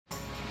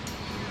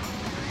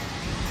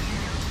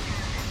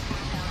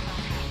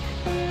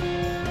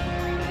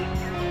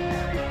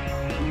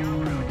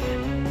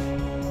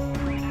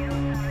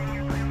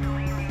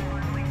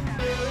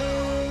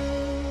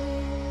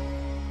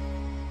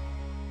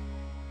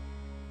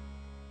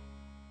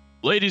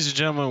Ladies and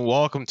gentlemen,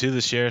 welcome to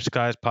the Share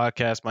Skies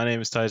podcast. My name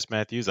is Titus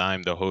Matthews.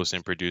 I'm the host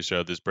and producer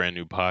of this brand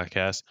new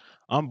podcast.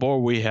 On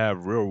board, we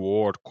have real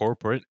world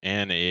corporate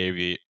and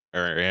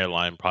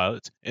airline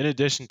pilots, in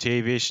addition to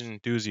aviation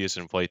enthusiasts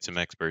and flight sim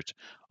experts.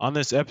 On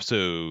this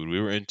episode, we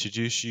will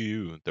introduce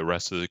you, the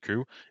rest of the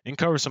crew, and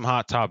cover some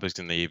hot topics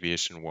in the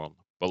aviation world.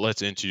 But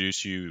let's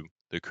introduce you,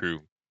 the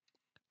crew,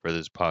 for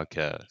this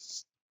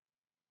podcast.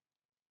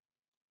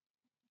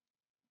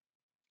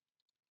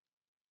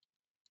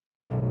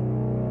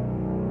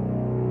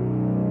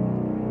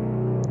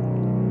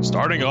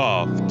 Starting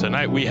off,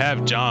 tonight we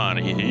have John.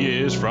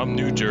 He is from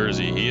New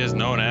Jersey. He is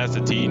known as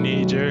the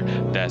teenager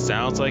that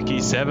sounds like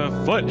he's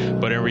 7 foot,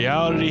 but in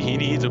reality, he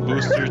needs a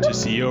booster to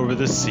see over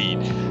the seat.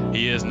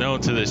 He is known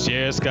to the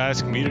Share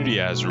Skies community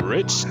as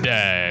Rich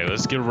Stag.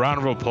 Let's give a round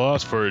of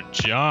applause for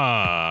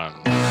John.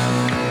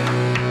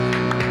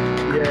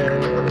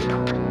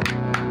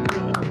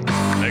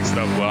 Next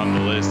up on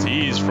the list,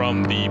 he's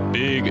from the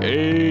Big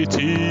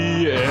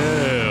ATL.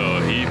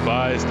 He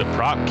flies the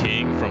Prop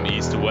King from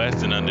east to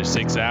west in under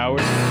 6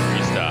 hours and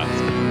 3 stops.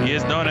 He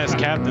is known as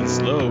Captain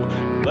Slow.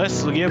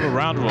 Let's give a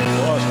round of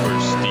applause for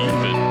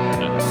Steven.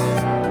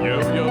 Yo,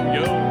 yo,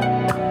 yo.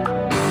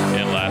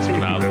 And last but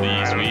not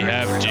least, we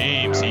have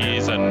James. He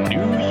is a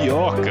New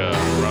Yorker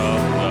from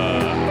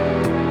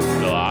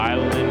the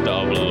island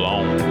of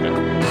Long.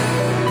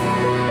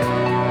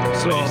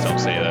 Please don't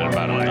say that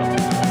about him, no.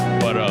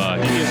 But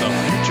he is a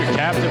future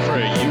captain for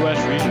a U.S.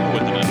 region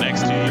within the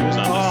next 2 years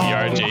on the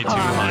CRJ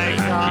 200. He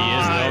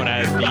is known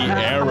as the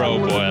Arrow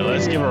Boy.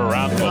 Let's give a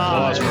round of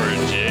applause for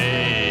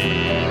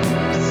James.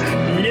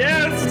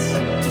 Yes!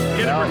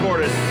 Get it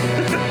recorded.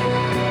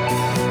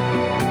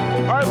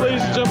 All right,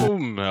 ladies and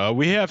gentlemen,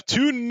 we have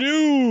 2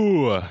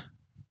 new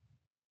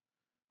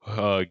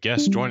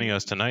guests joining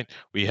us tonight.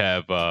 We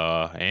have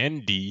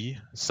Andy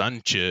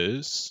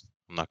Sanchez.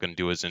 I'm not going to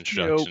do his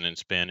introduction in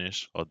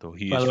Spanish, although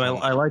he is from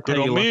I like how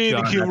you look, John,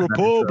 Dominican after that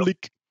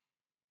Republic.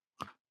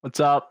 What's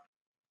up?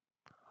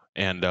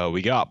 And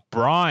we got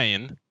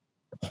Brian,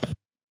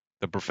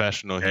 the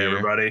professional Hey, here,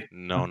 everybody.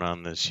 known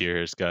on the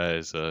Shares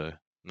Guys,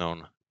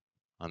 known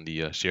on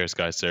the Shares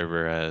Guys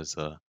server as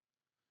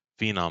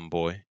Phenom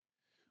Boy.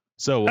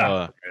 So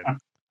I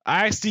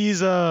asked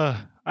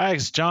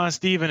John,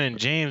 Steven, and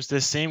James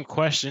this same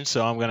question,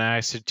 so I'm gonna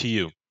ask it to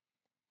you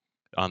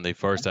on the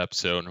first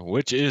episode,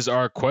 which is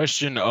our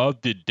question of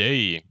the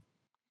day.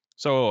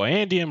 So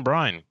Andy and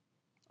Brian,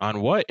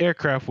 on what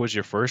aircraft was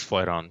your first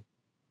flight on,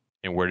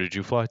 and where did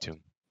you fly to?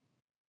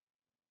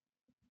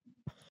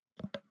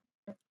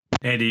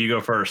 Andy, you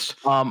go first.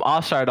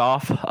 I'll start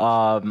off.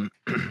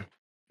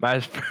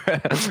 My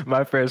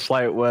first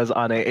flight was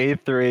on a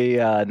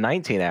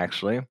A319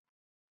 actually,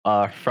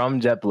 from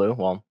JetBlue.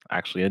 Well,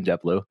 actually in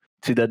JetBlue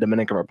to the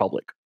Dominican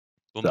Republic.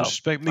 Don't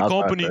disrespect me,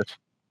 company.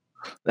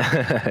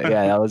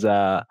 Yeah, that was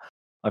my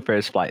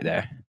first flight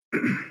there.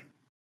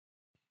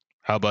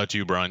 How about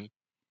you, Brian?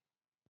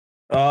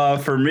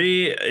 For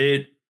me,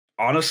 it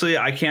honestly,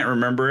 I can't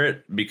remember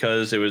it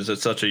because it was at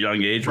such a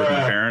young age with my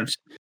parents.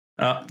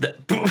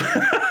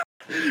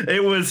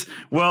 It was,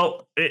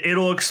 well,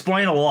 it'll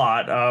explain a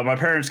lot. My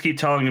parents keep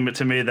telling it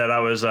to me that I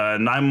was 9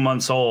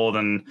 months old,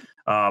 and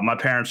my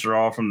parents are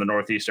all from the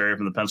Northeast area,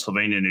 from the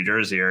Pennsylvania, New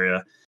Jersey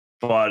area.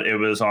 But it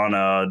was on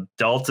a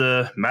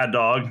Delta Mad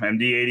Dog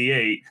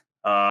MD-88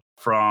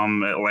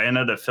 from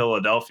Atlanta to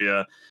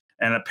Philadelphia.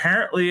 And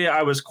apparently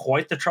I was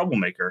quite the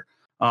troublemaker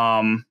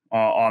on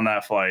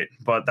that flight.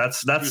 But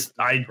that's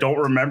I don't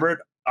remember it,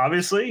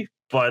 obviously.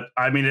 But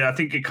I mean, I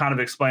think it kind of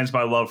explains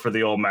my love for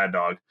the old Mad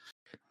Dog.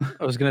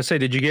 I was gonna say,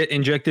 did you get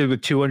injected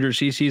with 200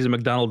 cc's of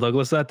McDonnell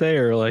Douglas that day,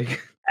 or like?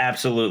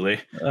 Absolutely.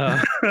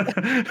 Mad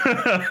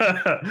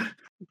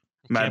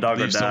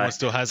Dog or die. Someone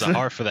still has a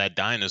heart for that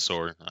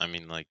dinosaur. I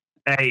mean, like.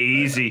 Hey,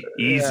 easy.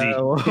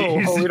 Yeah, well,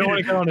 we don't want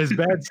to get on his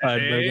bad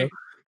side,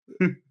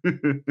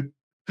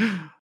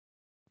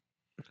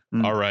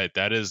 All right,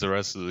 that is the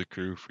rest of the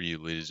crew for you,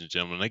 ladies and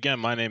gentlemen. Again,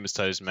 my name is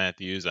Titus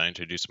Matthews. I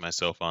introduced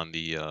myself on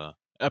the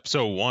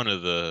episode 1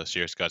 of the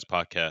Share Skies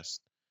podcast.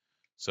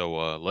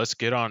 So let's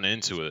get on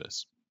into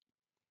this.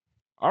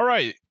 All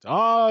right,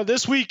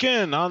 this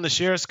weekend on the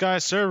Share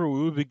Skies server,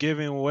 we will be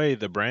giving away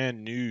the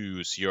brand new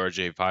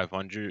CRJ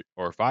 500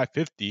 or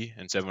 550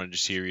 and 700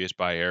 series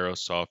by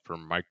Aerosoft for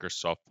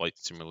Microsoft Flight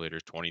Simulator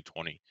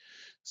 2020.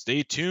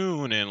 Stay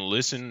tuned and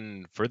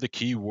listen for the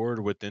keyword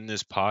within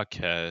this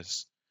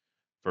podcast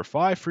for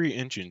 5 free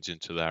entrants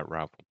into that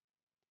raffle.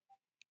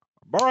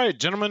 All right,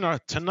 gentlemen,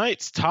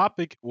 tonight's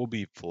topic will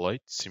be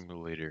flight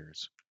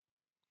simulators.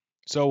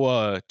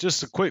 So,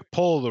 just a quick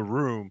poll of the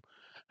room.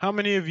 How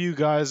many of you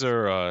guys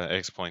are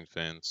X-Plane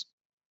fans?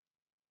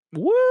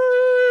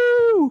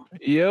 Woo!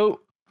 Yo.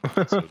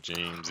 So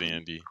James,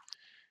 Andy,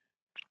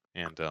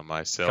 and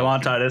myself. Come on,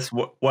 Titus.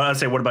 What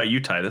about you,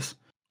 Titus?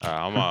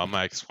 I'm an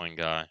X-Plane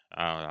guy.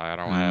 I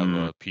don't have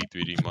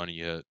P3D money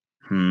yet.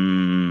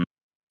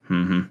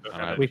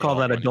 Mm-hmm. We call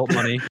that adult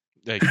money.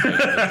 I don't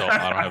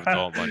have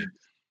adult money.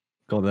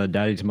 Call that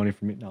daddy's money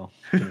for me. No.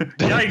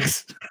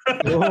 Yikes!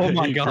 Oh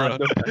my Hey,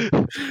 god.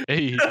 bro.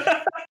 Hey.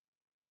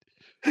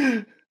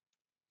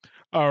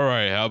 All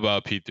right. How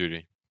about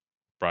P30?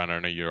 Brian, I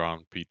know you're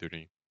on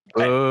P30.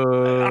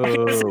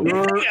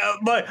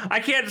 But I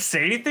can't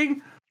say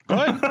anything. Go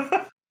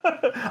ahead.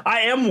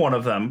 I am one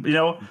of them.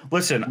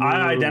 Listen,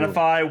 I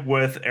identify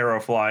with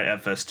Aerofly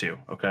FS2.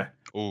 Okay.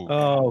 Ooh.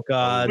 Oh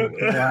god.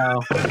 Wow.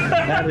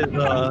 That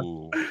is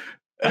Ooh.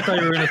 I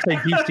thought you were gonna say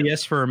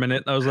DCS for a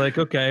minute. I was like,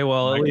 okay,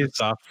 well at least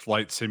Microsoft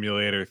Flight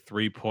Simulator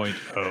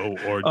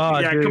 3.0 or Oh,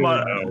 Yeah, dude. come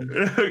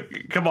on,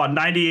 come on.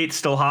 98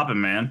 still hopping,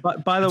 man.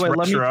 But by the It's way,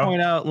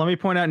 retro. let me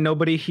point out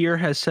nobody here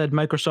has said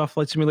Microsoft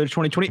Flight Simulator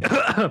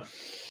 2020.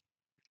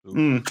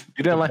 You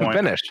didn't let him point.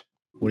 finish.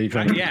 What are you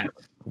trying Not to yet.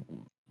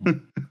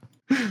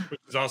 Which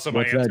is also my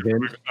What's answer that, for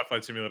James? Microsoft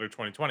Flight Simulator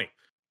 2020.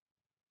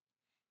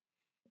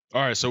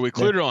 All right. So we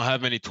clearly don't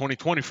have any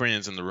 2020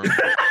 friends in the room.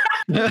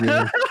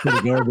 Yeah, it's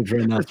pretty garbage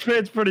right now.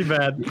 It's pretty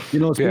bad. You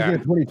know, speaking Yeah.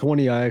 of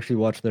 2020, I actually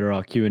watched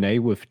their Q&A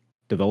with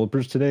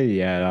developers today.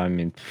 Yeah, I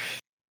mean,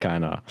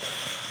 kind of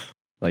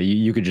like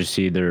you could just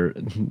see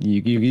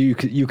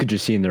you could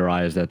just see in their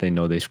eyes that they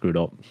know they screwed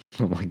up.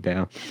 I'm like,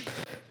 damn.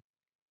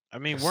 I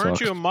mean, That weren't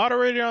you a sucks.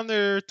 moderator on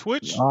their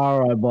Twitch?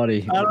 All right,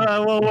 buddy.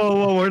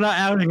 Whoa! We're not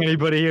outing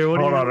anybody here. What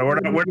Hold are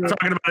on, you, we're not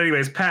talking about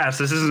anybody's past.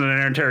 This isn't an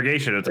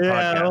interrogation. It's a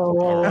Yeah. podcast.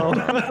 Whoa.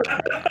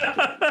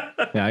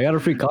 Yeah, I got a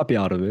free copy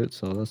out of it,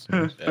 so that's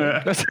nice.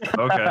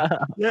 Okay.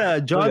 Yeah,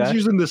 John's Okay.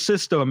 using the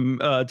system,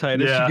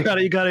 Titus. Yeah.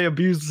 You gotta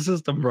abuse the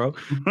system, bro.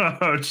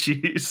 Oh,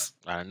 jeez.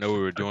 I know we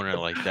were doing it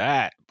like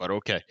that, but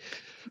okay.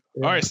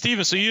 All right,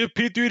 Steven. So you have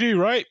P3D,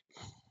 right?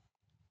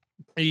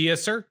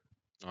 Yes, sir.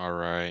 All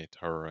right.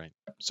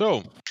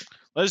 So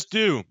let's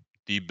do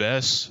the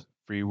best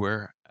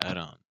freeware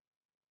add-on.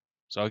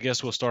 So I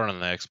guess we'll start on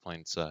the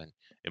X-Plane side.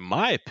 In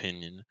my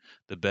opinion,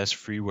 the best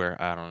freeware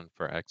add-on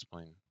for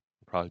X-Plane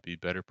would probably be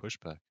Better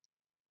Pushback.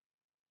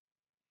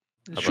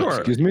 How about Sure. you?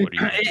 Excuse me? What do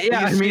you think? Yeah,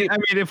 I mean,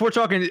 if we're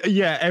talking,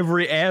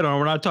 every add-on,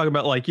 we're not talking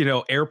about like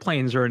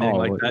airplanes or anything Oh,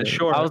 like that. yeah.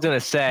 Sure. I was gonna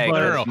say, No,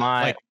 'cause no.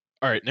 my Like,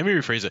 all right, let me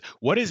rephrase it.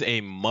 What is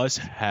a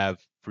must-have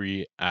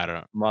free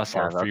add-on must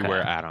or have.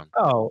 freeware Okay. add-on?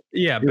 Oh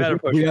yeah, better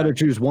If we got to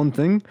choose one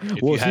thing.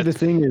 If Well, you see, had the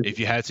thing is, If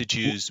you had to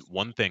choose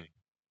one thing,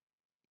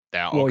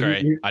 that Well,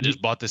 okay, you- I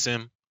just bought the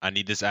sim. I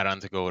need this add-on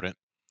to go with it.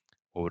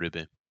 What would it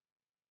be?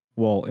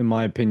 well, in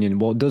my opinion,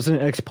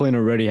 doesn't X-Plane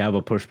already have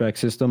a pushback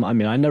system? I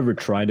mean, I never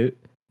tried it,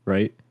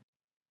 right?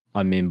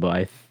 I mean, but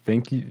I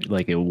think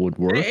like it would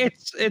work.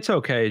 It's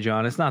okay,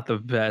 John. It's not the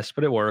best,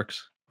 but it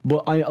works.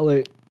 But I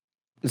like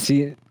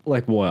see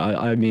like what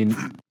I mean.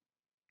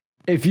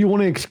 If you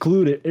want to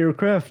exclude it,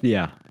 aircraft,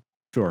 yeah,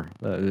 sure,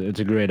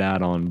 it's a great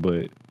add-on.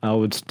 But I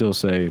would still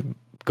say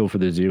go for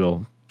the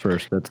Zero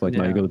first. That's like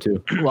my Yeah.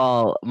 go-to.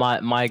 Well,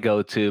 my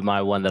go-to,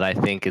 my one that I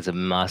think is a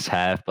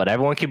must-have, but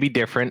everyone can be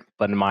different.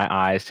 But in my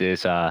eyes,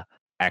 is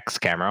X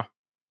camera.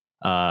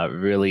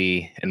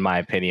 Really, in my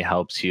opinion,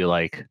 helps you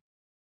like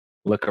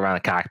look around the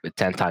cockpit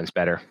 10 times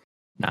better.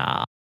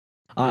 Nah,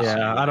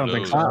 Yeah, I don't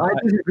think so. I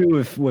disagree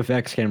with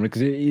X camera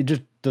because it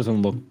just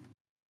doesn't look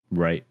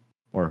right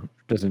or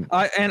doesn't.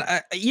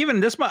 Even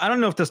this, I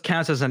don't know if this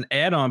counts as an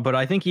add-on, but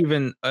I think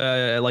even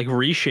like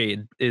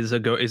reshade is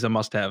a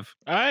must-have.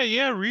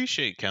 Yeah,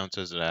 Reshade counts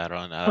as an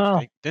add-on.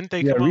 Well, Didn't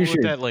they yeah, come out with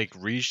Reshade. that like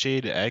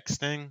Reshade X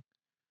thing?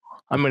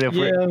 I mean, if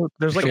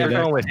There's like we're Sure,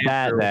 going with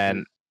that, answer.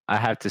 then I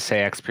have to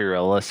say XP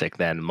Realistic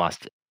then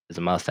is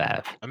a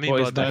must-have. I mean,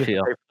 Well, but that,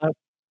 feel.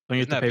 Don't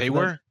you have isn't to that pay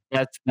for that?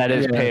 payware? That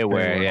is Yeah,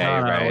 payware. payware. Yeah, No,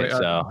 you're no, right. we-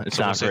 So it's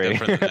So we'll not save free. that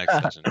for the next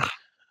session.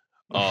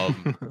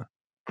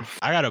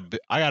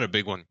 I got a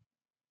big one,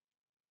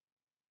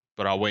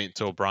 but I'll wait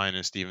until Brian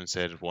and Steven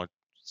said what's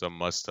a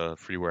must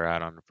freeware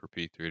add-on for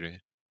P3D.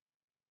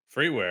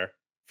 Freeware.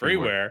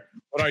 Freeware.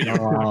 What are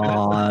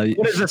you?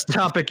 What is this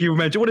topic you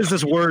mentioned? What is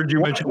this word you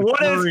mentioned? What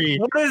Free.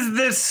 is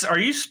this? Are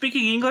you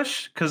speaking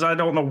English? Because I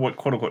don't know what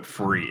 "quote unquote"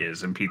 free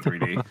is in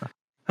P3D.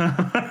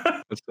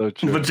 That's so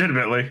true.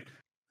 Legitimately.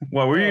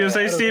 What were you gonna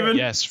say, Steven?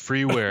 Yes,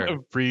 freeware.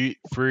 Freeware.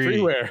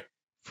 Freeware.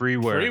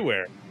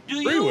 Freeware. Do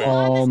you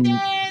Freeware.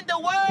 understand the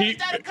words He-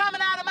 that are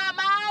coming out of my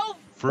mouth?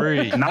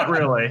 Free. Not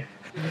really.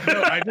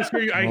 No, I just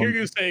hear you. I hear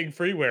you saying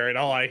freeware, and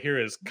all I hear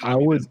is I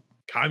would.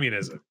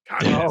 communism.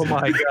 Oh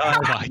my god.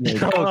 Oh my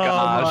God. Oh,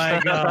 Oh my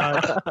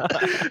gosh. god.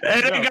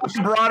 And it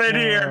got brought in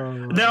here.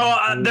 No,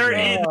 there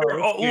is.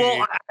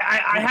 Well,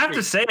 I have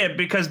to say it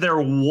because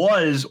there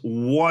was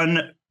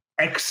one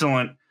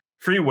excellent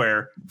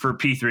freeware for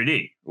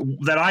P3D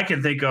that I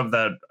can think of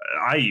that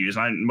I use.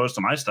 Most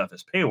of my stuff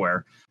is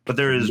payware, but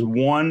there is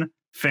one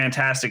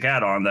fantastic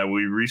add-on that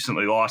we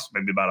recently lost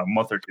maybe about a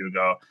month or two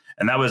ago,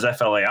 and that was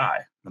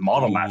FLAI, the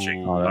model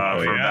matching Ooh. for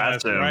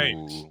that's Batsim. right.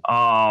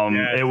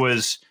 Ooh. It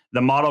was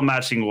the model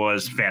matching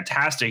was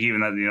fantastic. Even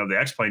that the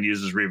X-Plane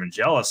users were even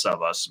jealous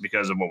of us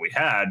because of what we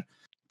had,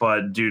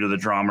 but due to the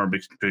drama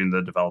between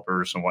the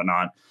developers and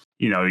whatnot,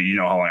 you don't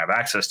only have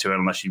access to it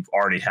unless you've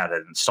already had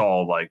it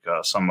installed. Like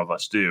some of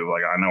us do.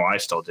 Like I know I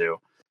still do,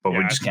 but we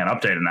Yeah, just can't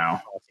update it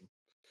now.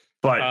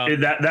 But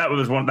that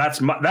was one.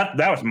 That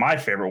was my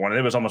favorite one.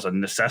 It was almost a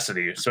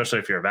necessity, especially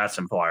if you're a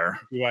VATSIM flyer.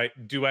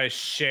 Do I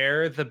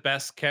share the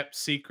best kept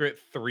secret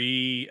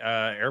 3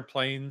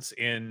 airplanes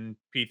in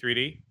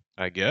P3D?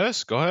 I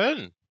guess. Go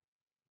ahead.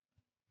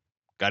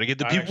 Got to give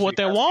the I'm people what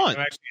they actually want.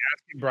 I'm actually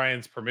asking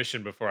Brian's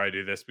permission before I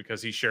do this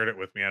because he shared it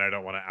with me, and I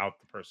don't want to out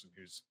the person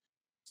who's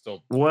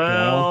still.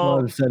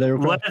 Well, Said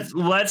aircraft.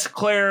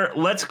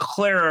 let's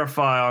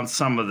clarify on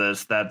some of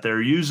this that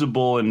they're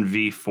usable in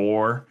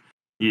V4.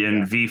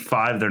 In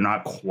V5, they're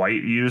not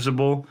quite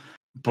usable,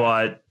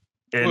 but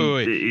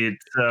Wait.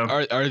 it's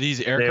Are these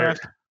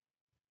aircraft?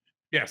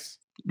 Yes.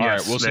 All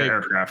yes, right, we'll they're say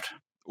aircraft.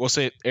 We'll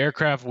say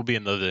aircraft will be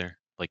another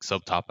like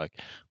subtopic,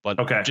 but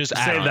Okay, just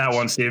save that add-ons.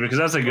 one, Steve, because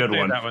that's a good Save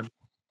one. That one.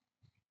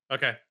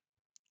 Okay.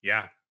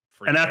 Yeah.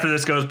 And after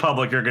this goes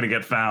public, you're going to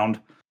get found.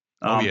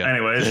 Oh, yeah.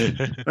 Anyways.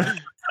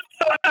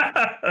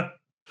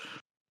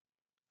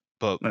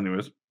 But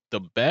anyways, the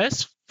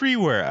best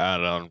freeware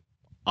add-on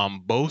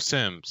on both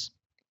sims,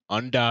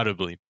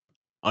 undoubtedly,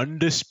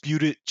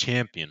 undisputed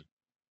champion,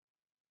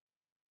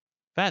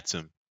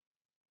 VATSIM.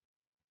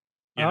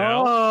 You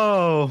know?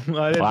 Oh,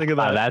 I didn't think of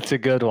that. That's a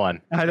good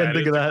one. I didn't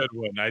think of that.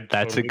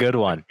 That's a good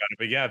one.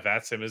 But yeah,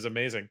 VATSIM is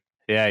amazing.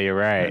 Yeah, you're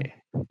right.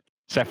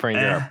 Except for in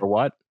Europe. For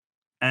what?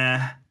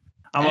 I'm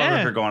over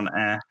here going,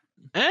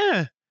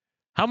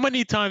 How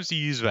many times do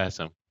you use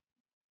VATSIM?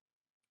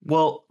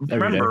 Well,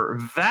 Every remember,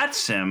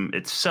 VATSIM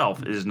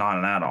itself is not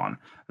an add-on.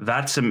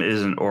 VATSIM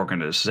is an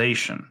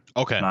organization,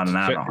 Okay. not an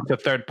add-on. It's a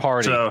third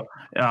party.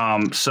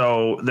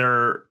 So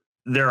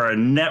they're a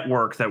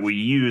network that we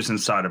use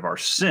inside of our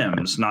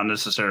sims, not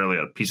necessarily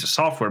a piece of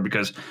software,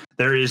 because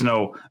there is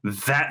no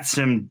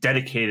VATSIM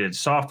dedicated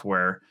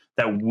software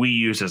that we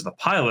use as the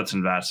pilots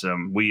in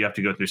VATSIM. We have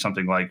to go through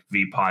something like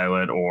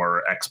vPilot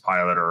or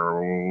XPilot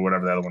or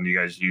whatever the other one you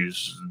guys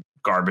use,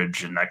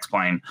 garbage and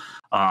X-Plane.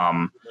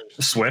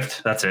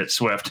 Swift, that's it,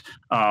 Swift.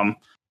 So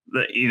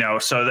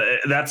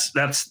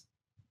that's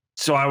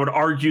so I would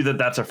argue that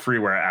that's a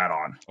freeware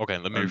add-on. Okay,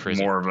 let me rephrase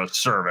more it. of a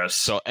service.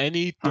 So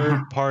any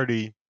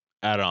third-party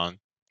add-on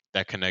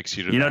that connects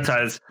you to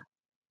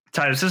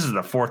Titus, this is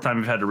the fourth time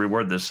you've had to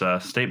reword this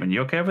statement.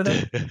 You okay over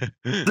there?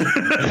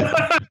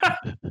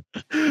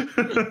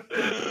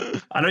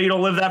 I know you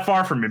don't live that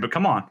far from me, but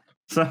come on.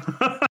 So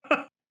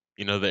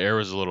the air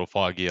was a little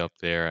foggy up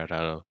there at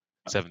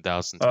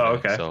 7,000 today. Oh,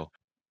 okay. So.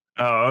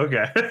 Oh,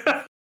 okay.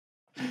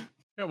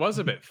 It was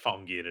a bit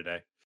funky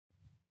today.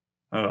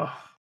 Oh.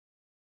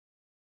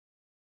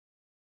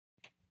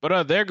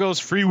 But there goes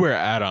freeware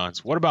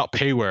add-ons. What about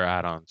payware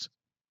add-ons?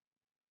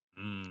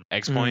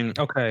 X-Plane,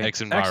 okay.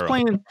 X-Enviro.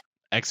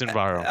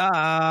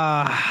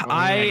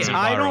 I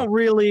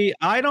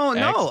don't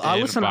know.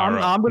 Listen,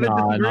 I'm going to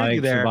disagree with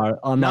you there.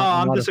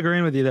 I'm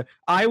disagreeing with you there.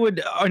 I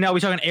would. Now, are we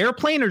talking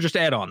airplane or just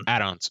add-on?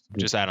 Add-ons,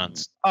 just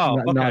add-ons. Oh,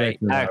 okay.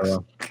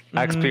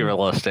 XP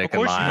realistic. Of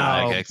course, you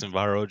like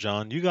X-Enviro,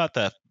 John. You got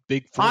that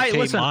big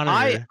 4K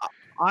monitor.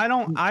 I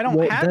don't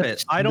have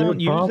it. I don't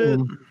use it.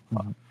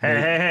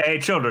 Hey,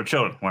 children,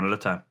 one at a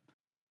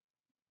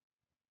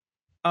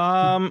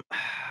time.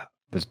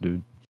 This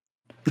dude.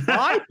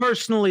 I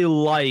personally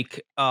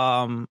like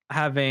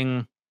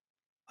having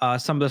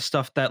some of the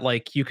stuff that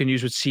like you can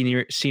use with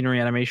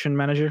scenery animation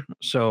manager.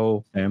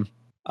 So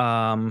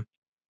I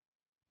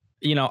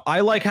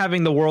like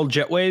having the world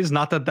jetways.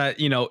 Not that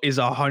is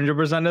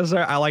 100%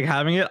 necessary. I like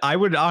having it. I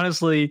would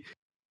honestly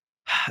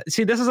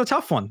see. This is a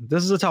tough one.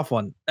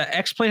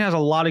 X-Plane has a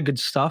lot of good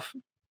stuff.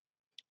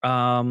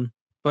 But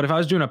if I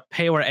was doing a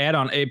pay or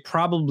add-on, it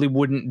probably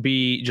wouldn't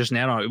be just an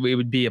add-on. It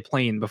would be a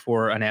plane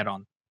before an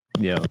add-on.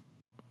 Yeah.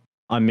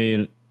 I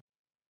mean,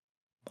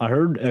 I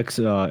heard X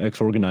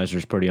Organizer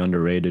is pretty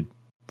underrated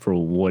for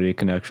what it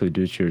can actually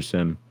do to your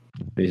sim.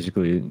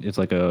 Basically, it's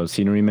like a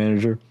scenery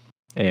manager,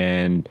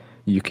 and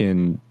you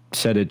can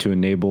set it to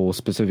enable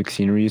specific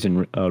sceneries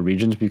and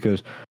regions.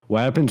 Because what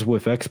happens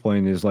with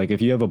X-Plane is like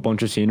if you have a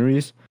bunch of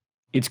sceneries,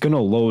 it's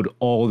gonna load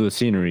all the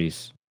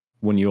sceneries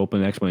when you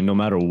open X-Plane, no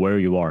matter where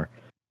you are.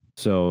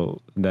 So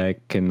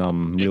that can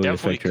really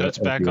affect your. It definitely cuts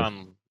back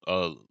on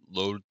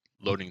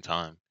loading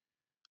time.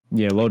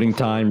 Yeah, loading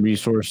time,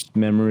 resource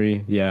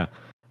memory. Yeah,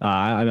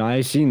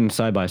 I seen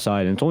side by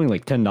side, and it's only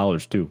like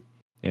 $10 too,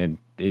 and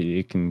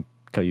it can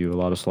cut you a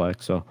lot of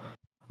slack. So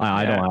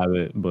I don't have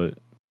it, but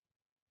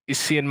you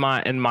see, in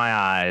my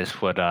eyes,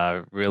 what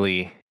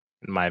really,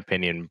 in my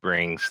opinion,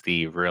 brings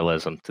the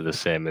realism to the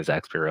sim is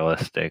XP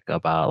realistic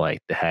about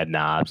like the head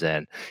knobs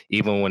and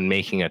even when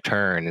making a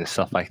turn and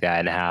stuff like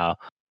that, and how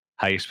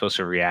you're supposed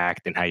to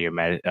react and how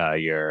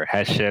your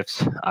head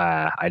shifts.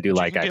 I do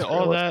like XP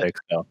realistic.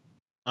 So.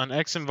 On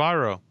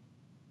X-Enviro.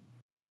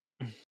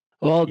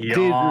 Well, dude,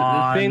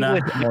 the thing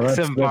with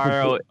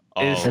X-Enviro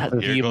is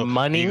the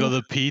money. You go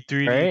the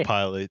P3D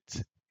pilot.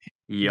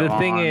 The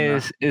thing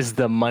is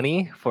the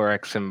money for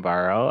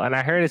X-Enviro, and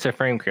I heard it's a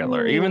frame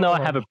killer. Even though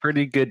I have a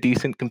pretty good,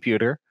 decent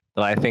computer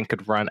that I think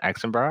could run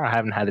X-Enviro, I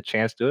haven't had the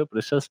chance to do it,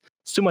 but it's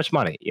too much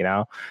money,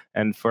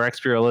 And for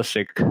XP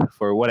realistic,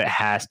 for what it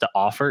has to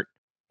offer,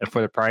 and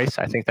for the price,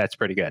 I think that's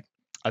pretty good.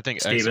 I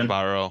think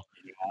X-Enviro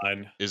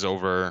is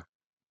over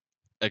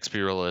XP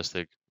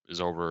Realistic is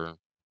over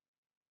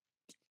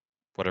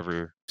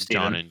whatever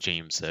Steven. John and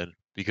James said.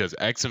 Because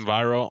X and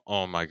Viral,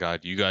 oh my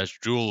god, you guys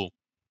drool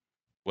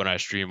when I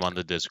stream on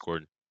the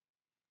Discord.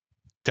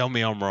 Tell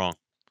me I'm wrong.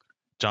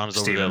 John's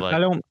over there Steven.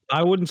 like,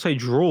 I wouldn't say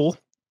drool.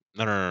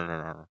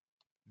 no.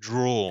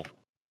 Drool.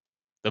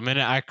 The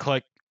minute I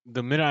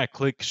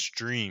click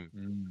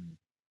stream,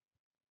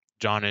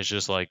 John is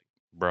just like,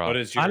 bro. What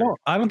is your?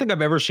 I don't think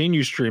I've ever seen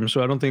you stream,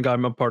 so I don't think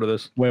I'm a part of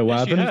this. Wait, what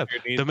Yes, you happened?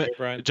 have. your needs,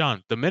 Brian?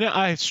 John, the minute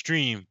I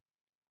stream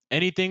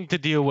anything to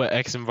deal with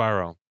X and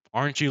Viral,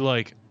 aren't you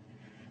like,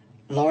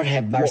 Lord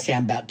have mercy,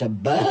 I'm about to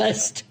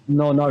bust.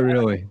 No, not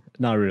really.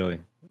 Not really.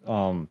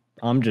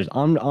 I'm just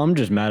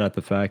mad at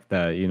the fact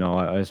that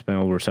I spent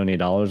over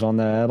 $70 on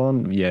that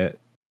add-on. Yet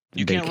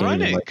you they can't run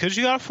even, it like- because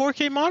you got a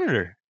 4K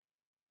monitor?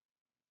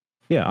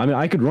 Yeah, I mean,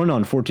 I could run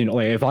on 14.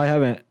 Like, if I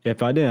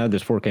didn't have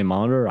this 4K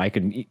monitor, I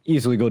could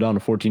easily go down to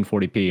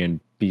 1440p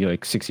and be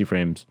like 60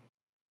 frames,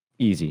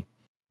 easy.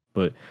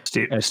 But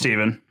Steven.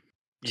 Steven.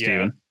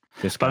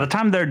 This By guy, the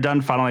time they're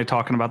done finally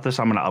talking about this,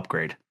 I'm going to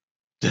upgrade.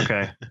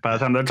 Okay. By the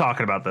time they're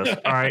talking about this.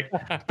 All right.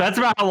 That's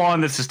about how long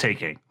this is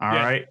taking. All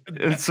Yeah. right.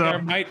 And so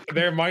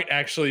there might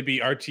actually be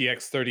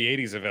RTX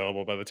 3080s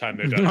available by the time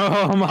they're done.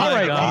 Oh my All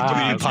right,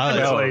 god! P3D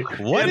pilot. Like,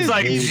 What it's is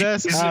like, the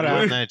best Jesus.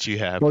 add-on that you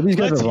have? well, these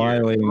guys Let's are hear it.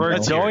 violating. We're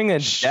Let's hear going it. in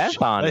Shh,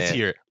 depth on Let's it.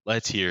 hear it.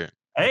 Let's hear it.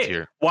 Let's hear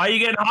Hey, it. why are you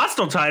getting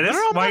hostile, Titus?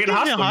 No, Why are I'm you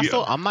not getting getting hostile?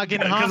 hostile. I'm not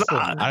getting 'Cause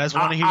hostile. I just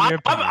want to hear your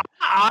opinion. I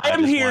I am just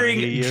wanna hearing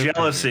hear your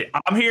jealousy.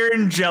 I'm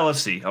hearing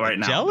jealousy right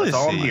now. That's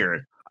all I'm Jealousy?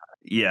 hearing.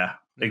 Yeah,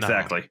 No.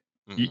 exactly.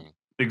 Mm-mm,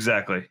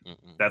 Exactly.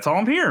 mm-mm. That's all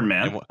I'm hearing,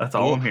 man. And That's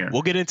all I'm hearing.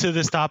 We'll get into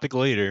this topic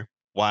later.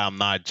 Why I'm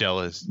not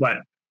jealous. What?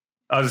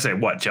 I was gonna say,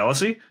 what?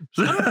 Jealousy?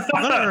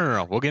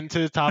 No. We'll get into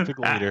the topic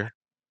later.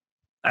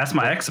 Ask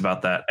my ex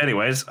about that.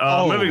 Anyways,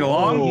 Oh, moving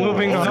along. whoa,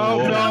 Moving on.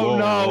 whoa, No, whoa,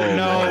 no, whoa,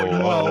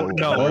 no, whoa,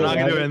 no. whoa, We're not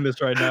whoa. going to end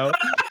this right now.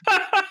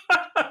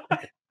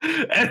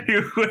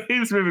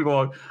 Anyways, moving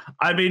along.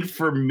 I mean,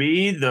 for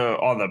me,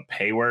 on the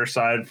payware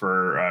side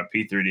for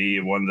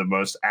P3D, one of the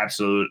most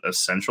absolute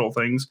essential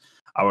things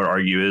I would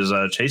argue is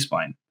chase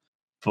plane,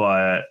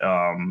 but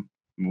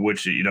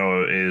which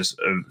is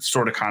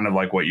sort of kind of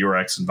like what your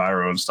X and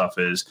Viro and stuff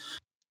is.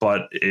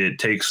 But it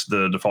takes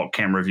the default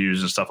camera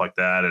views and stuff like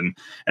that, and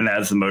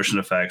adds the motion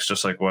effects,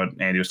 just like what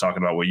Andy was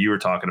talking about, what you were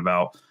talking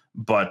about.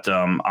 But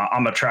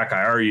I'm a Track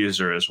IR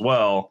user as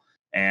well,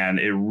 and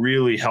it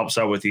really helps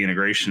out with the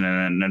integration.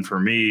 And then for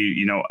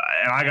me, and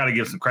I got to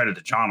give some credit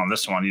to John on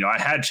this one. I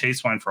had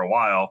Chase Plane for a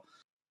while,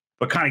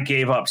 but kind of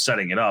gave up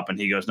setting it up. And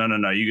he goes, no,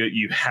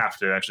 you have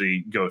to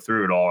actually go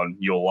through it all, and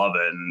you'll love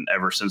it. And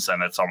ever since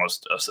then, it's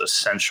almost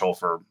essential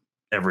for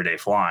everyday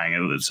flying.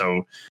 And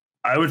so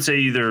I would say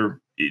either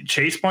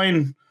Chase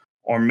Plane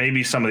or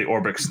maybe some of the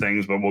Orbix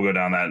things, but we'll go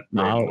down that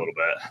road in a little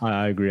bit.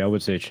 I agree. I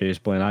would say chase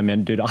plane. I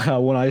mean, dude,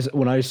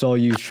 when I saw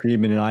you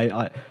streaming and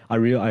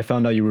I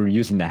found out you were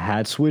using the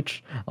hat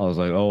switch, I was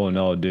like, oh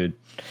no, dude.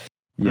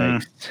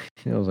 Yikes.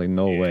 I was like,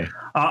 no way.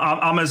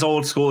 I'm as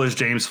old school as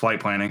James flight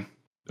planning.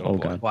 Oh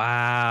boy. god.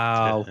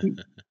 Wow.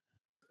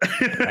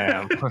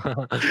 Damn.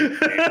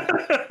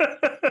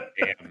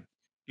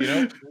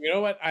 Damn. You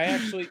know what?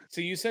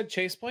 So you said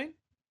chase plane?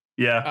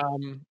 Yeah.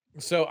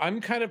 So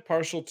I'm kind of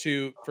partial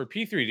to, for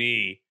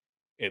P3D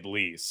at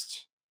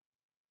least,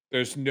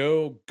 there's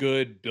no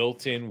good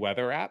built-in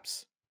weather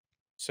apps.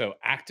 So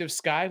Active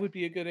Sky would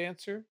be a good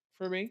answer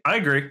for me. I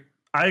agree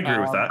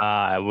with that.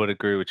 I would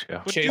agree with you.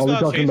 But Chase- you Are we got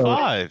talking about-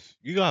 5.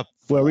 You got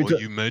Well, we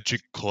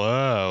volumetric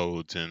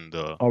clouds and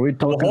Are we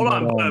talking Hold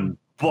about on,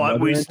 but weather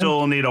we engine?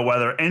 still need a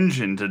weather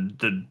engine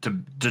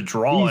to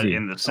draw Easy. it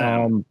in the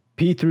sim.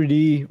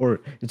 P3D, or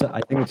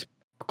I think it's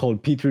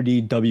called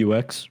P3D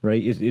WX,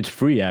 right? It's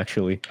free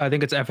actually. I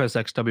think it's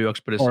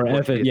FSXWX, but it's Or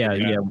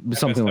yeah,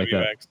 something like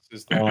that. FSWX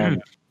is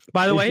the-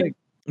 By the It's way,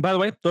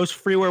 like- those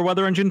freeware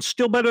weather engines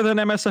still better than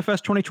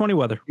MSFS 2020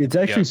 weather. It's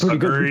actually Yes, pretty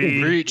agreed.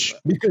 good Preach.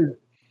 because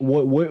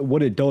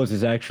what it does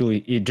is actually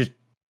it just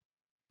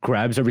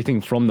grabs everything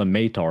from the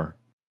Matar,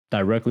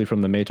 directly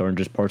from the Matar, and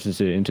just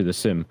parses it into the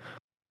sim.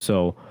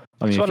 So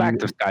I mean, That's what if you-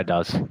 Active Sky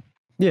does.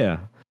 Yeah.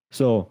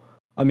 So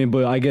I mean,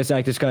 but I guess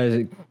Active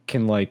Sky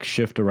can like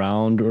shift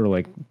around or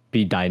like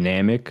be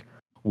dynamic,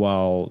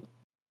 while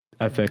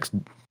FSX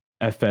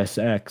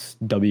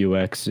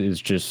WX is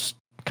just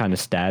kind of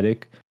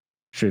static,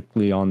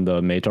 strictly on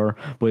the Matar.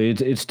 But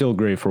it's still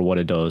great for what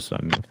it does.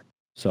 I mean,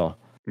 so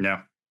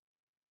Yeah.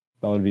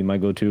 that would be my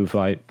go-to if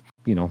I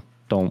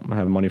don't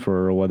have money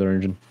for a weather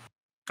engine.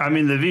 I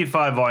mean, the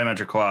V5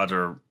 volumetric clouds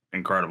are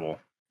incredible.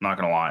 Not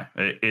gonna lie,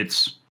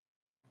 it's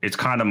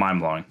kind of mind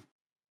blowing.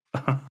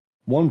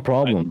 One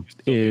problem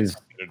still need is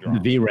something to draw. the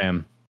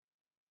VRAM.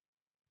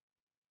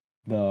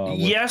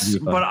 Yes,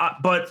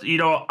 V5.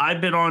 but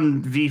I've been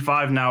on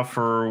V5 now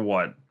for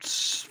what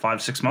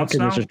 5-6 months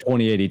Okay, now. this is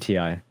 2080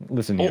 Ti.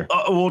 Listen here.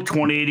 Well,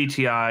 2080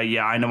 Ti.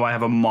 Yeah, I know I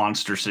have a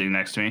monster sitting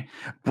next to me,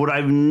 but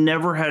I've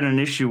never had an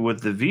issue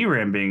with the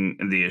VRAM being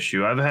the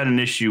issue. I've had an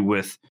issue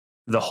with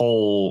the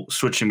whole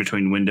switching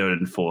between windowed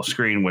and full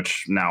screen,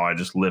 which now I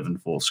just live in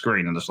full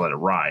screen and just let it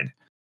ride.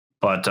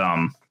 But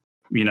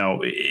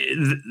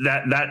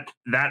that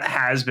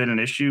has been an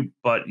issue,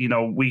 but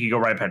we could go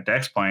right back to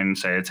X-Plane and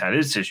say it's had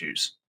its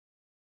issues.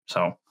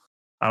 So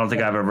I don't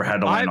think I've ever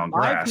had to land on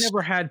grass. I've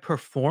never had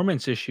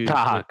performance issues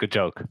Good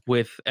joke.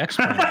 with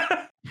X-Plane.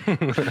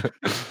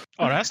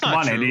 Oh, that's Come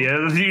not on, true.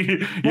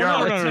 Andy.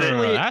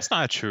 No, that's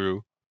not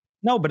true.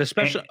 No, but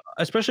especially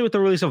with the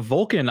release of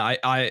Vulcan,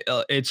 I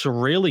it's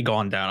really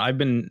gone down. I've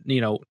been,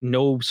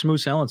 no smooth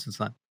sailing since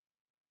then.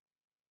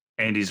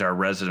 Andy's our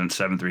resident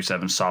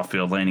 737 soft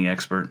field landing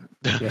expert.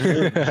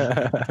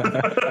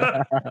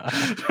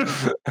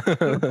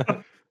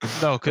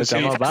 No, because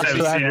I'm about to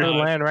I've actually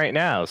land right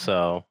now.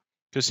 So,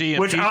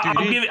 which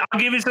I'll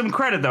give you some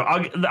credit though.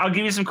 I'll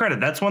give you some credit.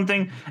 That's one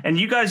thing, and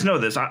you guys know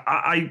this.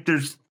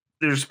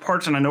 There's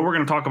parts, and I know we're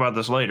going to talk about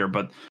this later,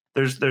 but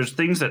there's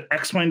things that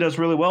X-Plane does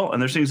really well,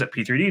 and there's things that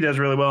P3D does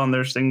really well, and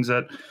there's things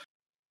that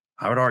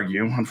I would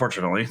argue,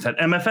 unfortunately, that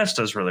MFS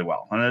does really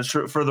well, and it's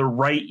for the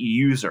right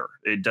user.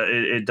 It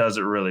does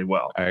it really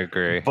well. I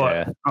agree.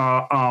 But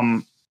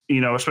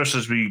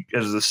especially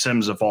as the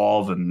Sims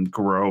evolve and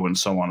grow and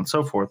so on and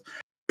so forth.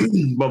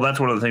 Well, that's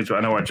one of the things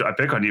I know I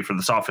pick on you for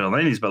the soft field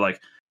landings, but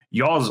like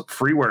y'all's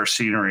freeware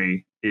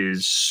scenery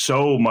is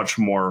so much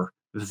more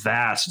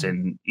vast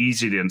and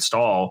easy to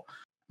install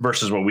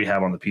versus what we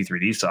have on the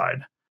P3D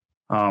side.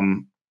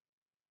 $20.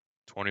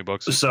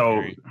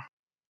 So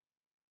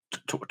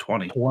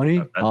 20.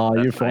 20?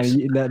 Oh, you're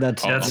funny.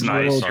 That's I'm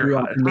nice. sorry.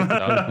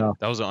 That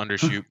was an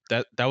undershoot.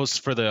 That was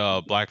for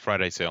the Black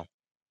Friday sale.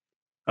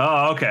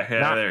 Oh, okay.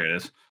 Yeah, there it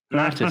is.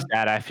 Not just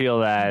that. I feel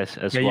that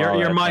as well.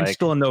 Your mind's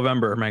still in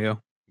November,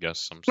 Mango.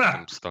 Yes, I'm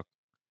stuck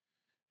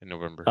in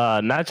November.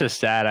 Not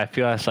just that. I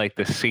feel that's like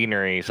the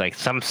sceneries. Like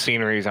some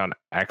sceneries on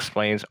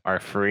X-Planes are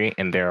free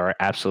and they are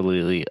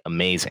absolutely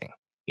amazing.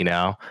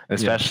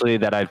 Especially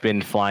that I've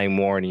been flying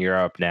more in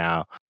Europe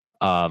now.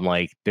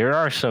 Like there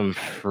are some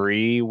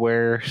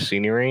freeware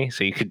scenery,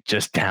 so you could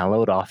just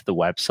download off the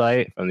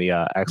website from the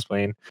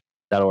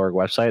xplane.org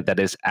website that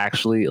is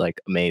actually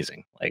like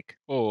amazing, like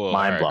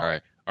mind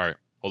blowing. All right,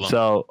 hold on.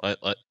 So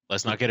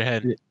let's not get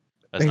ahead.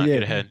 Let's not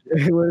get ahead.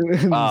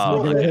 Let's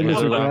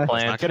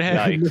not get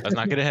ahead. Let's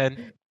not get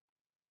ahead.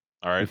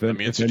 All right, let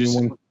me introduce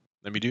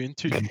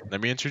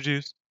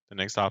the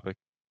next topic,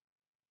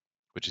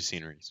 which is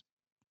sceneries.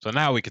 So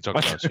now we can talk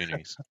about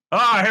sceneries.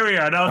 Oh, here we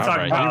are. Now let's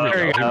talk about.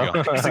 Here we go.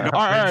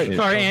 All right.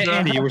 Sorry,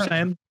 Andy, you were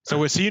saying? So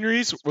with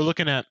sceneries, we're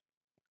looking at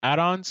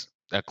add-ons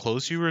that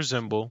closely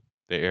resemble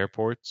the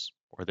airports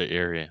or the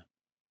area.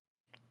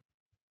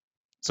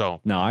 So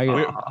no,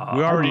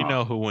 we already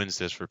know who wins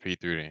this for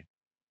P3D.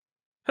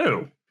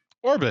 Who?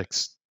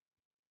 Orbix.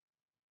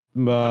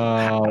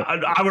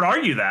 I would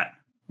argue that.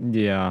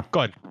 Yeah.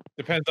 Go ahead.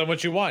 Depends on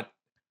what you want.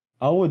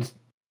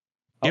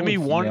 Give me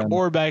one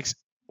Orbix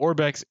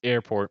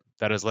airport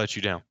that has let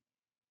you down.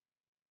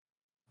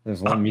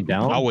 Has let me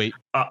down? I'll wait.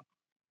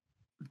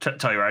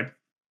 Telluride.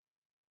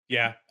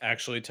 Yeah,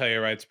 actually,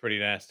 Telluride's pretty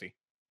nasty.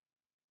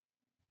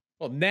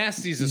 Well,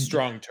 nasty is a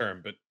strong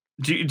term, but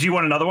do you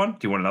want another one?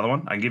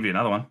 I can give you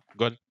another one.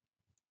 Go ahead.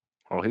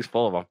 Oh, he's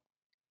full of them.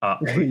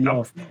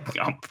 No.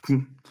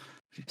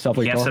 You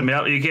can't set me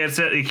up. You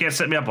can't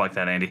set me up like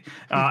that, Andy.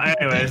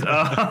 Anyways,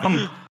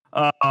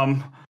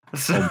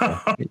 so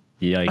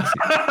yikes!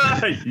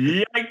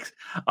 Yikes!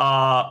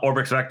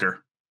 Orbix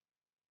Vector.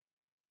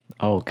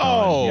 Oh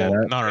God! Oh yeah,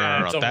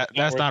 no!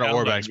 That's not an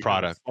Orbix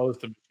product.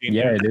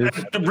 Yeah, it is.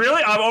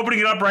 Really? I'm opening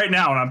it up right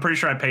now, and I'm pretty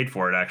sure I paid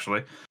for it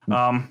actually.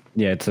 Yeah,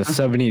 it's a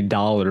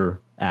 $70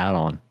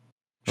 add-on.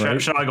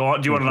 Right? Should I go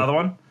on? Do you want another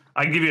one?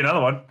 I can give you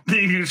another one.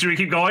 Should we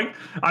keep going?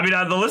 I mean,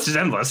 the list is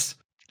endless.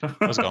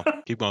 Let's go.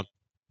 Keep going.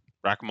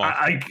 Rack them off.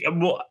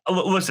 Well,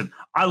 listen.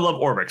 I love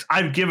Orbix.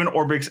 I've given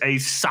Orbix a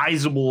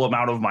sizable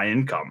amount of my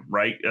income.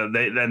 Right?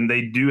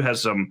 They do have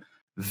some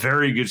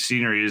very good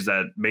sceneries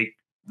that make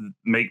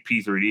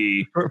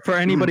P3D. For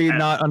anybody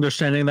not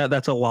understanding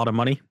that's a lot of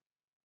money.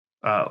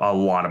 A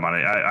lot of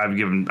money. I've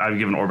given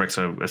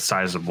Orbix a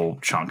sizable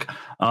chunk.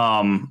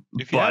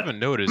 If you haven't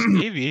noticed,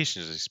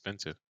 aviation is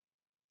expensive.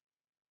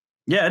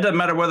 Yeah, it doesn't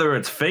matter whether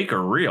it's fake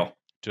or real.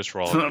 Just for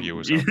all the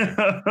viewers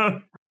out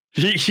there.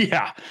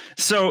 Yeah.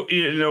 So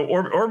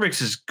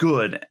Orbix is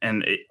good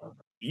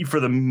for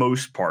the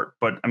most part,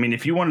 but I mean,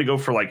 if you want to go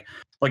for like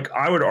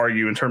I would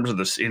argue in terms of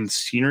this in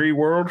scenery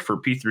world for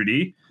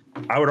P3D,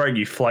 I would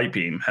argue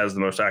Flightbeam has the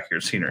most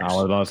accurate scenery. I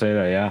was about to say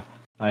that. Yeah,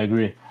 I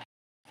agree.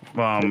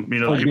 The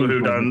people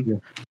who've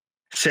done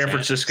San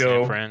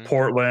Francisco,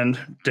 Portland,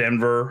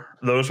 Denver,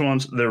 those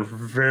ones, they're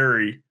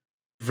very,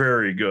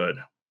 very good.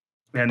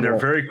 And they're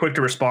very quick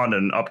to respond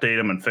and update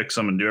them and fix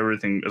them and do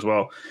everything as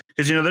well.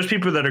 Because, there's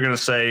people that are going to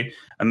say,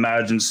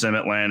 Imagine Sim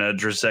Atlanta,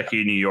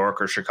 Drzecki, New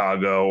York, or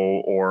Chicago,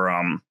 or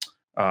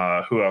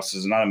who else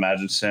is not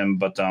Imagine Sim,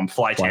 but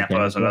Fly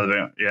Tampa is another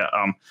thing. Yeah.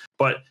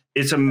 But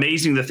it's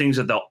amazing the things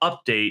that they'll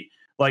update.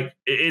 Like,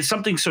 it's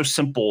something so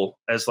simple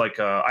as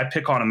I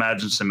pick on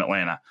Imagine Sim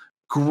Atlanta.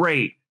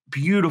 Great,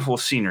 beautiful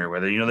scenery where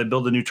they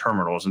build the new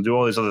terminals and do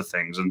all these other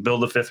things and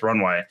build the 5th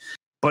runway.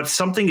 But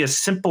something as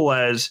simple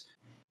as,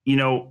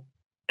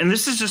 and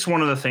this is just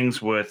one of the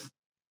things with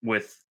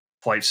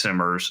flight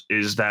simmers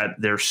is that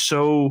they're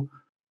so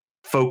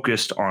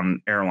focused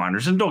on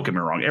airliners. And don't get me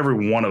wrong,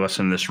 every one of us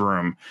in this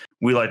room,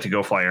 we like to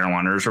go fly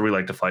airliners or we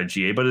like to fly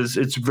GA, but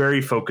it's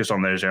very focused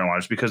on those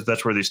airliners because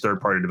that's where these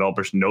third-party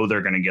developers know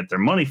they're going to get their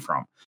money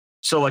from.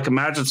 So like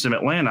imagine Sim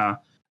Atlanta,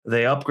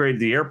 they upgraded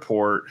the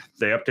airport,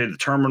 they updated the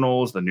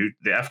terminals, the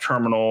F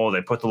terminal,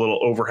 they put the little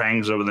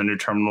overhangs over the new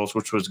terminals,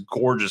 which was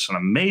gorgeous and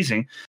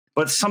amazing.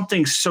 But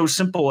something so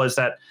simple as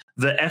that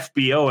the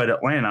FBO at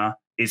Atlanta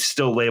is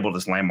still labeled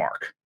as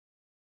Landmark.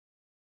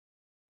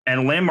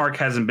 And Landmark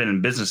hasn't been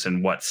in business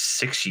in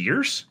 6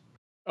 years?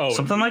 Oh,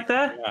 Something like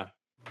that? Yeah.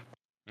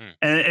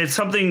 And it's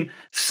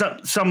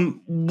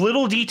some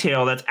little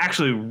detail that's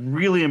actually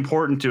really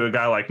important to a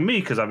guy like me,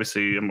 because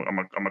obviously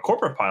I'm a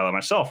corporate pilot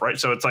myself, right?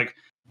 So it's like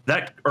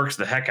that irks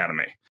the heck out of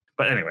me.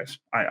 But anyways,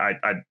 I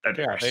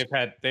digress.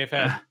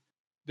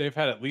 They've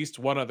had at least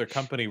one other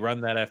company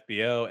run that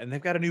FBO, and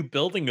they've got a new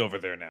building over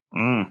there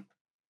now.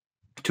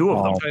 2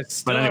 of them. Which I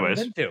still haven't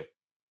been to.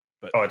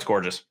 But it's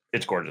gorgeous.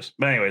 It's gorgeous.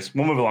 But anyways,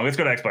 we'll move along. Let's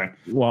go to X-Plane.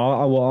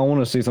 Well, I want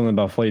to say something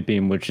about Flight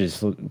Beam, which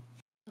is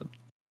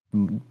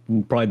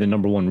probably the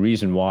number one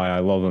reason why I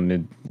love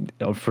them.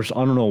 First,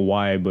 I don't know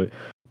why, but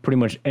pretty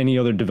much any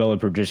other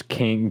developer just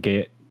can't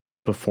get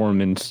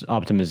performance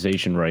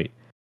optimization right.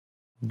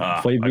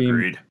 Flight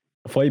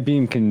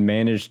Beam can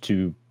manage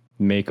to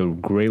make a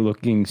great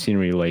looking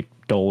scenery like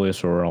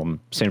Dulles or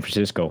San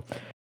Francisco,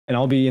 and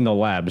I'll be in the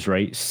labs,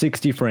 right?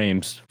 60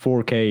 frames,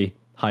 4K,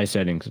 high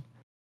settings,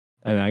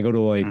 and I go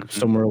to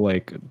somewhere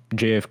like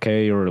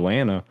JFK or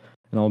Atlanta,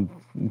 and I'll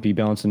be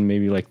bouncing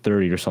maybe like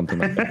 30 or something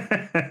like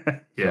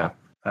that. Yeah,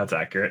 that's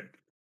accurate.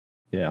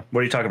 Yeah.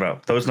 What are you talking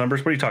about? Those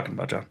numbers? What are you talking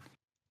about, John?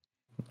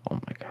 Oh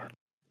my God.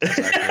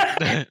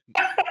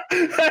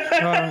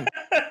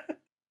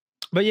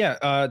 But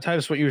yeah,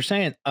 Titus, what you were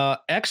saying,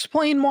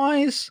 X-Plane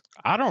wise,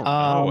 I don't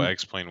know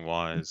X-Plane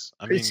wise.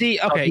 I mean,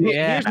 see, okay,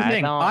 here's the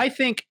thing. I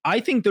think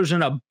there's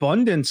an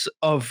abundance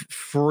of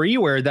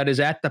freeware that is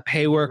at the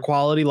payware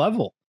quality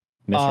level.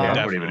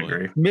 I would even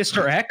agree.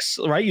 Mr. X,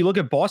 right? You look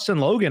at Boston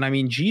Logan. I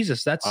mean,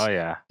 Jesus, that's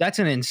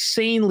an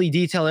insanely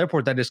detailed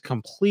airport that is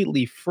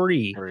completely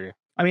free.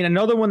 I mean,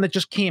 another one that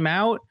just came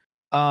out.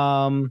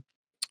 What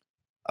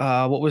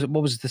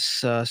was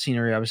this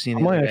scenery I was seeing?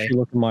 I might actually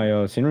look at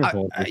my scenery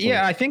pool.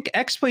 Yeah, I think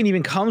X-Plane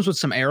even comes with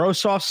some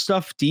Aerosoft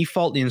stuff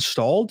default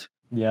installed.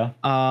 Yeah.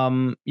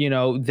 You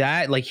know,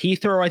 that like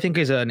Heathrow, I think,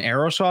 is an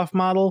Aerosoft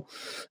model.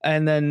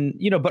 And then,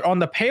 but on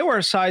the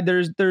payware side,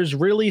 there's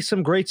really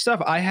some great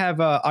stuff. I have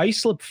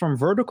iSlip from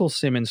Vertical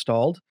Sim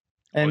installed,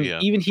 and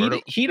even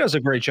he does a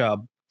great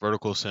job.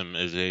 Vertical Sim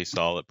is a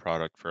solid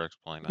product for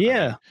X-Plane.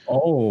 Yeah. I mean,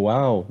 oh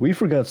wow, we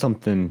forgot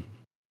something.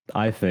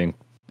 I think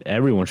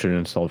everyone should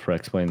install for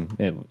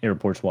X-Plane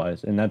airports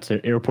wise, and that's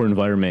the Airport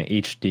Environment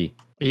HD.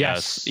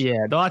 Yes.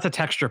 Yeah. No, that's a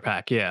texture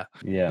pack. Yeah.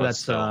 Yeah.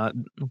 That's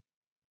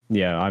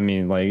yeah, I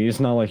mean, like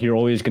it's not like you're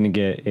always going to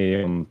get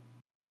a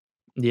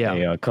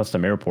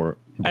custom airport.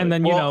 And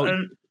then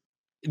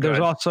there's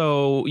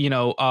also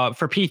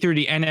for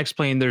P3D and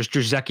X-Plane, there's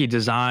Drzecki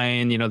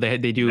Design.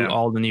 They do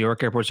all the New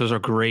York airports. Those are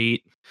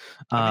great.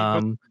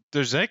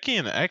 Drzecki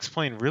and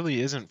X-Plane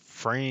really isn't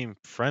frame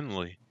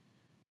friendly.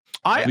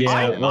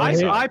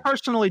 I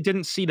personally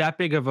didn't see that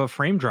big of a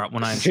frame drop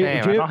when I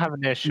don't have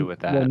an issue with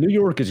that. Well, New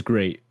York is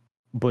great,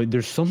 but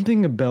there's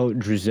something about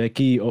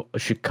Drzecki,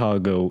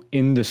 Chicago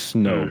in the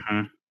snow.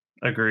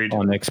 Agreed.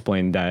 On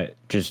X-Plane that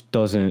just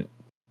doesn't.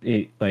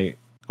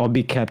 I'll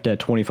be capped at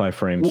 25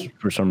 frames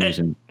for some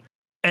reason.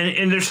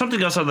 And there's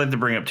something else I'd like to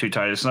bring up too,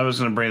 Titus. And I was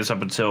going to bring this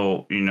up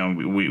until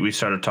we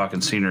started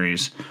talking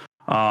sceneries.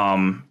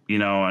 And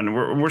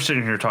we're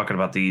sitting here talking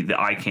about the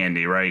eye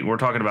candy, right? We're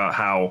talking about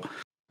how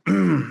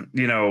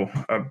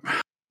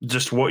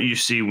just what you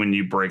see when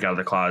you break out of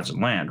the clouds and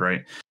land,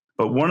 right?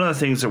 But one of the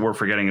things that we're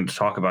forgetting to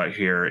talk about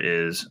here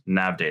is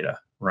nav data,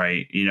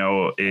 right?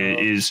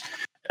 Is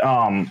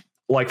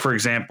like, for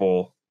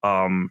example,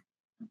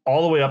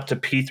 all the way up to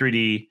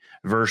P3D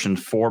version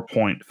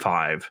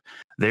 4.5,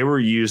 they were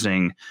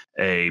using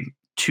a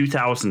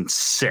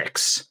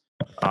 2006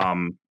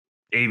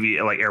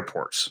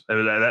 airports.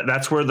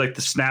 That's where like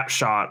the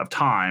snapshot of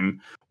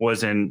time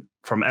was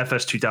from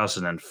FS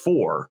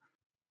 2004,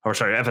 or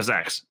sorry,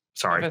 FSX.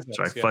 Sorry.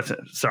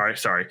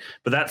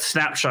 But that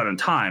snapshot in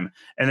time,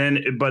 and then,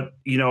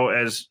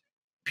 as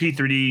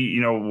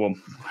P3D,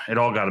 it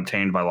all got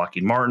obtained by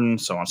Lockheed Martin,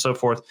 so on and so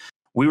forth.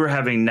 We were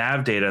having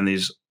nav data on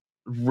these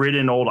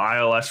written old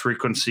ILS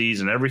frequencies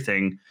and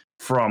everything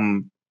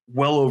from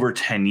well over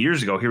 10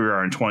 years ago. Here we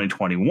are in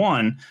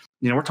 2021.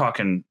 We're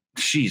talking,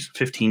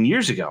 15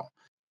 years ago.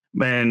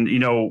 And,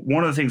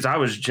 one of the things I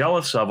was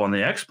jealous of on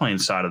the X-Plane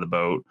side of the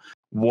boat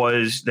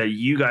was that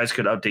you guys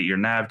could update your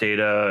nav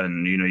data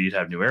and, you'd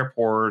have new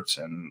airports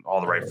and all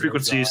the right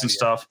frequencies and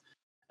stuff.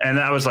 And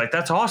I was like,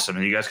 that's awesome.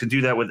 And you guys could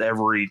do that with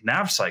every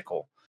nav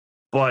cycle.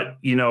 But,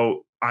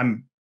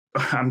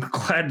 I'm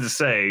glad to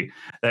say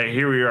that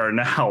here we are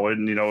now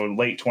in,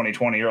 late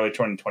 2020, early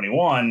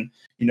 2021,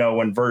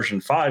 when version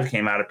 5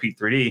 came out of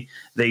P3D,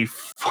 they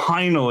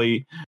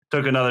finally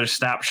took another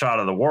snapshot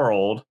of the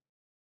world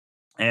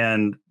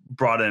and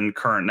brought in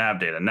current nav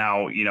data.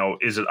 Now,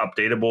 is it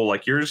updatable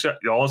like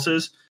y'all's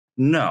is?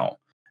 No.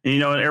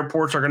 And, and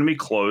airports are going to be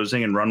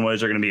closing and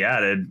runways are going to be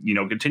added,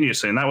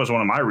 continuously. And that was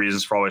one of my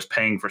reasons for always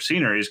paying for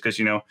sceneries because,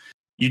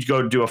 you'd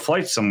go do a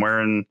flight somewhere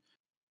and,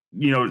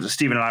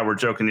 Stephen and I were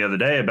joking the other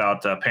day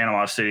about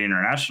Panama City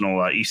International,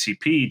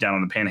 ECP, down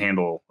on the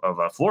panhandle of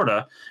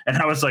Florida. And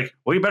I was like,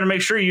 well, you better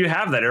make sure you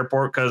have that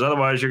airport because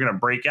otherwise you're going to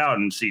break out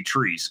and see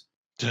trees.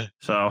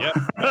 So,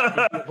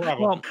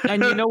 well,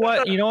 and you know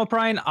what,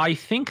 Brian, I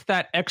think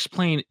that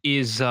X-Plane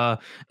is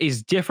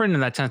different in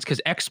that sense because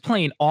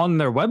X-Plane on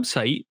their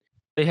website,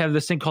 they have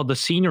this thing called the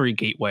Scenery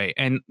Gateway,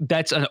 and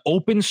that's an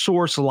open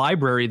source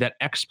library that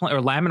X-Plane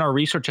or Laminar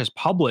Research has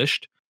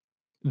published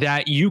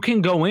that you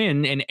can go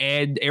in and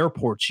add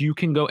airports. You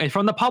can go and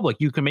from the public,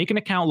 you can make an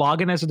account,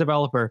 log in as a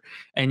developer,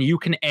 and you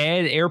can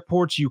add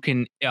airports. You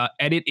can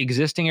edit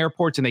existing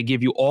airports, and they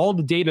give you all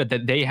the data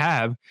that they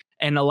have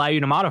and allow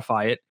you to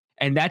modify it.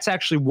 And that's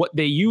actually what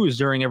they use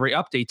during every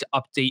update to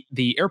update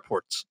the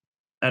airports.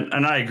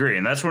 And I agree.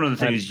 And that's one of the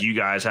things you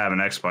guys have in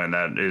X-Plane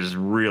that is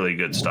really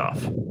good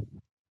stuff.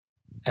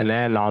 And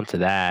then on to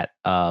that,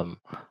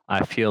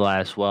 I feel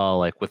as well,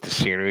 like with the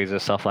series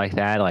and stuff like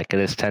that, like it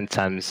is 10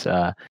 times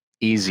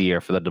easier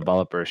for the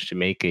developers to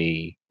make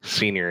a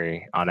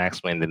scenery on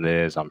X-Plane than it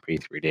is on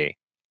P3D,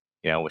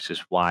 which is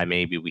why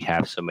maybe we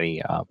have so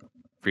many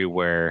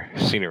freeware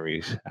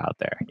sceneries out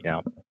there,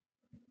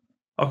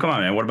 Oh, come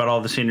on, man. What about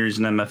all the sceneries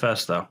in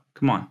MFS, though?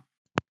 Come on.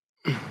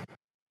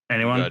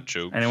 Anyone?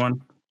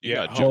 Anyone?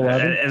 Yeah.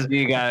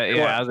 You got it.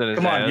 Yeah, I was gonna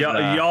come on,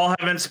 y'all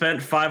haven't spent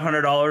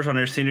 $500 on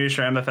your sceneries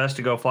for MFS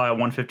to go fly a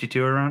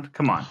 152 around?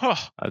 Come on.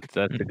 That's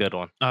a good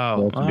one.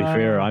 Well, to be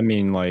fair, I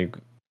mean, like,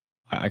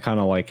 I kind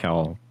of like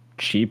how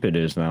cheap it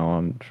is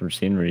now for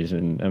sceneries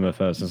in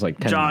MFS. It's like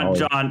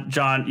 $10.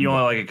 John, you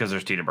only like it because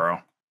there's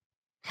Teterboro.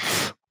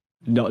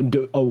 No,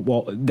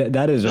 well,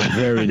 that is a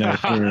very nice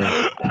scenery.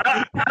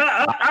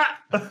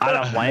 I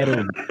don't blame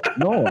him.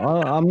 No,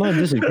 I'm not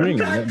disagreeing.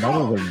 That is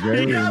a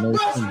very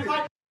nice scenery.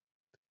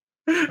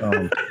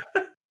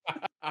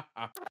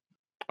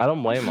 I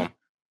don't blame him.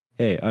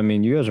 Hey, I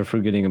mean, you guys are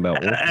forgetting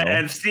about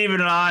and Steven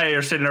and I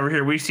are sitting over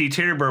here. We see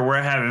Teterboro.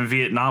 We're having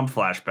Vietnam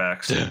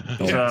flashbacks.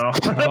 So.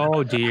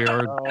 Oh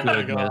dear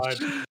goodness.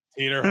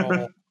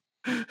 Teeter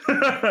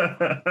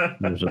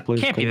There's a place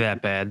Can't be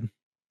that bad.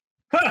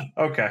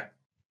 Okay.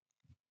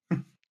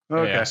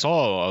 Okay. I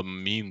saw a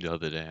meme the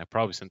other day. I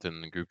probably sent it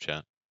in the group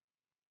chat.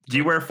 Do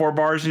you wear 4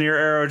 bars in your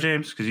arrow,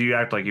 James? Because you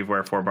act like you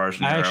wear 4 bars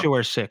in your arrow. I actually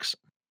wear 6.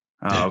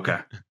 Oh, okay.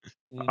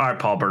 All right,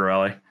 Paul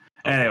Bertorelli.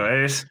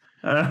 Anyways.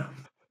 Oh,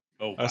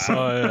 wow. I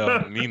saw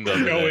a meme the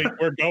other day.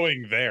 We're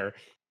going there.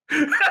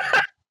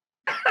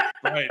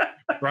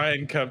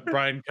 Brian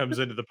comes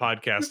into the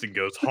podcast and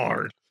goes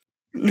hard.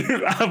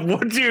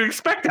 What do you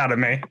expect out of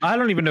me? I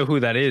don't even know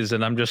who that is,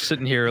 and I'm just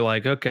sitting here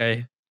like,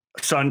 okay.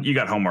 Son, you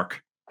got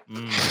homework.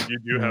 You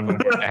do have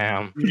homework.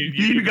 Damn. You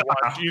need to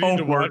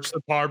watch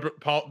the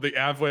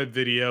AvWeb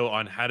video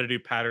on how to do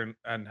pattern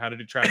and how to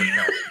do traffic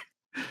counting.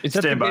 Is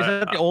that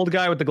the old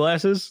guy with the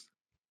glasses?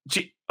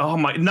 Oh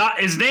my! Not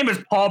his name is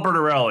Paul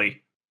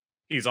Bertorelli.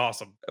 He's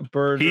awesome. I'm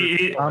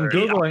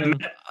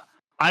Googling.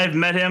 I've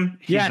met him.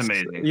 He's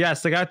amazing.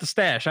 Yes, the guy with the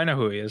stash. I know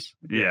who he is.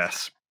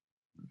 Yes,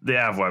 the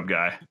AvWeb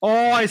guy.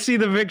 Oh, I see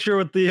the picture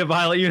with the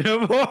violet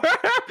uniform.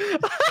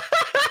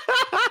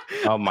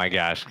 Oh my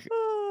gosh.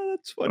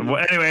 That's funny.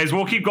 Well, anyways,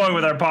 we'll keep going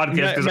with our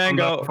podcast.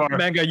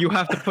 Mango, you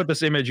have to put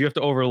this image. You have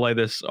to overlay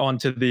this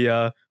onto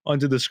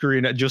the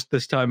screen at just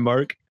this time,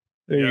 Mark.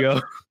 There you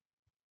go.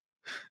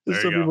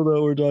 Just so people know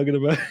what we're talking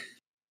about.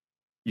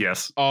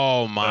 Yes.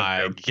 Oh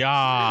my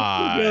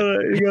god!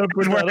 You gotta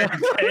put that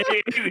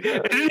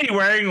up. Isn't he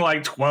wearing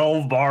like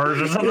 12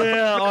 bars or something?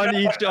 Yeah,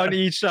 on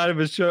each side of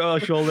his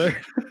shoulder.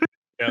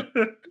 Yeah.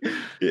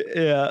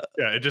 Yeah.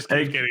 It just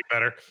keeps getting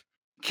better.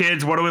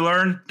 Kids, what do we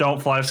learn?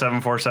 Don't fly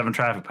 747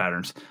 traffic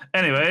patterns.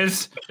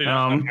 Anyways,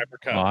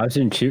 I've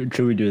seen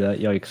Chewie do that.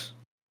 Yikes!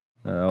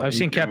 I've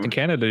seen Captain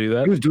Canada do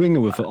that. He was doing it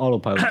with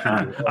autopilot.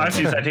 I've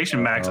seen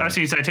Citation Max. I've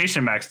seen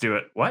Citation Max do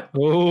it. What?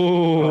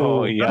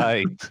 Oh,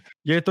 yikes!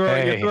 You're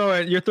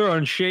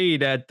throwing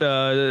shade at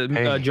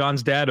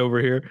John's dad over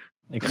here.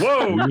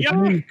 Whoa!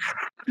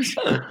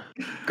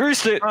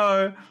 Greased it.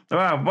 Wow!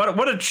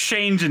 What a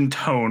change in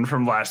tone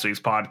from last week's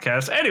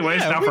podcast. Anyways,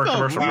 now for a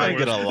commercial. We're gonna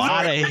get a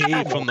lot of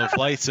hate from the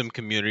flight sim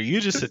community.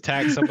 You just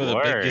attacked some of the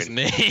biggest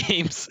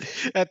names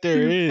that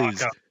there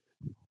is.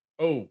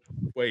 Oh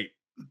wait.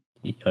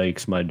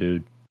 Yikes, my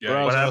dude.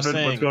 Yeah, what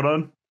happened? What's going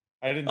on?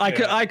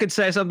 I could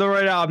say something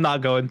right now. I'm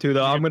not going to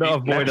though. I'm going to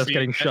avoid us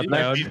getting shut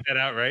down. That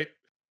out, right?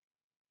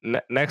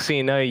 Next thing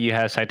you know, you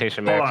have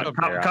Citation Max. Hold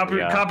on.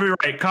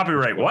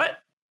 Copyright. What?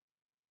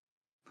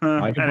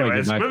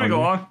 Anyways, moving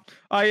along.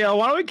 Why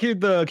don't we keep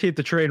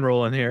the train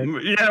rolling here?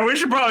 Yeah, we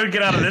should probably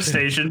get out of this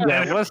station.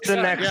 What's the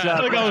next?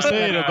 Like I was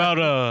saying about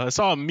I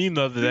saw a meme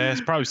the other day.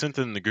 I probably sent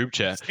it in the group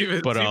chat.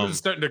 Steven's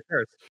starting to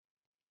curse.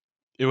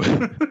 It was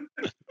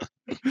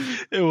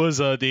it was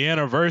the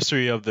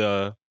anniversary of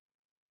the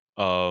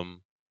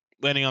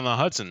landing on the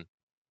Hudson,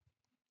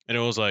 and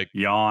it was like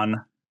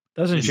yawn.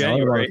 Doesn't It's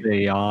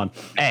January. yawn.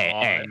 Hey,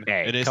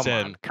 And it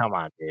said, come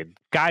on, dude.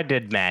 Guy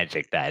did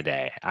magic that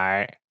day. All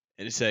right.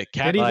 and it said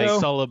Did he Captain though?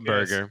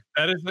 Sullenberger.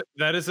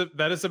 Yes,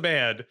 that is a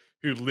man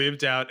who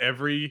lived out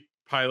every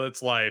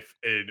pilot's life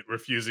in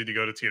refusing to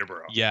go to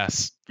Teterboro.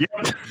 Yes. Yep.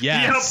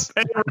 Yes.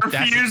 Yep. And That's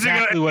refusing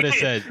exactly what it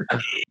said.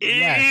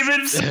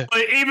 Yes.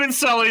 Even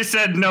Sully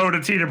said no to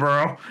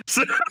Teterboro.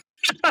 So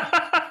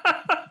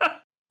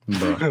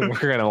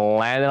We're gonna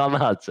land it on the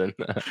Hudson.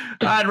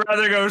 I'd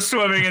rather go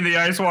swimming in the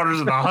ice waters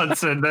of the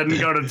Hudson than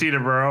go to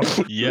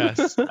Teterboro.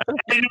 Yes.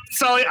 And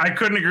Sully, I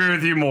couldn't agree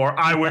with you more.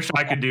 I wish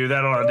I could do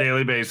that on a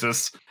daily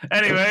basis.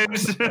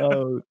 Anyways,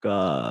 Oh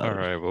god. All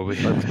right. Well,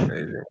 That's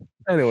crazy.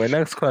 Anyway,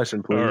 next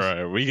question, please. all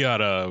right. We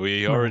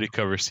already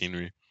covered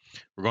scenery.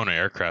 We're going to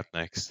aircraft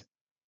next.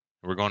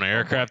 We're going to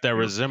aircraft that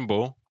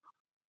resemble,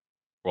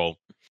 well,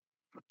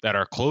 that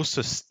are close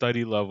to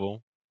study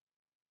level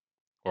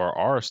or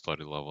are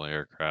study level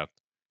aircraft.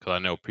 Because I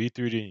know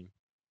P3D,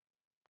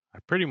 I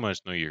pretty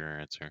much know your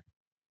answer.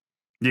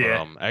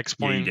 yeah, But,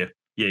 X-Plane,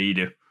 you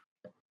do.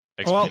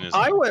 Well, X-Plane is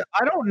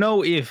I don't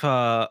know if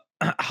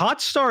Hot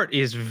Start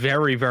is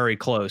very, very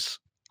close.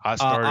 Hot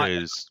Start I-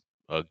 is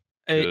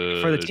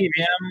a For the good.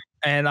 TVM,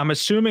 and I'm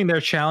assuming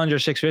their Challenger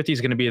 650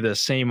 is going to be the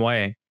same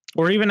way,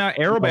 or even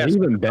Aerobas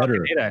even with the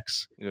better. Falcon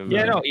 8X.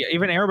 Yeah, no,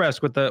 even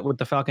Aerobas with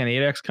the Falcon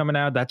 8X coming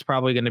out, that's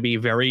probably going to be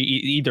very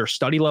either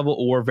study level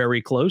or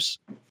very close.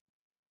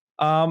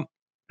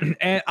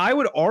 And I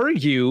would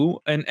argue,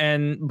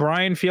 and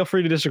Brian, feel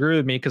free to disagree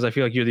with me because I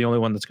feel like you're the only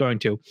one that's going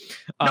to.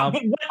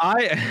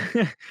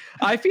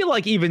 I feel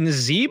like even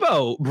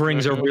Zebo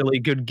brings a really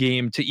good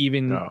game to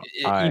even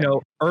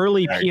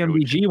early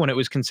PMBG when it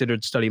was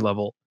considered study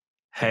level.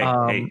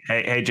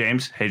 Hey,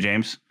 James. Hey,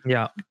 James.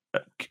 Yeah.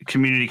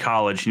 Community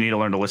college. You need to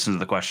learn to listen to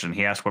the question.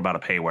 He asked what about a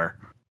payware.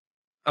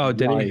 Oh,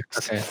 did he?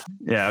 Okay.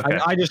 Yeah. Okay.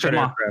 I just heard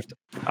Come on. aircraft.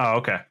 Oh,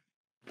 okay.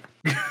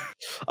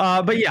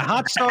 But yeah,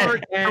 Hot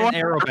Start and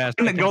Aerobas.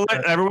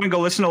 Everyone go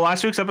listen to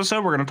last week's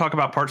episode. We're going to talk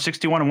about part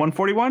 61 and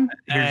 141.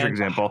 Here's your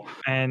example.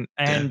 And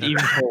even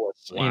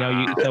Polis.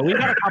 Wow. So we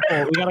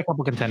got a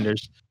couple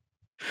contenders.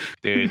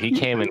 Dude, he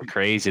came in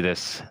crazy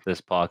this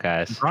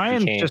podcast.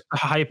 Brian's just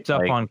hyped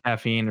up like- on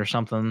caffeine or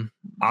something.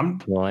 I'm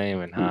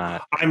flaming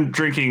hot. I'm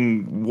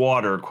drinking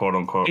water, quote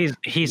unquote. He's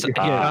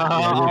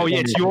Yeah,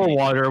 it's your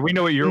water. We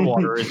know what your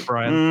water is,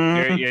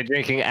 Brian. You're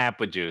drinking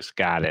apple juice.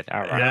 Got it.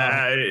 All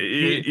right.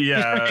 He's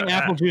drinking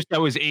apple juice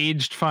that was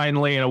aged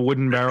finally in a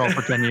wooden barrel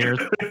for 10 years.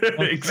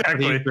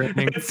 Exactly.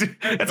 It's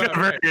got a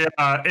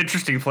very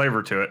interesting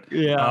flavor to it.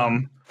 Yeah.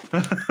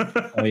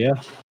 Oh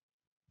yeah.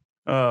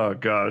 Oh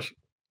gosh.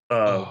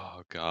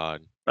 Oh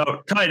God.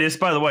 Oh, Titus.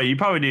 By the way,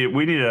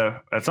 we need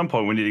to at some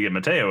point we need to get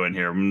Mateo in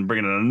here. I'm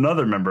bringing in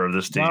another member of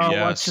this team. Well,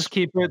 Yes. let's just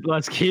keep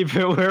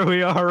it where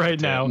we are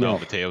right now. No,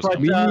 Mateo's But,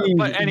 coming.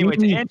 but anyway,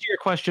 to answer your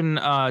question,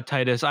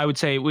 Titus, I would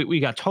say we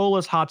got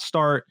Tolas, Hot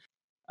Start,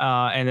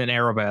 and then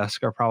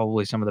Aerobask are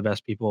probably some of the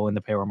best people in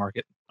the payroll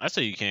market. I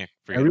say you can't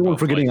forget Everyone about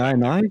forgetting Flight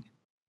I9?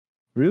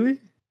 Really?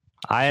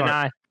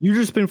 I You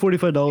just spent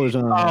 $45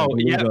 on. Oh,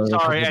 yeah, Beluga.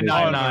 sorry, and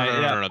Factor.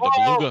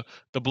 I9. No.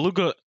 The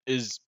Beluga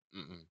is.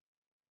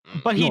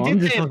 But he No, I'm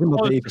did just say as talking about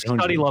close the to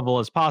study A600. level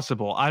as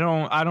possible. I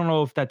don't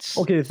know if that's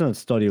Okay, it's not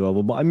study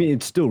level, but I mean,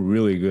 it's still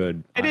really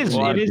good. It is.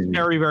 In my It is opinion.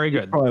 very, very It's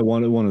good. probably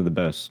one of the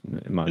best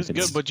in my It's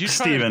opinion. good, but you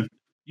Steven.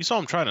 You saw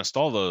him trying to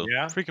install the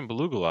Yeah. freaking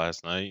Beluga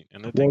last night,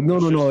 and the Well, thing no,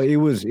 was no.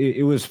 just-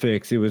 It was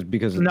fixed. It was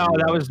because of No,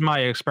 the, that was my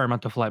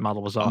experimental flight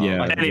model was off. yeah.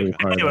 Like, really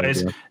hard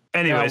Anyways, idea.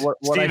 anyways, what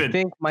I Steven.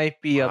 think might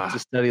be up to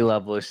study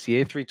level is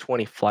the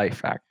A320 flight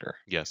factor.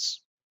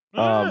 Yes.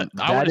 That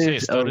I would say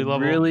is study a level.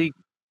 really.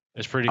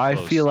 It's pretty I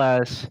close. feel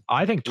as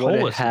I think what it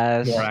Tolas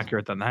has. is more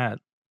accurate than that.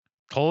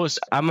 Tolas.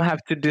 I'm gonna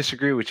have to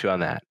disagree with you on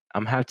that.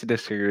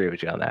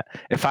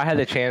 If I had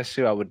the chance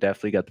to, I would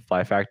definitely get the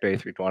fly factor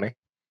A320.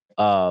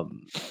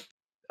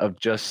 Of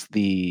just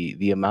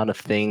the amount of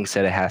things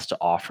that it has to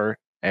offer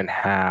and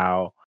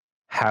how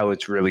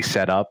it's really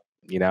set up,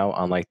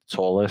 unlike the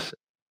Solus,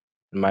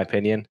 in my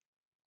opinion.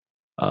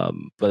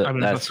 But I mean,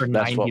 that's for what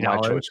my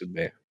 $90. choice would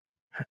be.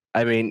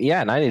 I mean,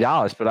 yeah,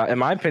 $90, but in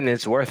my opinion,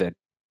 it's worth it.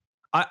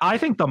 I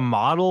think the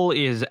model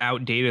is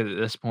outdated at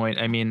this point.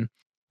 I mean,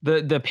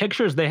 the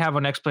pictures they have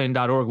on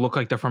xplane.org look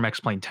like they're from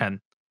X-Plane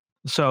 10.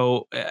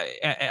 So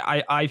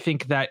I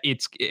think that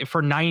it's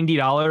for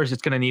 $90,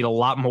 it's going to need a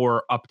lot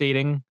more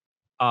updating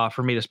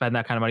for me to spend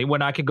that kind of money.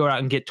 When I could go out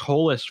and get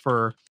Tolas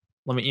for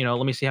let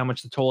me see how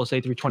much the Tolas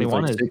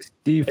A321 is.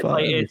 65.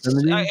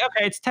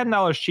 It's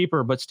 $10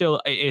 cheaper, but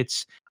still,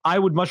 I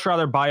would much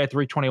rather buy a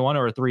 321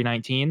 or a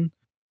 319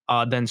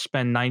 than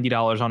spend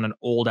 $90 on an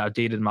old,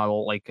 outdated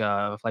model like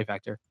Flight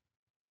Factor.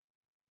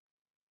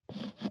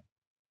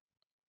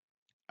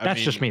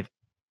 That's just me.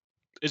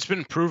 It's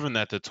been proven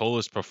that the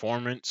Tolas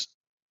performance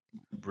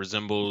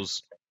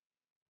resembles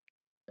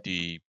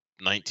the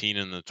 19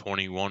 and the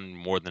 21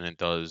 more than it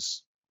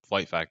does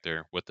Flight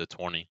Factor with the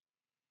 20.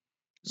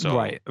 So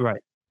right.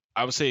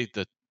 I would say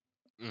that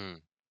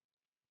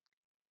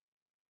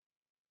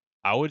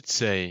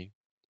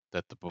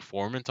the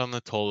performance on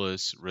the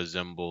Tolas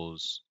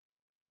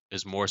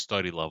is more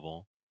study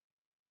level,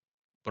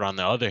 But on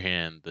the other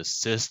hand, the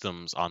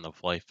systems on the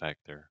flight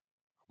factor are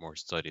more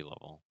study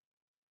level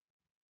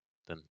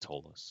than the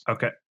TOLUS.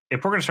 Okay.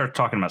 If we're going to start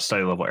talking about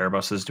study level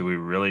Airbuses, do we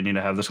really need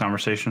to have this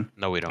conversation?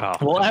 No, we don't. Oh.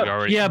 Well, We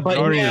already, yeah, we but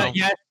already yeah,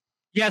 know.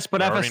 yes,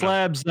 but We already FS know.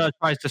 Labs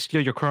tries to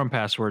steal your Chrome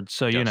password,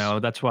 so you Yes. know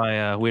that's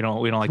why we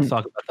don't like to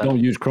talk about that. Don't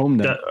use Chrome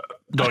then.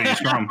 Don't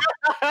use Chrome.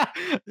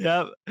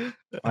 Yeah.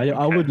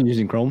 I would be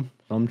using Chrome,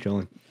 so I'm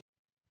chilling.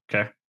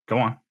 Okay, go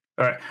on.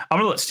 All right, I'm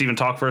gonna let Steven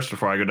talk first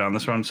before I go down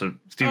this one. So,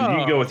 Steven,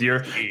 you go with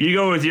your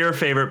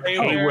favorite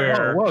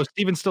payware. Whoa,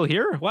 Steven's still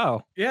here?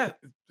 Wow. Yeah.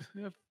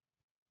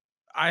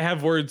 I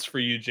have words for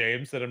you,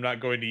 James, that I'm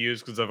not going to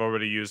use because I've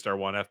already used our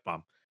one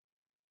F-bomb.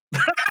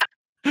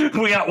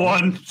 We got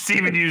one.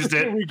 Steven used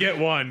it. We get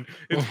one.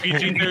 It's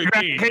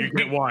PG-13. You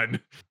get one.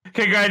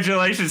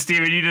 Congratulations,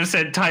 Steven. You just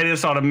said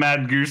Titus on a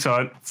mad goose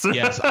hunt.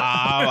 Yes,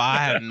 I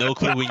had no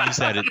clue when you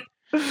said it.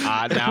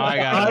 Now I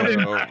got.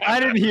 I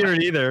didn't hear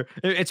it either.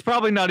 It's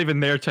probably not even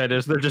their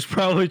Titus. They're just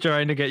probably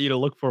trying to get you to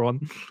look for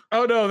one.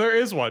 Oh no, there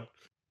is one.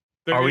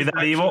 Are we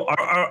that evil?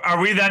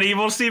 Are we that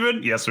evil,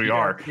 Steven? Yes, we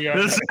are. We are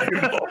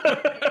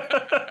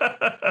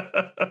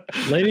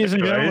Ladies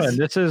and gentlemen,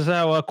 this is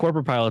how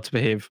corporate pilots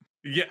behave.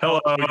 Yeah. Hello.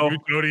 You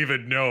don't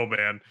even know,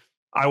 man.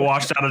 I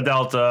washed out of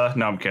Delta.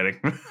 No, I'm kidding.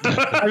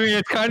 I mean,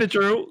 it's kind of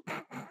true.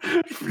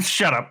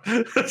 Shut up.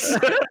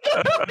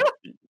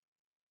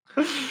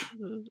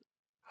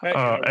 Hey,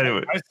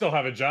 anyway. I still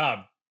have a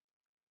job.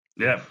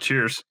 Yeah.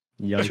 Cheers.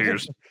 Yikes.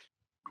 Cheers.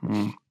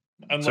 Mm.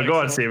 Unlike So go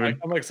ahead, Steven.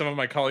 Unlike some of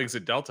my colleagues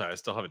at Delta, I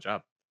still have a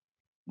job.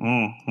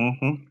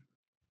 Mm-hmm.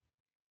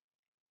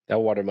 That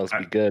water must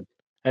be good.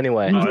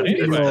 Anyway, Man,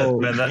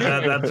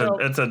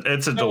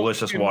 it's a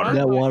delicious water.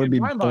 That water be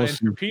in my mind, for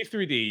awesome.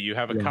 P3D, you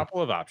have a Yeah.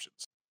 couple of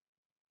options.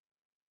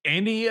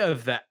 Any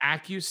of the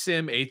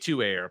AccuSim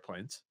A2A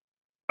airplanes.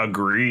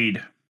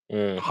 Agreed.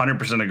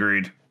 100%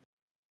 agreed.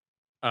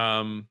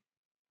 Are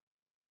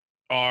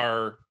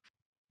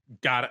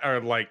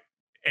like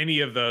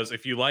any of those.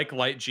 If you like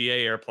light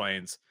GA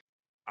airplanes,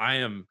 I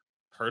am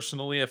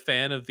personally a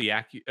fan of the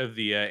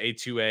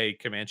A2A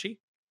Comanche.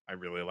 I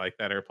really like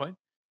that airplane.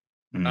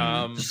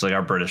 Just like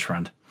our British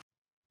friend.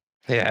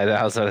 yeah,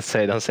 I was gonna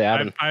say, don't say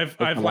Adam. I've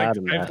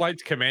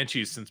liked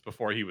Comanches since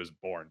before he was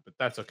born, but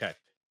that's okay.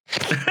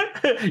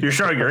 You're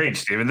showing your age,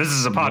 Steven. This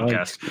is a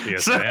podcast.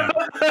 Yes, I am.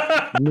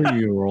 New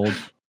year old.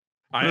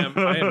 I am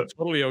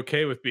totally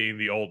okay with being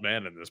the old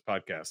man in this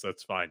podcast.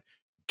 That's fine.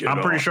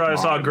 I'm pretty sure I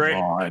saw a great.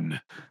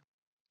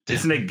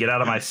 Isn't it "Get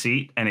Out of My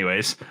Seat"?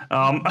 Anyways.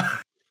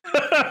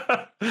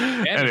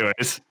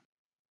 Anyways.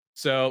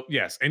 So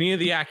yes, any of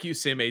the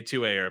AccuSim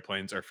A2A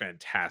airplanes are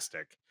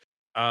fantastic.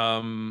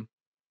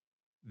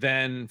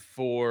 Then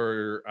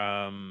for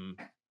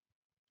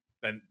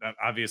then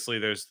obviously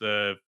there's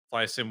the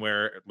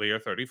FlySimware Leo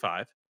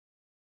 35.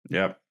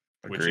 Yep.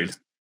 Which Agreed. is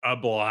a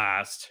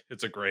blast.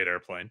 It's a great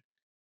airplane.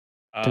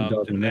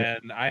 $10 And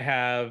then I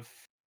have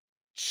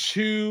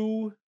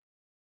two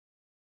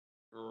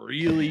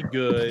really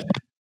good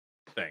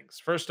things.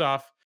 First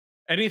off,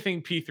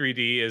 anything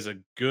P3D is a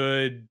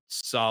good,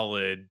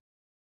 solid,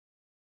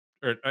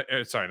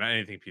 sorry, not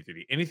anything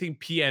P3D, anything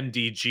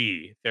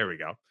PMDG, there we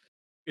go,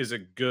 is a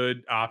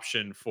good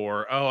option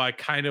for, I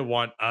kind of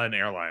want an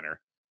airliner.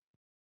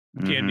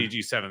 PMDG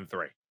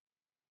 7.3.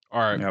 All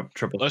right. Yep.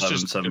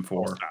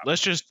 777-74.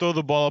 Let's just throw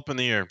the ball up in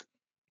the air.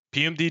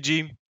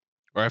 PMDG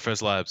or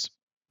FS Labs?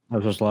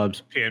 FS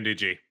Labs.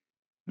 PMDG.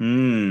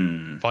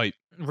 Fight.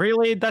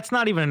 Really? That's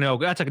not even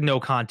that's a no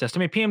contest. I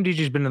mean,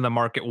 PMDG's been in the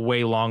market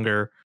way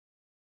longer,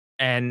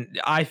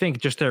 and I think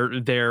just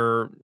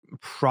their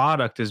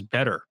product is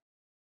better.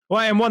 Well,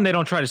 and one, they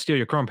don't try to steal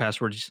your Chrome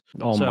passwords.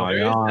 Oh So my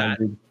there is god. that.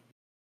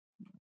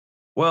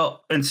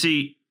 Well, and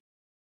see,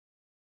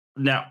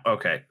 now,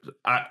 okay,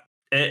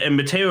 and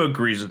Mateo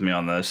agrees with me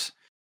on this.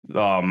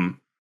 So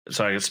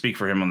I can speak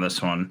for him on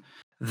this one.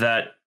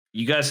 That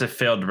you guys have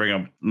failed to bring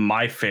up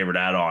my favorite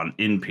add-on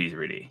in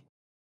P3D,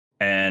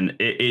 and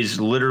it is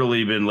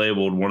literally been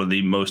labeled one of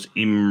the most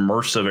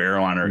immersive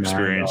airliner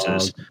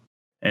experiences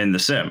in the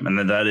sim,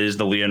 and that is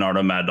the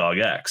Leonardo Mad Dog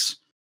X.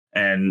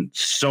 And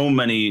so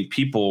many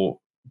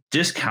people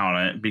discount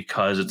it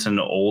because it's an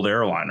old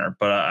airliner,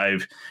 but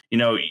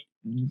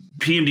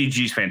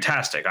PMDG is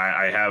fantastic.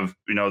 I have,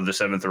 the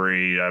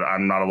 7.3.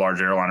 I'm not a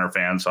large airliner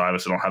fan, so I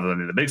obviously don't have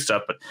any of the big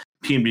stuff, but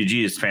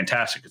PMDG is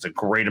fantastic. It's a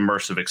great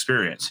immersive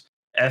experience.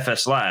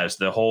 FS Labs,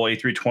 the whole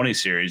A320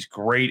 series,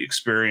 great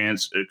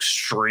experience,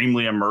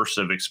 extremely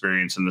immersive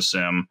experience in the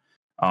sim.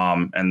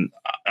 And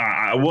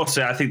I will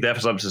say, I think the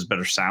FS Labs has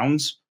better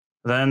sounds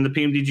than the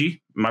PMDG, in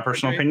my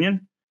personal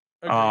opinion.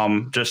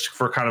 Just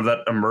for kind of that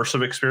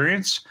immersive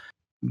experience.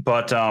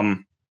 But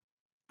then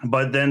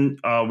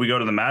we go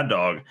to the Mad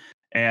Dog,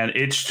 and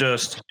it's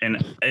just an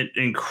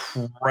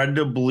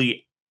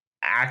incredibly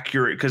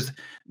accurate, because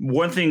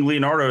one thing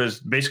Leonardo is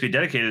basically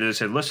dedicated is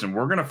said, listen,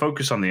 we're going to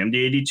focus on the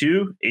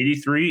MD-82,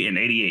 83, and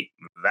 88.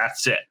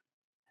 That's it.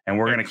 And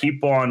we're going to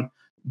keep on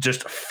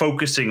just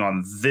focusing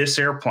on this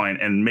airplane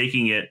and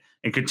making it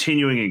and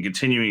continuing to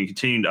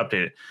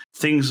update it.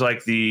 Things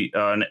like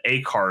an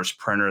ACARS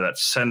printer that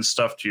sends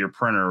stuff to your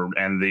printer,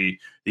 and the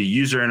the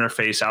user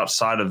interface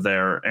outside of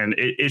there, and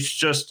it's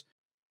just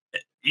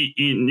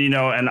you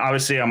know. And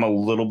obviously, I'm a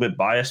little bit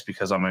biased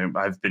because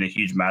I've been a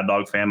huge Mad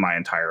Dog fan my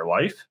entire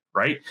life,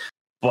 right?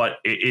 But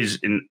it is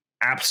an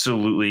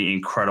absolutely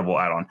incredible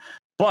add-on.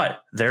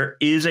 But there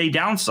is a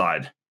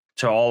downside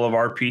to all of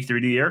our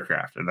P3D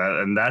aircraft,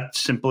 and that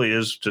simply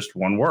is just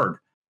one word: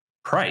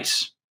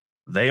 price.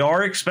 They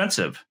are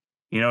expensive.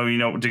 You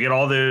know, to get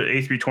all the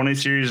A320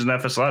 series and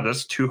FSL,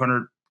 that's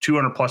 200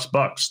 plus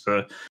bucks.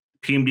 The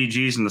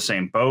PMDG's in the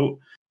same boat.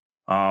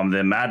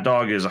 The Mad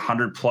Dog is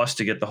 100 plus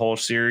to get the whole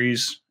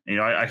series. You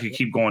know, I could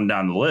keep going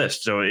down the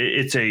list. So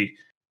it's a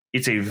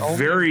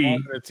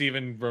very it's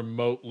even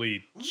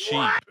remotely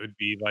cheap would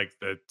be like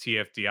the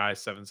TFDI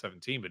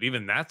 717, but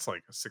even that's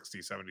like a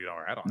 $60-$70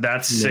 add-on.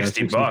 That's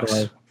 60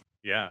 bucks.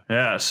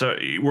 Yeah. So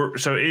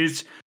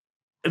it's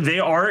they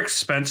are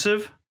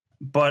expensive,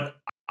 but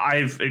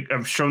I've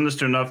shown this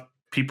to enough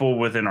people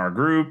within our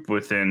group,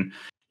 within,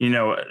 you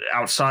know,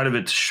 outside of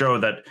it, to show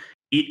that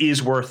it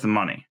is worth the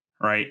money,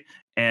 right?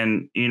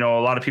 And, you know,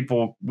 a lot of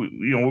people,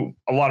 you know,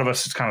 a lot of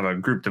us, it's kind of a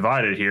group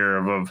divided here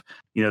of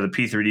you know, the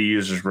P3D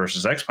users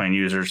versus X-Plane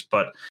users.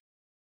 But,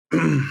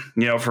 you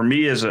know, for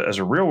me as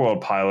a real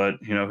world pilot,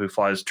 you know, who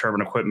flies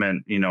turbine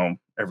equipment, you know,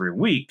 every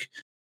week,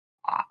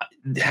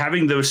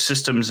 having those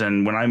systems,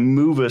 and when I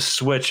move a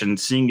switch and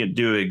seeing it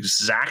do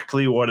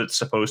exactly what it's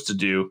supposed to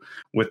do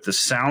with the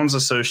sounds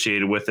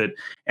associated with it,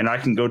 and I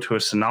can go to a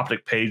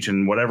synoptic page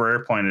in whatever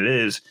airplane it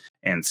is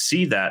and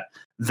see that,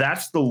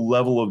 that's the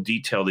level of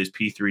detail these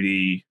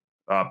P3D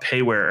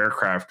payware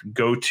aircraft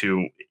go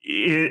to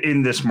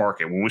in this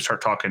market. When we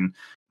start talking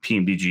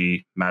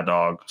PMDG, Mad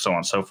Dog, so on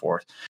and so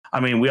forth.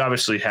 I mean, we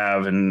obviously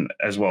have, and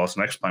as well as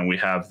an X-Plane, we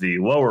have the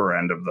lower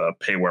end of the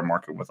payware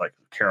market with like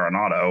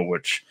Caronado,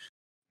 which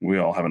we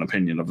all have an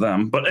opinion of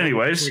them. But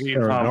anyways,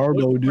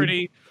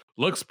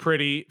 looks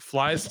pretty,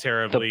 flies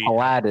terribly,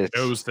 Pilatus.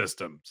 no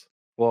systems.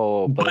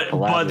 Whoa, but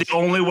the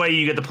only way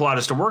you get the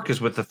Pilatus to work is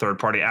with the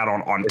third-party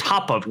add-on on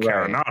top of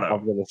Caronado.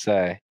 I'm gonna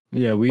say.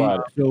 Yeah,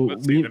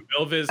 the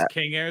Milviz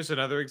King Air is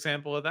another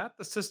example of that.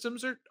 The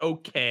systems are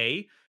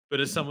okay, but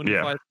as someone who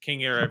flies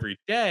King Air every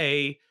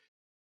day,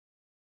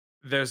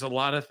 there's a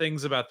lot of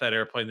things about that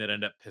airplane that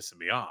end up pissing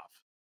me off.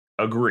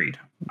 Agreed.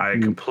 I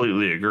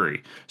completely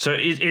agree. So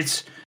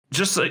it's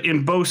just like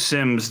in both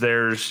sims,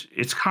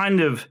 it's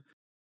kind of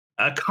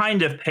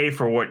pay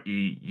for what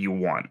you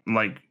want.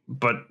 Like,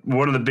 but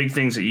one of the big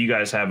things that you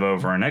guys have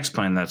over in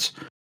X-Plane that's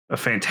a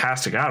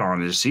fantastic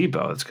add-on is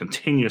Zebo. It's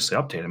continuously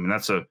updated. I mean,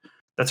 that's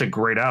a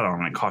great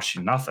add-on. It costs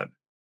you nothing.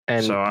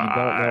 And so you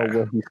don't know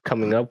what he's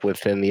coming up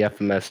with in the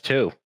FMS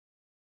too.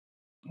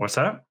 What's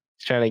that?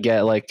 He's trying to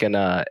get like an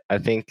I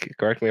think,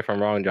 correct me if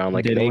I'm wrong, John,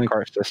 like an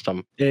ACART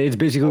system. Yeah, it's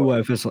basically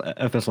what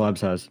FS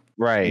Labs has.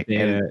 Right.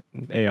 And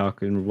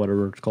AOC and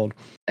whatever it's called.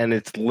 And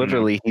it's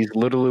literally he's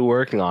literally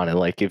working on it.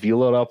 Like if you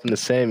load up in the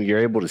sim, you're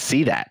able to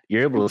see that.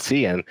 You're able to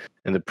see and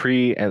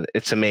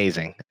it's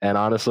amazing. And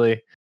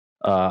honestly,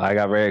 I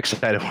got very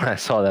excited when I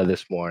saw that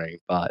this morning.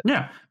 But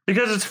yeah,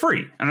 because it's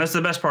free, and that's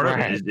the best part of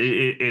it.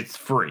 It's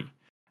free,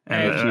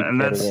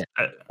 and that's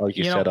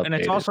you know, and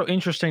it's also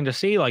interesting to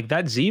see like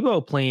that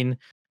Zebo plane.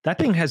 That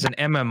thing has an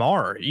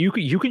MMR. You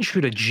can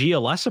shoot a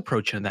GLS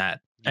approach in that,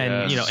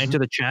 and you know, into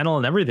the channel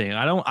and everything.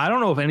 I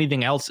don't know if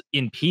anything else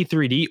in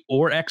P3D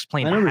or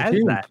X-Plane has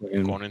that.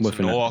 Going into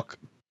NOAC.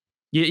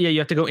 Yeah, you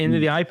have to go into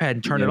the iPad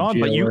and turn it on,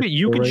 GLS, but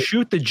you can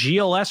shoot the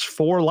GLS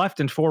 4 left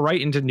and 4 right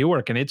into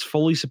Newark, and it's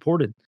fully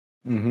supported.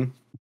 Mm-hmm.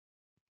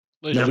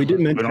 No, we did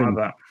mention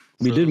that.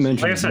 We did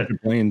mention like I said,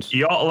 planes.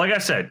 Y'all, like I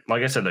said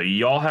though,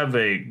 y'all have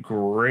a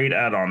great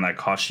add-on that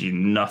costs you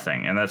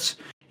nothing, and that's,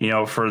 you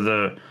know,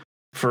 for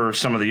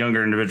some of the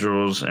younger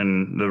individuals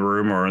in the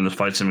room or in the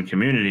flight sim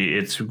community,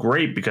 it's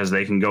great because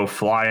they can go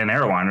fly an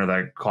airliner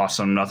that costs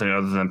them nothing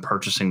other than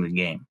purchasing the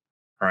game,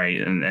 right?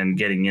 And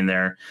getting in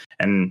there,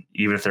 and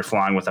even if they're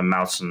flying with a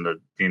mouse and a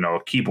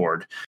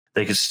keyboard,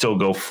 they can still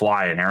go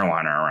fly an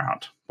airliner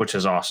around, which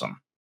is awesome.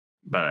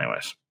 But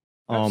anyways,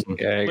 ladies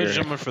and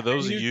gentlemen, for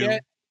those of you,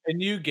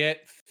 you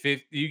get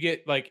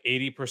like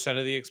 80%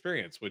 of the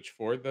experience, which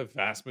for the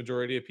vast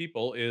majority of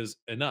people is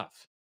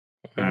enough.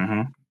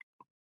 Mm-hmm.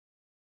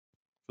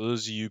 For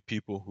those of you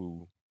people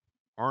who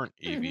aren't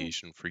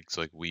aviation freaks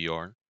like we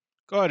are,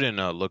 go ahead and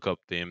look up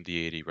the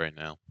MD-80 right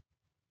now.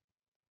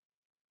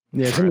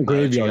 Yeah, it's in the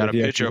graveyard. You got a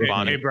picture up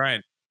on it. Hey,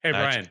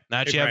 Brian.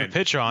 Now that you have a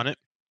picture on it,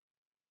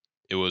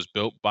 it was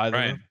built by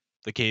the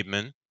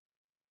cavemen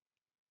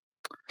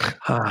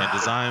and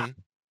designed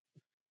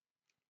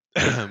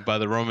by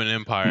the Roman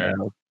Empire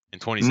in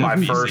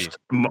 27 BC.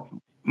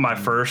 My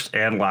first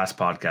and last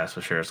podcast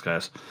with Sheriff's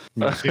guys.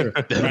 Now this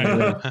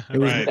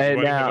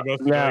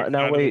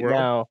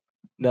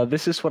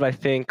is what I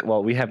think.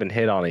 Well, we haven't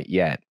hit on it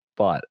yet,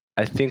 but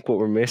I think what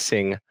we're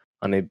missing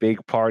on a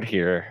big part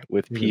here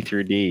with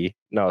P3D,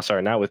 not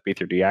with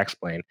P3D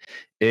X-Plane,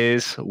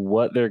 is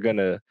what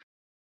they're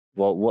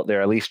what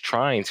they're at least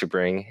trying to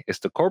bring is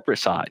the corporate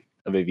side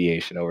of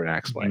aviation over to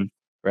X-Plane,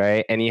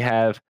 right? And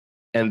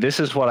this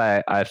is what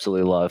I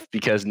absolutely love,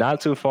 because not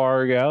too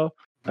long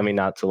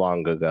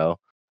ago,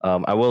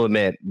 I will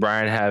admit,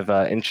 Brian have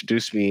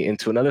introduced me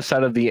into another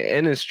side of the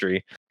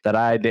industry that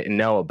I didn't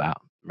know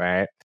about,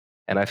 right?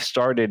 And I've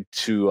started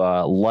to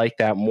like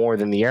that more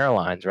than the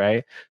airlines,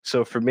 right?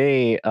 So for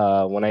me,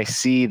 when I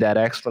see that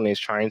X-Plane is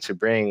trying to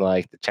bring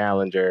like the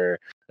Challenger,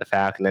 the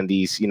Falcon, and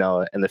these, and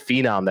the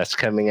Phenom that's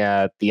coming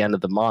at the end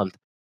of the month,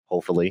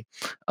 hopefully,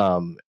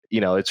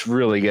 it's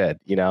really good,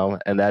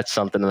 and that's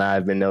something that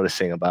I've been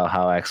noticing about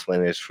how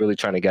X-Plane is really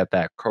trying to get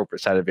that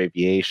corporate side of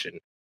aviation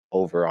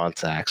over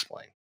onto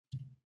X-Plane.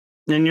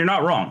 And you're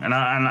not wrong.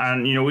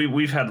 And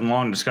we've had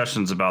long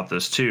discussions about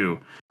this too,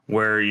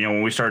 where,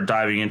 when we start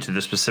diving into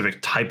the specific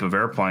type of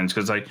airplanes,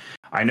 because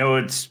I know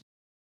it's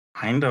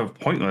kind of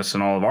pointless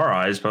in all of our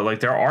eyes, but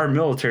there are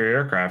military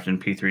aircraft in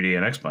P3D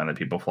and X-Plane that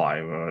people fly.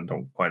 I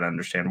don't quite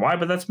understand why,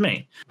 but that's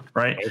me,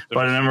 right?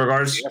 But in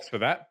regards, yes, for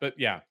that, but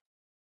yeah.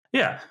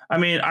 Yeah, I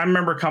mean, I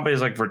remember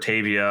companies like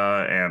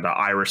Vertavia and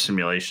Iris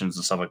Simulations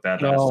and stuff like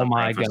that. Oh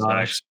my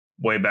gosh!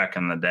 Way back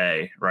in the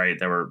day, right?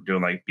 They were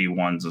doing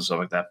B1s and stuff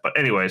like that. But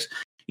anyways,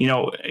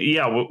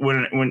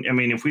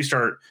 if we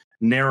start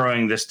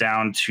narrowing this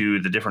down to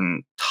the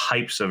different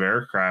types of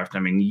aircraft,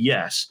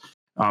 yes,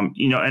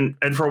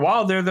 and for a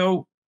while there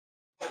though,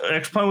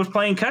 X-Plane was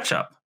playing catch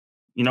up.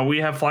 We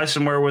have Fly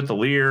Somewhere with the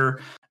Lear,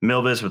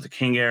 Milvis with the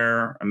King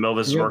Air, and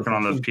Milvis is working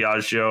on the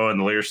Piaggio and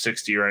the Lear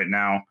 60 right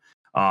now.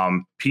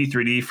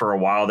 P3D for a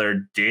while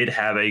there did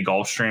have a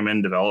Gulfstream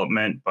in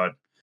development, but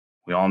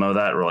we all know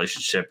that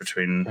relationship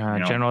between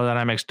General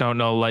Dynamics don't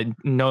know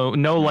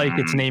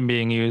its name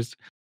being used.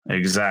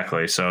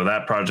 Exactly. So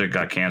that project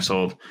got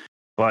canceled.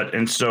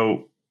 And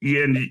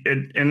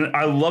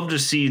I love to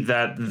see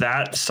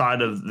that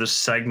side of the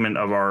segment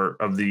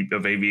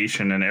of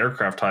aviation and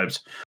aircraft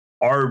types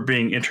are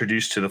being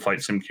introduced to the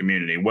flight sim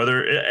community.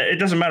 Whether it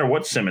doesn't matter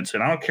what sim it's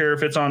in. I don't care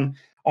if it's on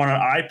an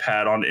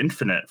iPad on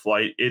Infinite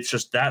Flight. It's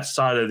just that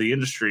side of the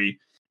industry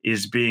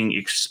is being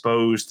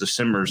exposed to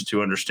simmers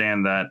to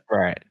understand that,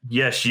 right?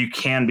 Yes, you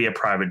can be a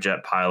private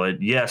jet pilot.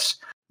 Yes,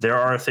 there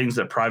are things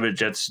that private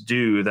jets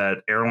do that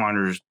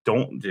airliners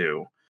don't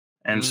do.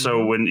 And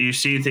so when you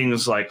see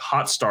things like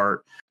Hot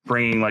Start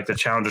bringing the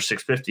Challenger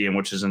 650 in,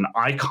 which is an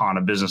icon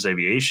of business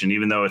aviation,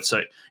 even though it's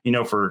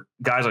for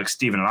guys like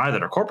Steven and I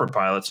that are corporate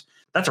pilots,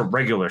 that's a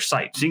regular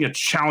sight. Seeing a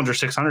Challenger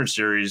 600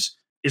 series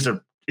is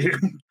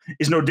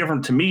no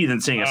different to me than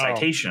seeing a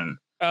Citation.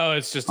 Oh,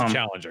 it's just a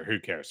Challenger. Who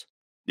cares?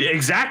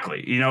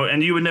 Exactly.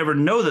 And you would never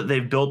know that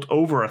they've built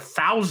over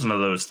 1,000 of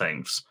those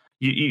things.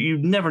 You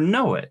never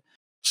know it.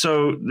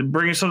 So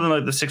bringing something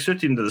like the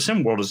 650 into the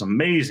sim world is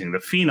amazing. The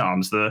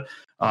Phenoms, the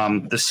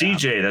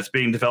CJ that's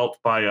being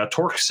developed by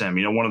Torque Sim,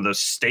 one of the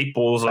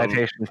staples of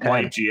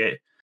flight GA,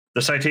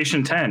 the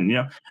Citation 10,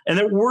 and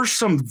there were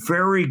some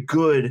very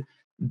good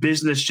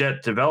business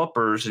jet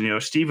developers.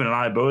 And, Steven and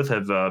I both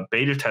have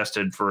beta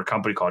tested for a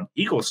company called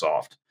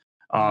EagleSoft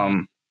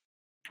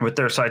with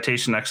their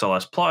Citation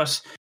XLS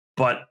Plus.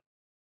 But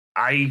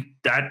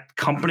that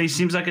company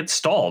seems like it's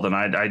stalled, and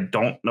I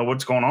don't know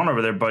what's going on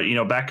over there. But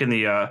back in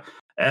the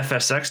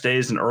FSX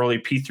days and early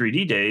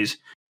P3D days,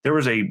 there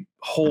was a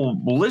whole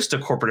list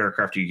of corporate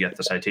aircraft you could get: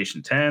 the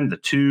Citation 10, the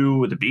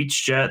 2, the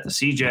Beach Jet, the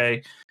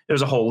CJ.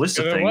 There's a whole list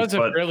of things.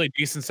 There was a fairly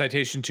decent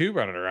Citation 2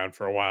 running around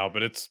for a while,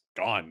 but it's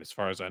gone as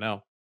far as I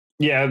know.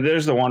 Yeah,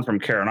 there's the one from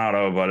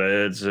Carenado, but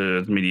it's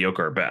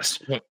mediocre at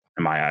best in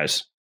my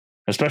eyes.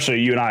 Especially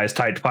you and I, as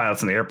tight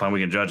pilots in the airplane, we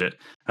can judge it.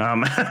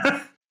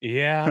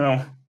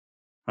 Yeah.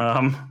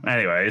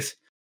 Anyways,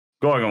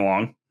 going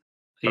along.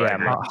 Yeah,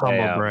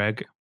 humble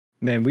brag.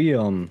 Man, we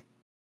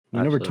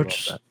never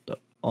touched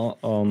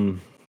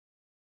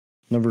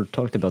never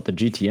talked about the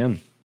GTN.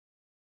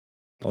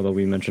 Although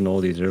we mentioned all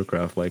these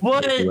aircraft, the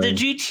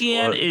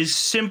GTN is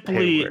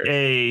simply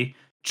a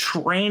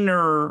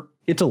trainer.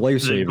 It's a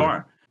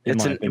lifesaver.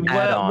 It's an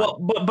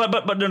add-on.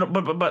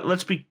 But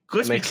let's be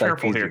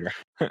careful here.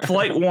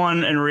 Flight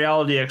One and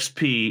Reality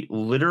XP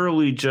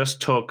literally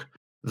just took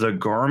the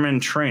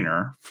Garmin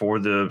trainer for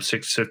the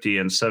 650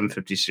 and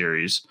 750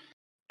 series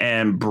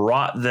and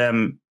brought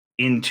them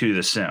into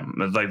the sim.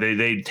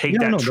 They take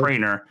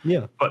trainer.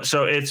 Yeah. But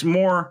so it's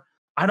more.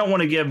 I don't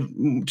want to give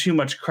too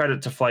much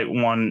credit to Flight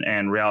One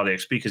and Reality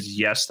XP because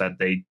yes, that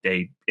they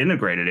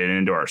integrated it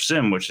into our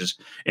sim, which is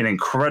an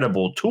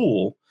incredible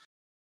tool.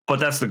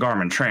 But that's the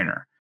Garmin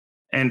trainer.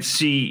 And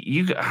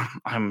see,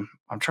 I'm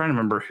trying to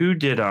remember who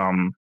did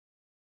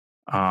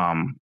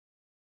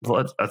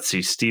let's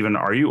see, Steven,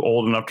 are you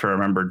old enough to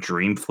remember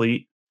Dream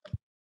Fleet?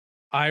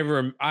 I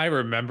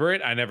remember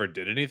it. I never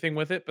did anything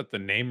with it, but the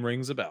name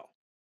rings a bell.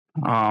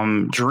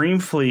 Dream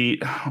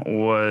Fleet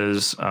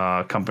was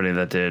a company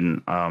that did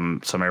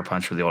some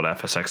airplanes for the old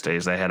FSX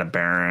days. They had a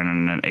Baron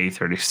and an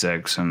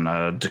A36 and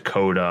a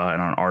Dakota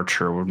and an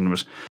Archer. It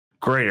was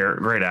great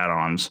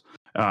add-ons.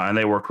 And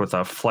they worked with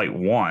a Flight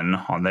One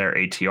on their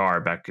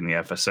ATR back in the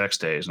FSX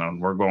days.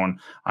 And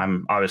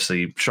I'm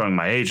obviously showing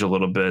my age a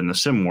little bit in the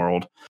sim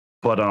world,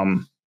 but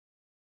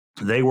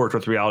they worked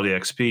with Reality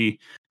XP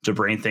to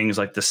bring things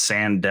like the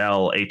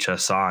Sandell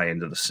HSI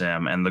into the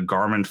sim and the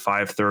Garmin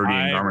 530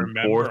 and I Garmin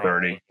remember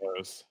 430. all of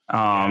those.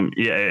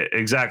 Yeah,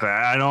 exactly.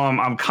 I know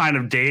I'm kind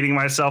of dating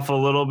myself a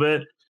little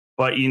bit,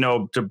 but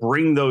to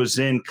bring those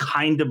in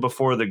kind of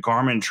before the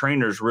Garmin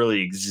trainers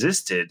really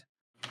existed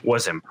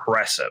was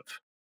impressive,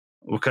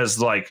 because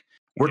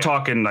we're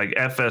talking like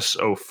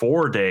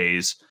FS04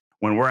 days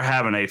when we're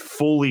having a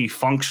fully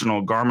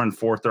functional Garmin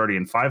 430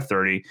 and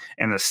 530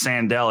 and the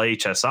Sandell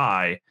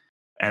HSI,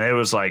 and it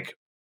was like,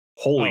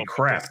 holy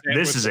crap,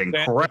 this is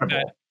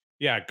incredible.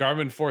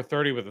 Garmin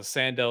 430 with a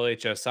Sandell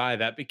HSI,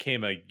 that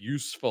became a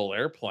useful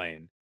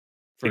airplane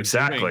for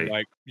Exactly.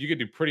 doing, you could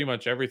do pretty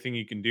much everything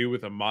you can do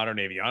with a modern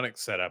avionics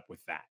setup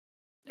with that.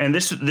 And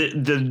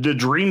the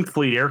Dream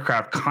Fleet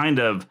aircraft kind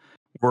of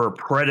were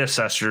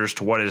predecessors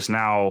to what is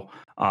now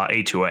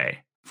A2A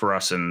for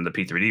us in the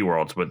P3D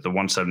worlds, with the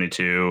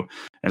 172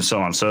 and so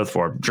on and so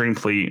forth. Dream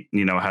Fleet,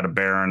 had a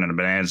Baron and a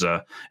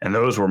Bonanza, and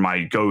those were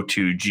my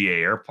go-to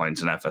GA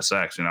airplanes in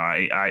FSX.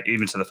 I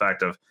even to the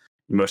fact of,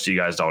 most of you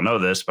guys don't know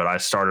this, but I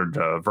started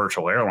a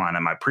virtual airline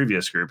in my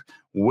previous group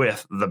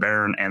with the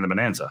Baron and the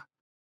Bonanza.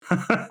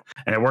 And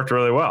it worked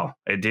really well.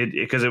 It did,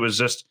 because it was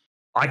just,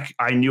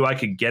 I knew I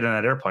could get in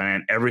that airplane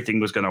and everything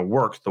was going to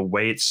work the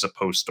way it's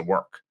supposed to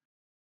work.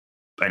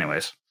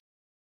 Anyways.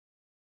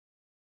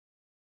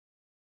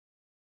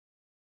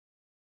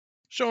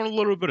 Showing a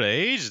little bit of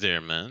age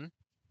there, man.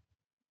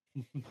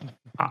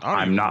 I don't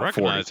I'm even not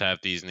recognize 40.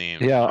 half these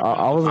names. Yeah,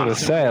 I was gonna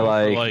say,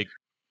 for like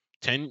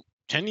 10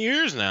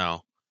 years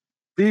now.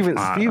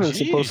 Steven's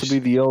supposed to be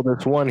the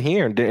oldest one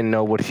here and didn't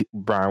know what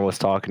Brian was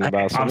talking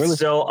about.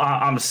 So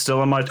I'm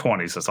still in my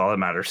 20s. That's all that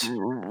matters.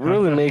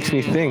 Really makes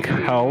me think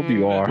how old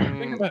you are.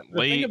 The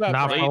thing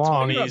about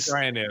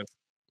Brian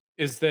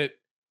is that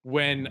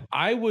when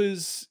I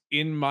was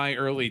in my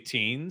early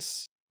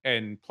teens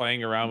and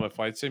playing around with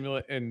flight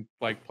simulator and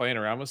playing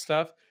around with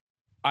stuff,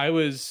 I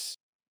was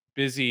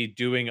busy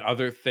doing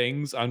other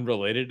things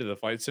unrelated to the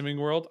flight simming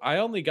world. I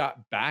only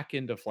got back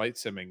into flight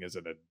simming as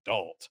an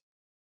adult.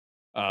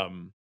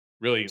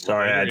 Really,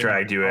 sorry, I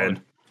dragged you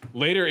in.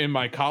 Later in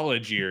my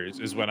college years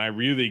is when I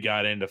really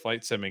got into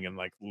flight simming and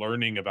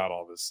learning about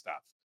all this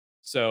stuff.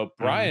 So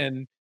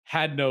Brian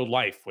had no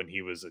life when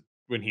he was a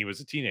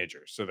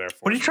teenager. So therefore,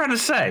 what are you trying to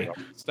say?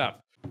 Stuff.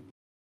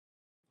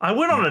 I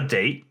went on a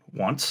date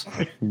once.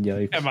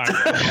 Yikes. Am I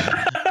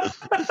wrong?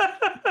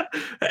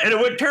 And it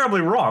went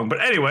terribly wrong.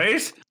 But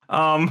anyways,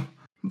 all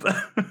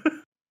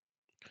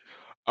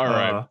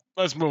right,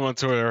 let's move on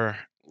to our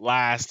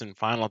last and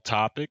final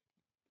topic.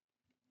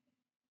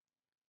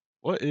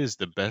 What is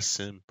the best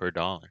sim per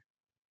dollar?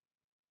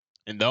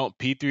 And don't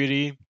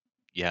P3D,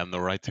 you have no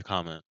right to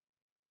comment.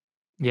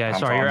 Yeah,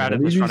 sorry, you're out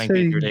of this running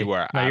P3D. You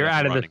are no, you're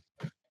out of running.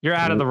 You're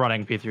out of the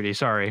running P3D.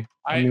 Sorry.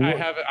 I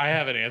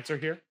have an answer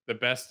here. The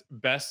best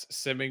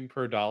simming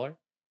per dollar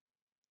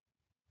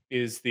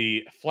is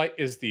the flight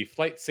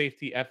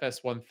safety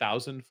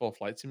FS1000 full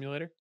flight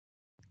simulator.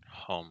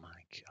 Oh my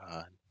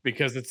god!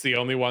 Because it's the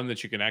only one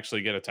that you can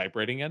actually get a type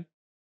rating in.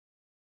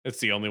 It's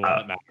the only one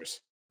that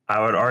matters. I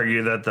would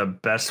argue that the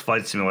best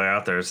flight simulator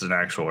out there is an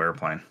actual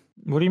airplane.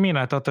 What do you mean?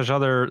 I thought there's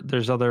other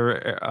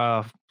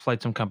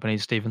flight sim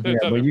companies, Stephen.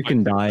 Yeah, but you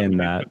can die in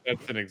that.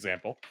 That's an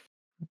example.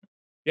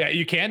 Yeah,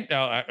 you can.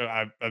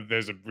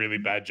 There's a really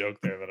bad joke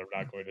there that I'm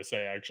not going to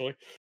say. Actually.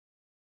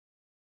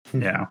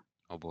 Yeah.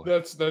 Oh boy.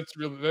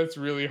 That's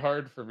really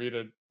hard for me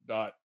to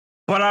not.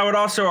 But I would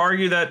also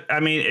argue that, I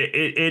mean,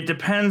 it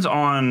depends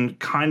on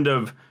kind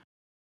of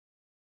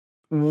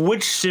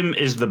which sim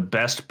is the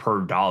best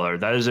per dollar.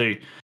 That is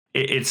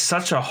it's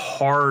such a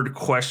hard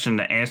question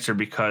to answer,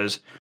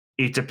 because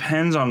it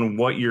depends on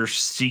what you're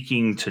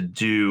seeking to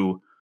do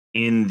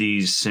in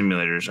these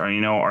simulators.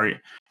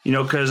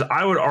 Because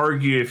I would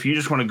argue, if you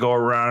just want to go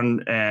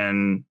around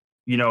and,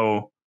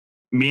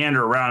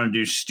 meander around and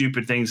do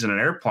stupid things in an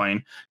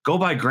airplane, go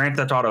buy Grand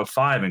Theft Auto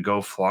 5 and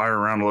go fly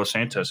around Los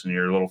Santos in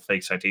your little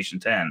fake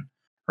Citation 10,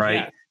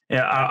 right?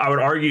 Yeah, I would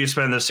argue you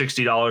spend the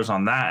 $60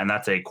 on that, and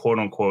that's a quote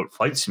unquote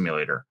flight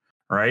simulator,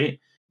 right?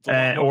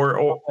 And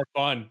or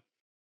fun.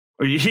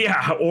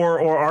 Yeah, or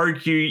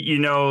argue,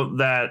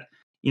 that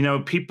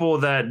people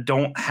that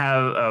don't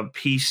have a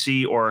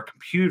PC or a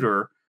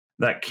computer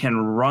that can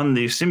run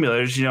these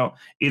simulators,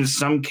 in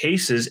some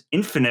cases,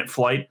 infinite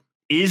flight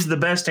is the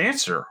best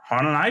answer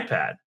on an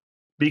iPad,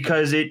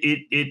 because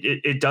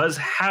it does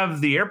have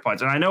the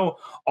airplanes. And I know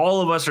all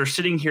of us are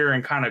sitting here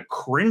and kind of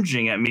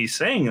cringing at me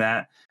saying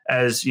that,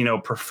 as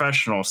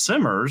professional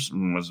simmers,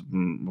 as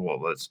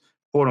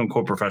quote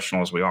unquote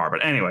professional as we are.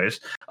 But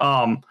anyways,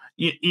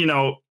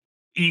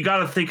 you got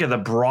to think of the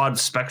broad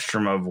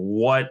spectrum of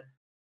what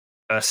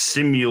a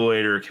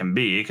simulator can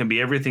be. It can be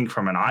everything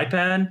from an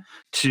iPad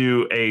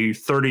to a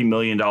 $30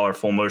 million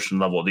full motion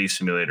level D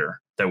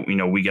simulator that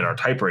we get our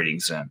type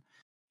ratings in.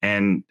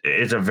 And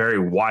it's a very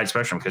wide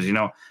spectrum, because,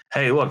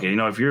 hey, look,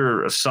 if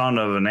you're a son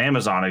of an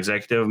Amazon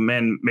executive,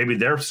 man, maybe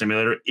their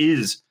simulator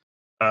is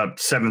a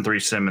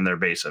 7.3 sim in their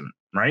basement,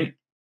 right?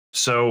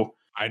 So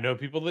I know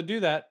people that do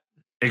that.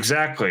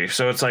 Exactly.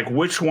 So it's like,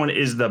 which one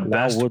is the I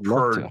best would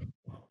love per?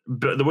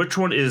 to. Which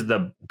one is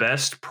the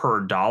best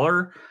per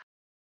dollar?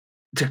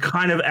 To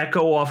kind of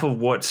echo off of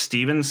what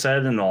Steven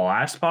said in the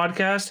last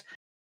podcast,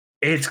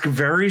 it's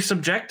very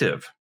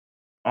subjective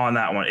on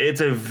that one.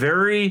 It's a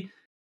very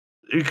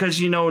because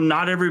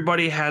not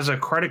everybody has a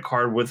credit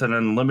card with an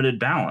unlimited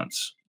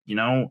balance.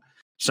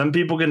 Some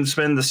people can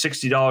spend the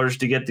 $60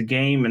 to get the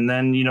game, and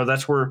then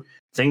that's where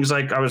things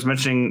like I was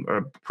mentioning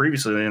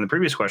previously in the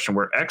previous question,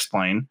 where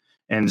X-Plane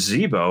and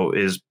Zebo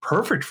is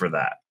perfect for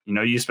that.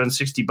 You spend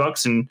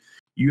 $60 and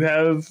you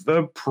have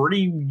a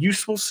pretty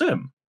useful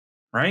sim,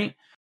 right?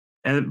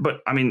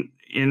 But I mean,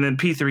 and then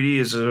P3D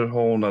is a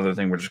whole other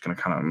thing. We're just going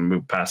to kind of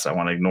move past. I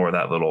want to ignore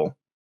that little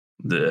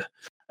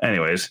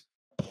anyways.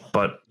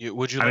 But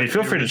Would you I like mean, to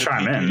feel get free rid to of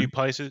the chime P3D in.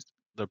 prices?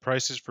 The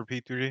prices for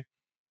P3D?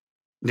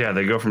 Yeah,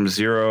 they go from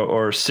 0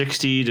 or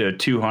 60 to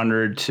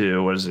 200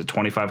 to what is it,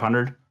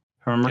 2,500? If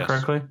I remember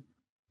correctly.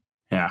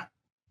 Yeah.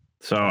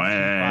 So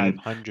and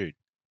 2,500.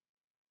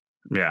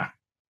 yeah,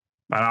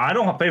 I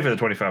don't pay for the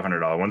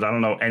 $2,500 ones. I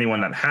don't know anyone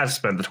that has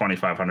spent the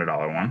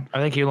 $2,500 one. I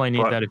think you only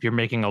need But- that if you're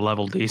making a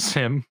level D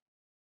sim.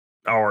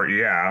 Or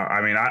yeah, I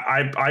mean,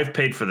 I've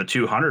paid for the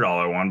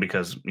 $200 one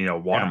because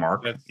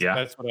watermark.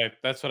 Yeah.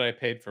 That's what I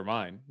paid for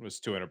mine was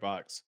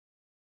 $200.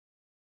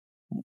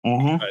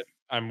 Mm-hmm. But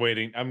I'm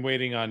waiting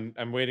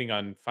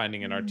on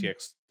finding an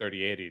RTX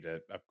 3080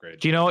 to upgrade.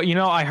 Do you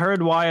know? I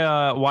heard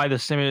why the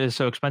sim is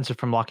so expensive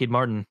from Lockheed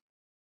Martin.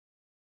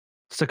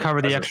 It's to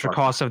cover the That's extra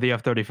fucking- cost of the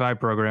F-35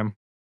 program.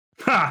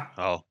 Ha!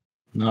 Oh,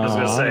 No, I was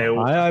gonna say,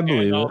 I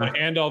believe it.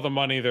 And all the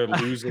money they're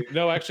losing.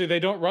 No, actually, they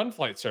don't run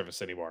flight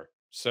service anymore.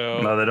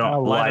 So No, they don't.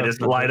 Oh, Lidos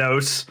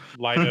Lidos.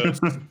 Lidos.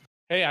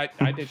 Hey,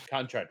 I did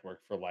contract work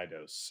for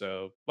Lidos.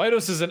 So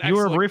Lidos is an You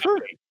were a excellent briefer?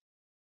 company.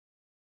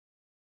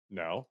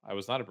 No, I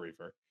was not a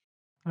briefer.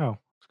 Oh, I was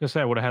gonna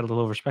say I would have had a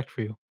little respect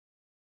for you.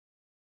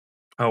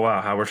 Oh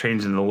wow, how we're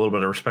changing a little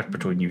bit of respect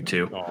between you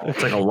two. Oh.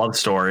 It's like a love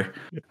story.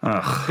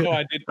 Ugh. No,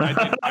 I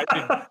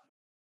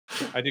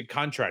did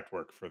contract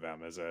work for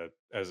them as a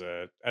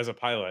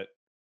pilot.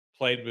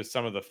 Played with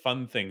some of the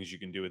fun things you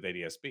can do with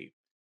ADSB.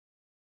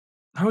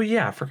 Oh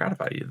yeah, I forgot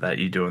about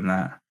you doing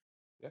that.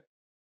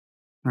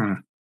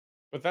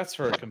 But that's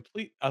for a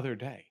complete other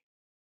day.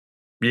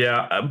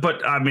 Yeah,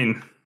 but I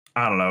mean,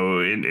 I don't know.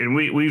 And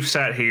we've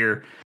sat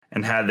here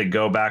and had to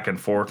go back and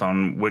forth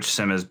on which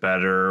sim is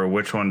better, or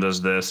which one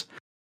does this,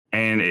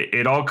 and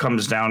it all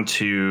comes down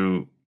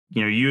to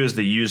you as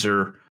the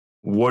user.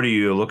 What are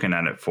you looking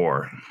at it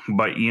for?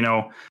 But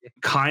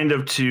kind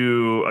of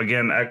to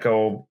again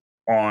echo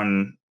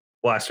on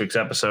last week's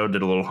episode,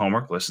 did a little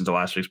homework, listened to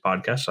last week's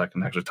podcast, so I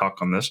can actually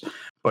talk on this.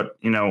 But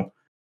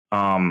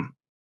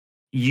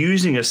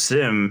using a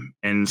sim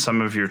in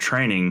some of your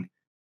training,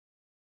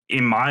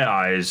 in my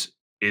eyes,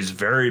 is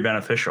very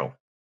beneficial.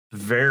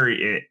 Where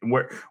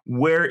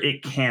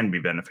it can be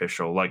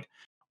beneficial, like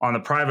on the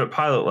private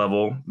pilot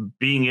level,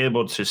 being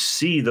able to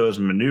see those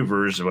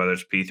maneuvers, whether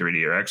it's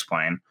P3D or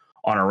X-Plane,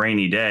 on a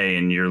rainy day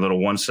in your little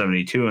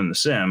 172 in the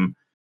sim,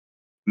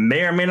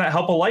 may or may not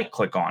help a light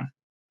click on.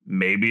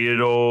 Maybe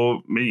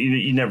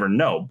you never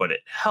know, but it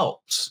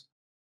helps.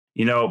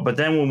 But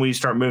then when we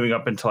start moving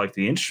up into like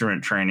the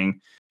instrument training,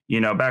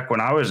 back when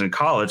I was in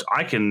college,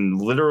 I can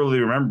literally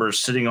remember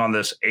sitting on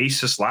this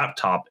Asus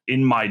laptop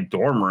in my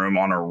dorm room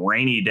on a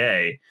rainy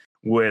day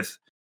with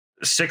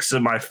 6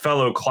 of my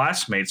fellow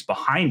classmates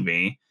behind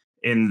me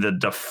in the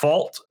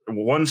default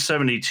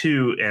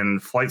 172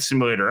 and Flight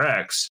Simulator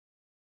X,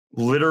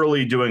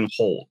 literally doing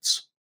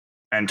holds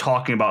and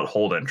talking about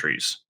hold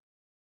entries.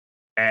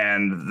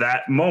 And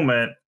that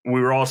moment,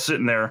 we were all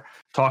sitting there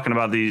talking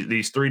about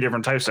these 3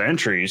 different types of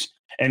entries.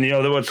 And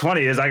what's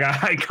funny is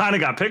I kind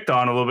of got picked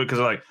on a little bit because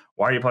they're like,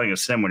 why are you playing a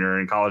sim when you're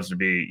in college to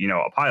be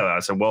a pilot? I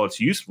said, well, it's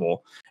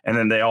useful. And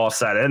then they all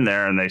sat in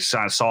there and they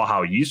saw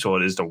how useful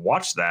it is to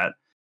watch that,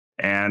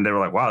 and they were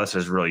like, wow, this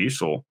is really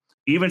useful.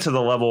 Even to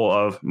the level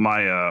of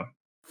my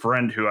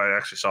friend who I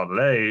actually saw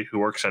today, who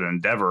works at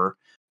Endeavor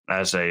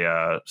as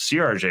a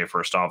CRJ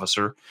first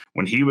officer.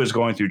 When he was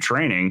going through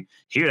training,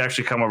 he would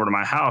actually come over to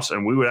my house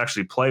and we would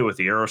actually play with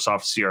the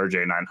Aerosoft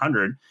CRJ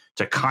 900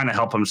 to kind of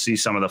help him see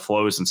some of the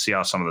flows and see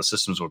how some of the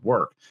systems would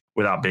work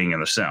without being in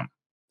the sim.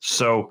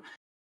 So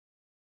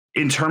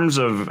in terms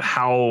of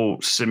how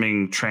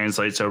simming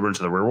translates over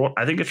into the real world,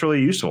 I think it's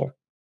really useful,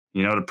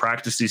 to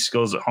practice these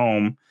skills at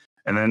home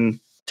and then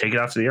take it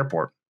out to the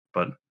airport.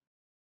 But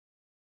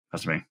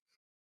that's me.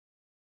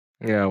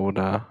 Yeah, I would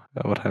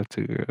have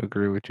to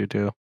agree with you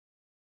too.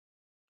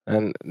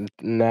 And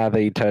now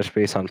that you touch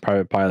base on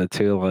private pilot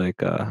too,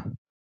 like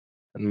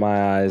in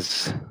my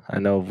eyes, I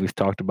know we've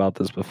talked about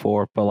this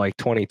before, but like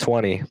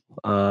 2020,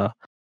 it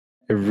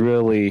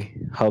really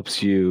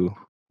helps you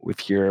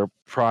with your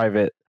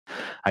private,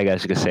 I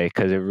guess you could say,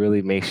 because it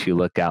really makes you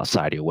look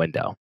outside your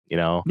window,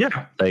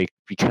 Yeah. like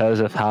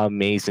because of how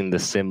amazing the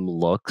sim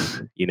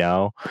looks,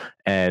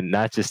 and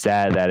not just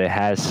that it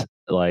has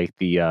like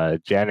the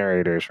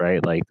generators,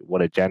 right? Like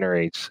what it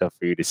generates for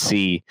you to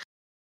see.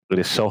 It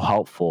is so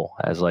helpful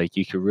as like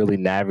you can really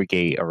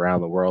navigate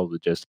around the world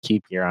with just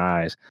keeping your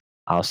eyes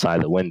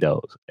outside the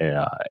window in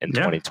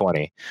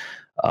 2020.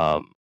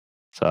 So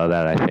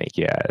that I think,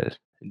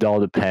 it all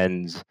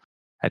depends.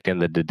 At the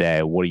end of the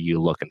day, what are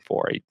you looking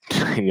for?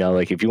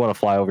 Like if you want to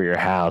fly over your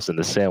house in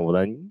the sim, well,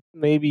 then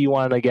maybe you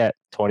want to get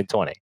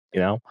 2020.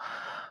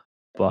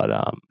 But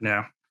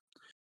yeah.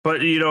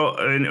 But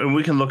and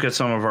we can look at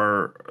some of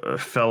our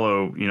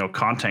fellow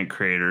content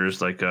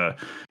creators like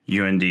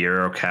UND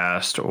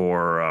Aerocast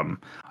or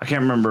I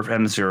can't remember if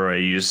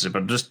M0A uses it,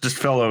 but just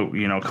fellow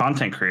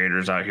content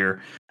creators out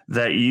here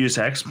that use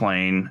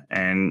X-Plane,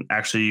 and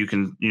actually you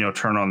can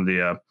turn on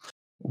the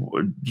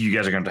you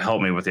guys are going to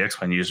help me with the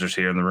X-Plane users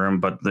here in the room,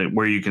 but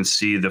where you can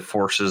see the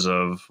forces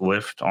of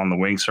lift on the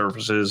wing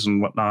surfaces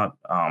and whatnot.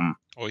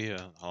 Oh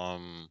yeah.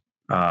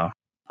 I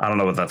don't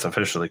know what that's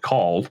officially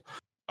called,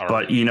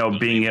 but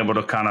being able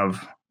to kind of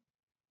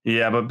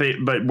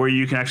but where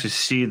you can actually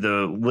see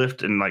the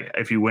lift and like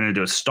if you went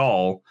into a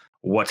stall,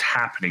 what's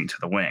happening to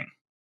the wing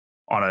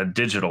on a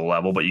digital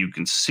level, but you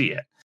can see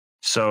it.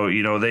 So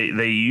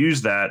they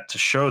use that to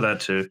show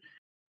that to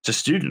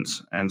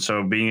students, and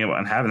so being able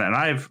and having that. And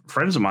I have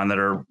friends of mine that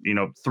are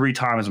 3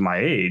 times my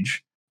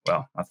age.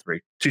 Well, not 3,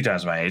 2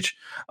 times my age.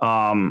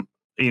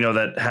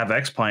 That have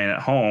X-Plane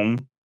at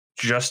home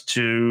just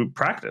to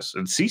practice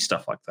and see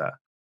stuff like that.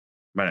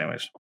 But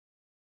anyways.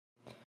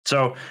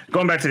 So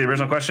going back to the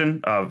original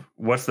question of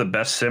what's the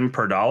best sim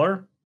per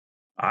dollar,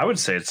 I would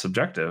say it's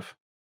subjective.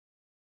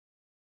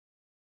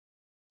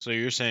 So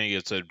you're saying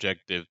it's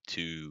subjective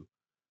to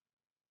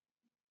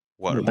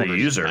what The a person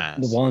user.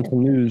 has. The wants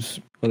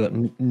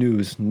and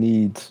news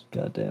needs.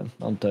 Goddamn,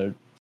 I'm tired.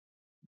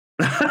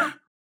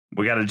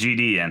 We got a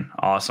GD in.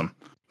 Awesome.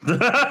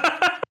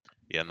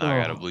 Yeah, now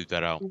I gotta bleep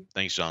that out.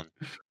 Thanks, John.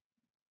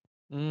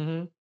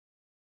 Mm-hmm.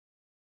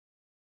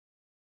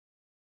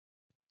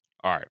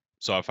 All right.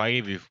 So if I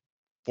give you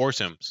 4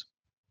 sims,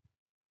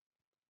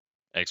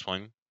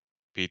 X-Plane,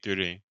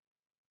 P3D,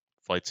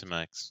 Flight Sim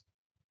X,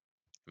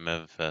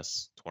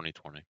 MFS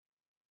 2020,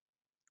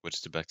 which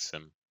is the best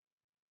sim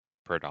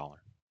per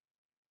dollar?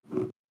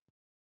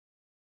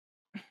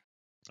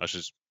 Let's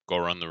just go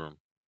around the room.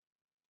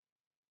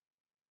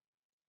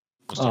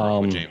 We'll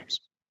start with James.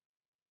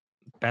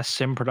 Best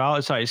sim per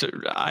dollar. Sorry, so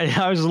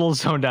I was a little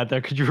zoned out there.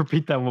 Could you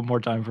repeat that one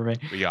more time for me?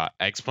 We got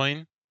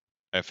X-Plane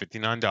at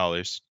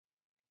 $59.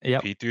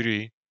 Yep.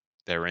 P3D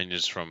that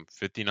ranges from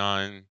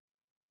 $59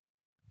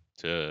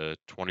 to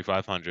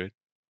 $2,500.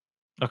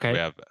 Okay. We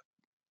have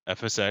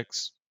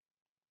FSX,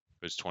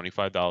 which is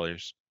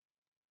 $25,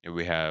 and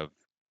we have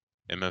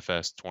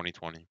MFS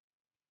 2020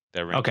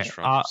 that ranges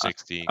from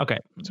 60 Okay.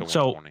 to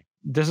So 120.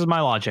 this is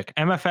my logic.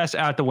 MFS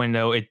out the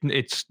window.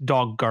 It's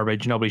dog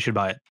garbage. Nobody should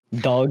buy it.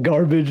 Dog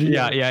garbage.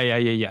 Yeah.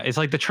 It's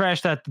like the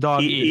trash that the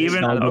dog eats.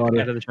 Even Dog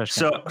water. Out of the trash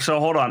so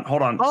hold on.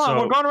 Hold on,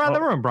 we're going around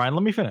the room, Brian.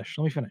 Let me finish.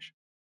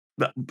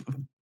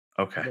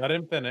 Okay. Let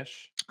him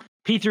finish.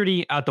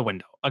 P3D out the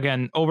window.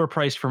 Again,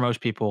 overpriced for most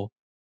people.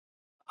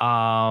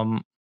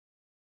 And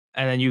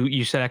then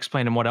you said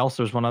X-Plane and what else?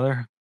 There's one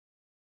other.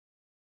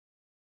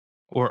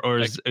 Or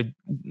is it,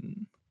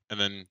 And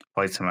then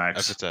Flight Sim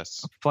X.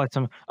 FSS. Flight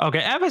Sim. Okay,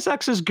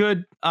 FSX is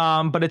good,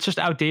 but it's just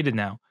outdated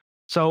now.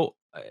 So,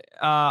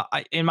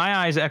 in my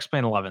eyes,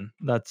 X-Plane 11.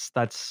 That's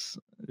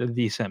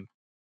the sim.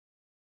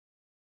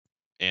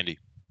 Andy.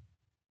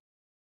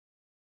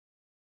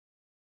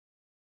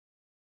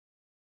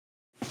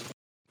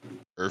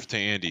 Earth to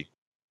Andy.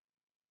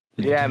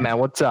 yeah, man,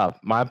 what's up?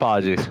 My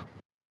apologies.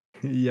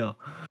 Yeah.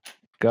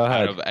 Go Out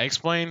ahead. of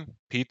X-Plane,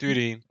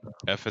 P3D,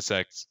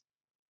 FSX,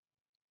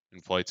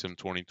 and Flight Sim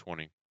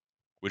 2020,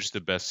 which is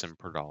the best sim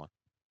per dollar?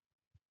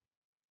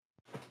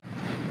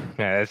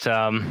 Yeah, it's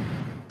I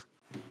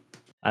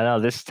know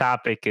this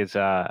topic is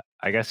I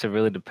guess it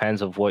really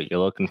depends of what you're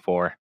looking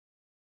for.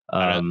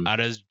 Out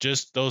of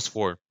just those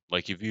 4,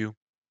 like if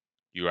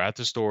you're at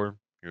the store,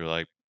 you're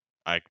like,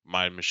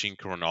 my machine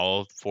can run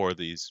all 4 of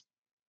these.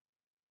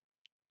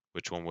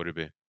 Which one would it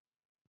be?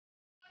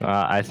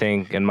 I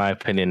think, in my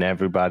opinion,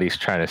 everybody's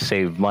trying to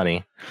save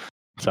money,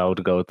 so I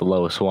would go with the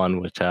lowest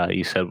one, which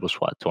you said was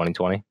what,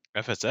 2020?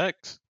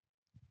 FSX.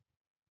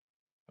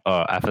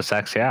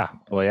 FSX, yeah.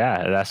 Well,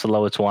 yeah, that's the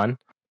lowest one,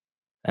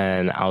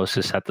 and I was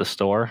just at the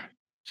store,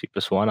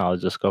 cheapest one. I'll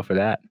just go for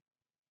that.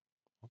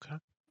 Okay,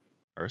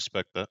 I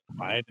respect that.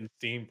 Buy it in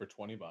Steam for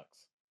 $20.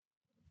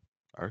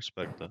 I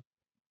respect that.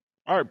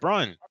 All right,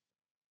 Brian.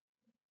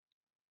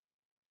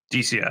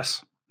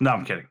 DCS. No,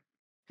 I'm kidding.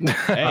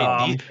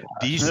 Hey,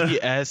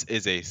 DCS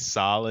is a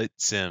solid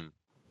sim.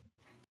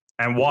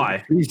 And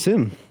why? Free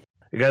sim.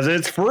 Because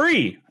it's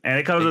free, and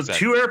it comes with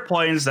Exactly. 2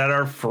 airplanes that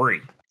are free.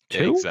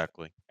 2?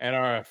 Exactly. And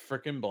are a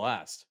freaking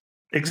blast.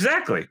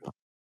 Exactly.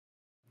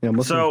 Yeah,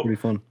 must So- be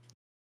pretty fun.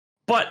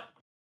 But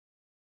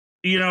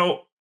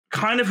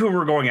kind of who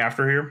we're going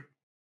after here.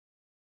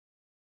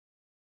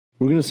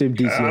 We're gonna save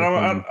DC.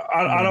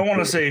 I don't want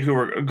to say who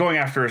we're going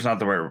after is not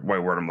the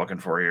right word I'm looking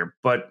for here,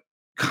 but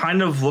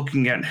kind of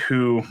looking at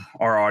who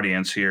our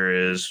audience here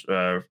is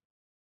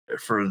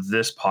for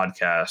this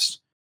podcast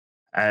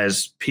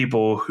as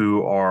people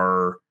who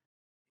are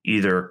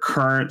either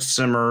current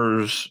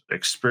simmers,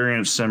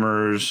 experienced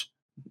simmers,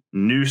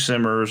 new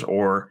simmers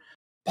or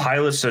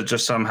pilots that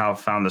just somehow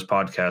found this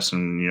podcast,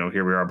 and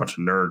here we are, a bunch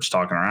of nerds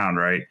talking around,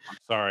 right?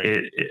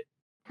 Sorry.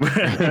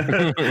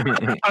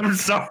 I'm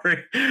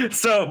sorry.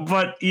 So,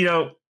 but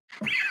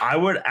I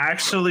would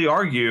actually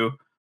argue,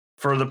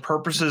 for the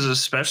purposes,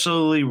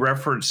 especially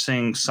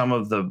referencing some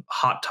of the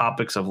hot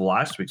topics of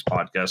last week's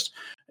podcast,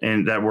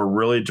 and that were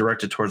really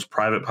directed towards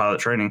private pilot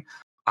training,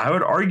 I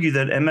would argue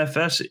that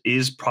MFS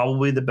is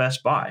probably the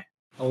best buy.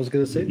 I was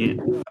going to say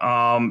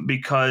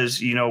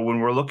because when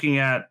we're looking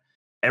at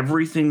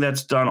everything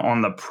that's done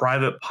on the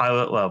private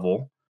pilot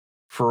level,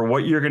 for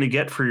what you're going to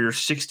get for your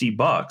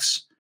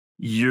 $60,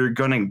 you're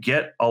going to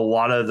get a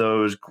lot of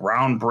those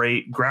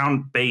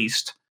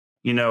ground-based,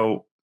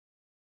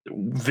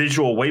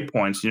 visual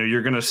waypoints.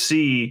 You're going to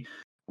see,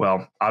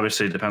 well,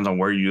 obviously it depends on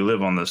where you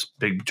live on this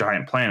big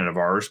giant planet of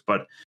ours,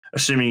 but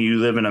assuming you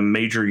live in a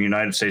major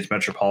United States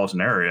metropolitan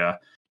area,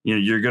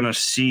 you're going to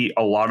see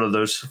a lot of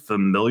those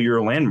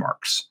familiar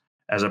landmarks.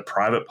 As a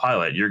private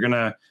pilot, you're going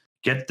to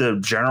get the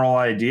general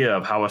idea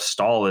of how a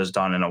stall is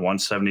done in a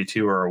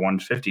 172 or a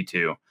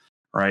 152,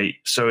 right?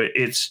 So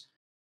it's,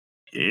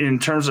 in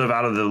terms of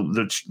out of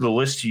the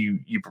list you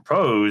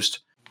proposed,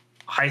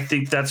 I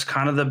think that's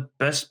kind of the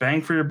best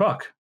bang for your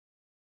buck.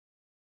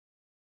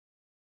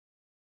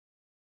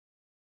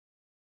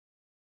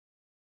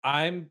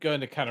 I'm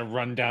going to kind of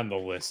run down the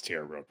list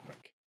here real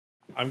quick.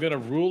 I'm going to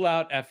rule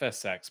out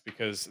FSX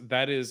because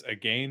that is a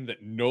game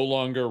that no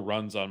longer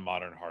runs on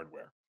modern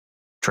hardware.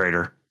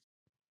 Traitor.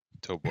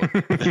 Toboy.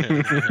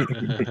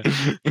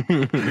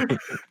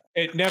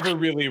 It never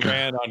really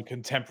ran on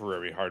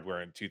contemporary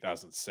hardware in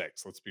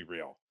 2006. Let's be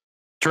real.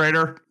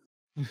 Traitor.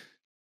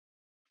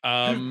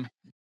 It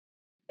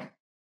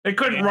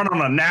couldn't run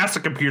on a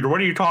NASA computer.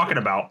 What are you talking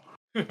about?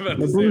 My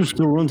brother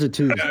still runs it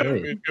to this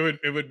day.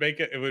 It would make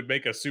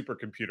a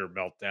supercomputer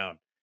melt down.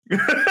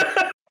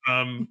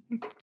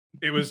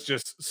 It was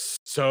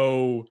just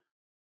so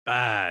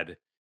bad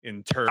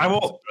in terms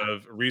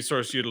of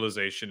resource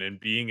utilization and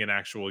being an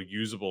actual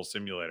usable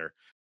simulator.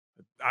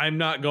 I'm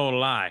not gonna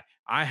lie,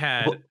 I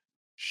had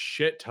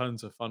shit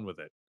tons of fun with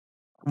it.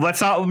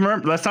 Let's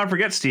not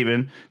forget,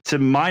 Steven, to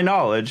my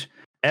knowledge,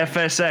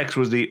 FSX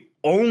was the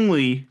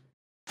only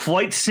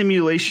flight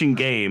simulation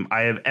game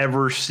I have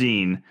ever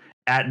seen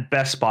at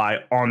Best Buy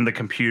on the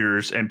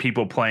computers and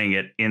people playing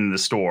it in the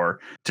store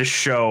to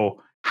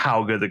show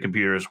how good the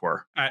computers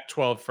were. At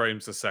 12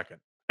 frames a second.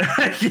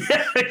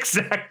 Yeah,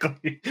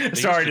 exactly.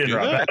 Sorry to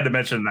interrupt. I had to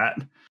mention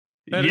that.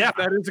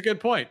 That is a good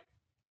point.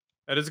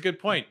 That is a good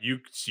point. You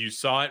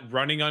saw it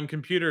running on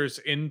computers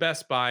in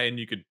Best Buy and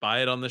you could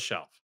buy it on the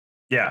shelf.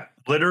 Yeah,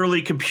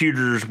 literally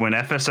computers, when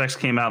FSX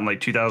came out in like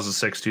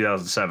 2006,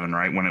 2007,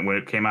 right? When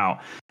it came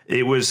out,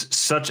 it was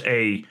such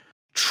a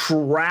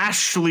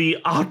trashly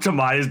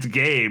optimized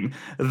game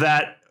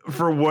that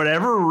for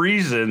whatever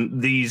reason,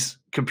 these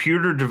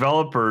computer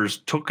developers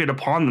took it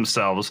upon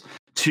themselves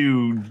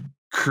to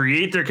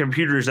create their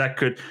computers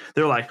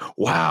they're like,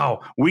 wow,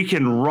 we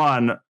can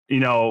run,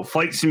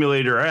 Flight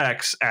Simulator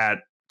X at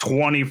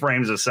 20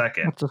 frames a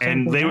second.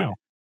 And they would.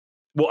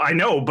 Well, I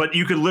know, but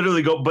you could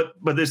literally go, but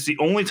this is the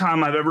only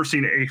time I've ever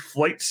seen a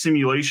flight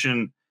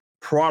simulation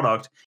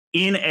product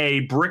in a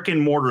brick and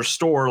mortar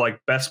store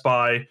like Best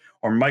Buy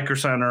or Micro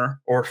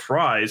Center or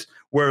Fry's,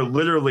 where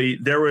literally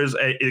there was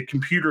a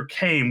computer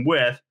came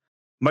with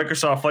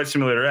Microsoft Flight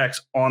Simulator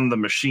X on the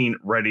machine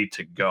ready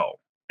to go,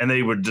 and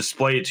they would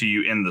display it to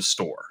you in the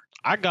store.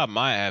 I got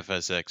my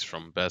FSX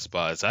from Best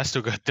Buy. I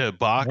still got the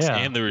box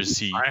and the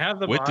receipt. I have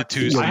the with box. the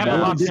 2 CDs. I have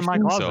the box in my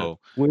closet. So,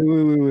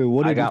 wait.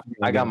 What I got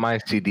my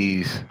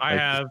CDs. I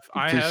have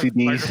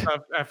CDs.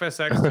 Microsoft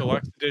FSX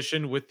Deluxe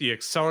Edition with the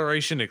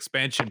Acceleration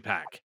Expansion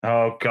Pack.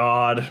 Oh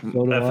God,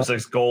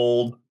 FSX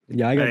Gold.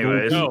 Yeah, I got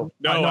Anyways. gold.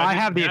 No, I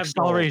have the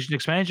Acceleration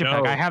Expansion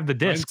Pack. I have the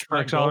disc for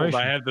acceleration.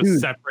 I have the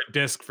separate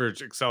disc for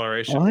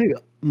acceleration.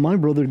 My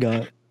brother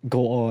got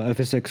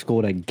FSX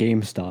Gold at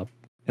GameStop,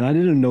 and I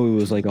didn't know it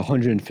was like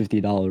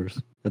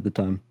 $150 at the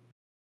time.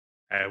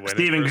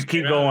 Steven,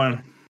 keep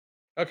going.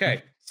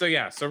 Okay, so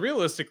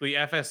realistically,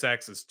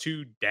 FSX is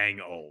too dang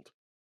old.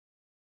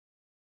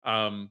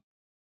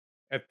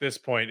 At this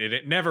point,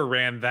 it never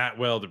ran that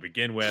well to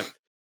begin with,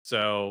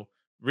 so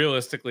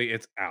realistically,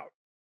 it's out.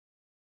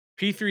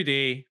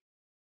 P3D,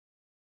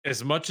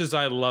 as much as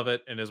I love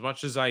it, and as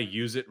much as I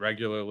use it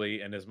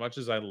regularly, and as much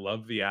as I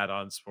love the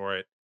add-ons for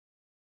it,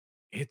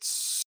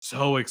 it's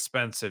so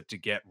expensive to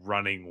get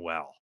running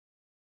well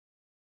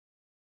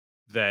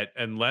that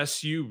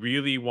unless you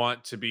really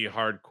want to be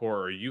hardcore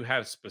or you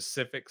have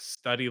specific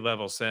study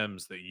level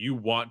sims that you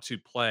want to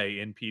play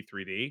in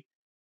P3D,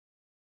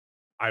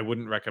 I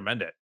wouldn't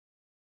recommend it.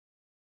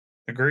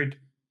 Agreed.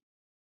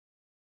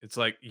 It's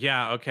like,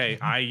 yeah, okay,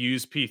 I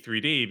use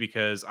P3D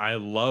because I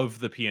love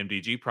the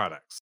PMDG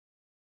products.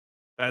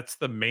 That's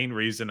the main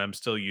reason I'm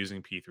still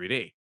using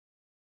P3D.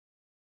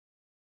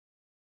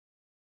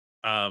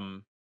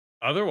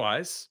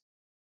 Otherwise,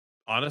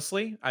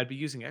 honestly, I'd be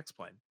using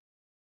X-Plane.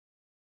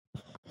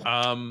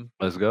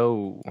 Let's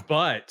go.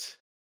 But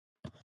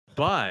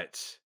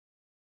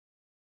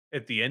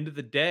at the end of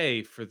the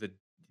day, for the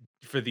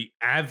for the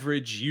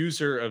average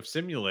user of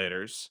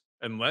simulators,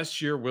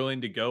 unless you're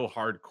willing to go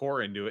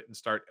hardcore into it and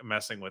start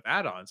messing with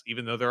add-ons,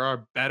 even though there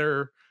are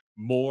better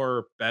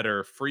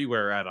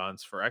freeware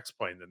add-ons for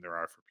X-Plane than there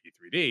are for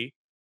P3D,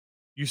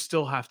 you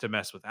still have to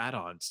mess with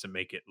add-ons to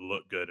make it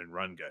look good and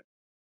run good.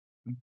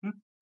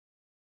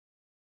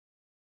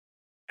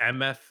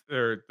 MF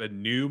or the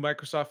new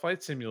Microsoft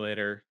Flight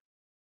Simulator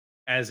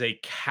as a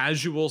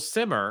casual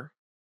simmer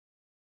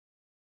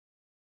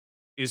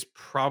is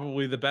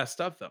probably the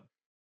best of them.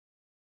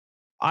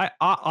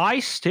 I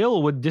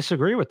still would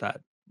disagree with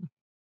that.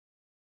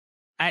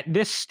 At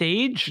this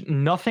stage,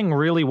 nothing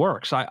really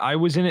works. I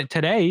was in it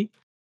today,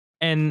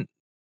 and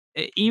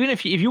even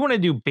if you want to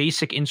do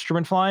basic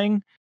instrument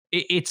flying,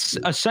 it's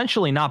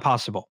essentially not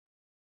possible.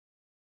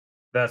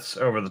 That's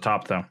over the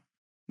top, though.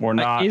 We're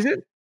not. Is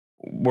it?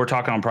 We're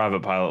talking on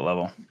private pilot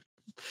level.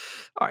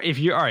 If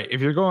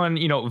you're going,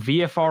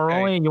 VFR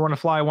only, and you want to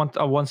fly a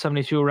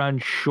 172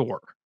 around, sure.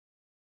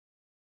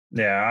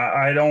 Yeah,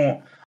 I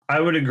don't. I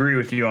would agree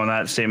with you on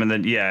that statement.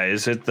 That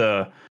is it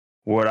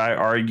would I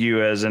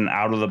argue as an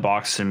out of the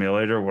box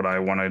simulator? Would I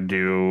want to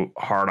do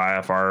hard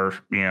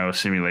IFR,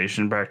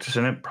 simulation practice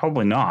in it?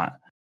 Probably not.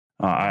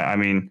 I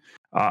mean,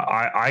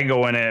 I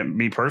go in it,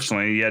 me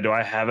personally. Yeah, do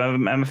I have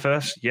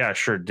MFS? Yeah, I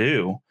sure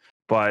do.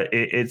 But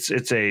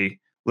it's a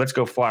let's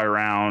go fly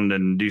around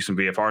and do some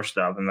VFR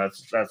stuff, and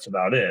that's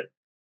about it.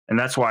 And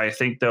that's why I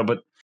think though,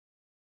 but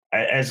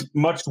as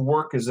much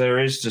work as there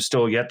is to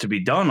still yet to be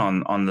done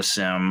on the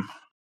sim,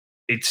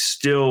 it's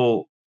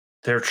still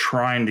they're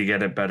trying to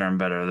get it better and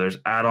better. There's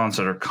add-ons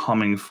that are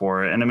coming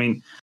for it, and I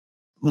mean,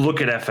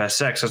 look at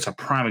FSX. That's a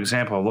prime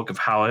example. Look of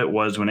how it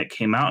was when it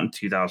came out in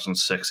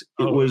 2006.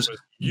 It was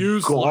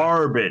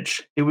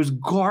garbage. It was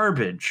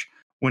garbage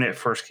when it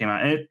first came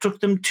out, and it took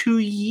them 2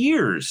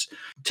 years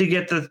to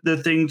get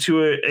the thing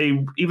to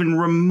a even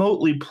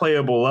remotely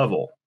playable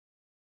level.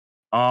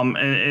 And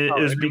it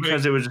was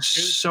because it was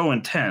so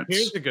intense.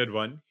 Here's a good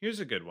one.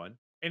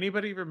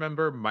 Anybody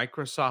remember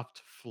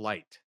Microsoft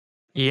Flight?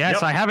 Yes,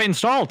 yep. I have it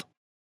installed.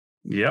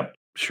 Yep,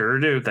 sure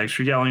do. Thanks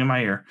for yelling in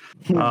my ear.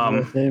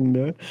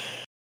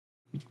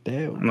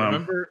 Damn.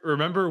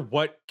 Remember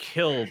what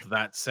killed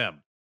that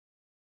sim?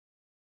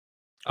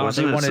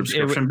 Wasn't it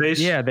subscription based?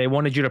 Yeah, they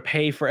wanted you to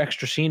pay for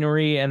extra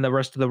scenery and the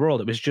rest of the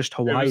world. It was just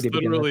Hawaii. It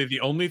was literally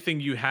the only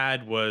thing you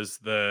had was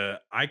the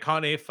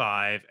Icon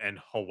A5 and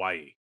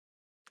Hawaii.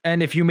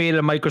 And if you made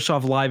a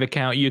Microsoft Live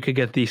account, you could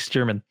get the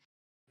Stearman.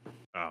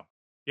 Oh,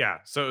 yeah.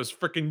 So it was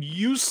freaking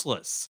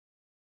useless.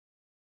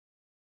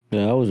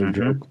 Yeah, that was a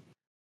joke.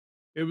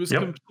 It was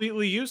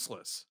completely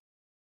useless.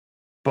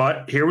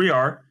 But here we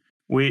are.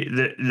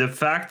 The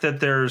fact that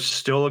there's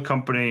still a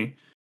company,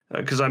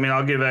 because I mean,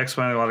 I'll give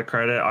X-Plane a lot of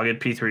credit. I'll give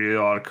P3D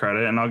a lot of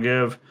credit, and I'll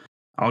give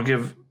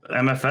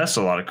MFS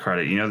a lot of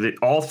credit.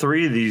 All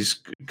three of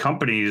these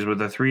companies with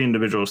the three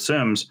individual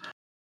sims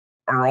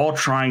are all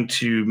trying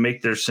to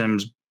make their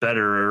sims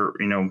better,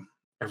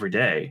 every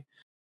day.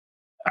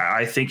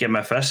 I think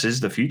MFS is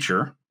the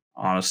future,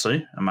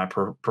 honestly, in my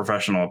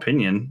professional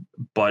opinion.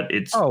 But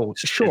it's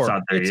sure, it's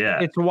not there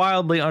yet. It's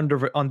wildly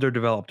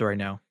underdeveloped right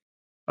now.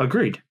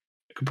 Agreed.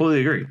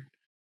 Completely agreed.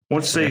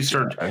 Once they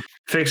start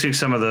fixing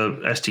some of the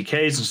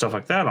SDKs and stuff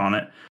like that on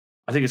it,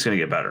 I think it's going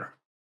to get better.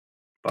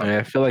 But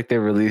I feel like they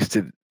released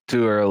it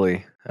too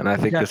early, and I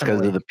think it's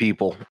because of the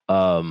people.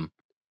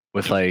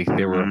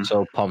 They were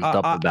so pumped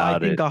up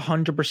about it. I think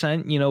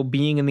 100%.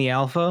 Being in the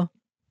alpha,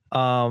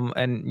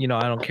 and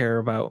I don't care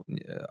about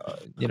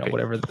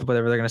whatever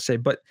they're going to say,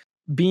 but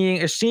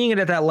seeing it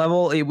at that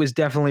level, it was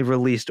definitely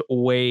released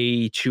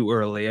way too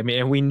early. I mean,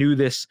 and we knew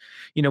this,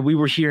 we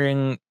were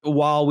hearing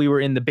while we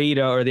were in the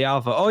beta or the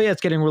alpha, oh yeah, it's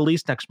getting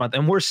released next month.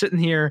 And we're sitting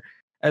here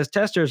as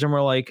testers and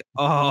we're like,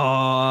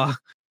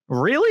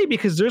 really?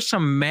 Because there's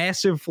some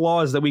massive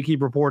flaws that we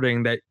keep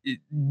reporting that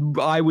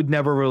I would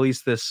never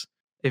release this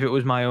if it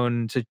was my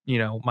own,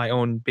 my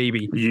own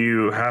baby.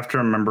 You have to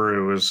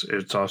remember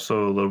it's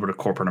also a little bit of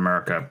corporate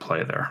America at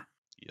play there.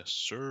 Yes,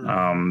 sir.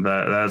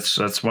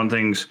 That's one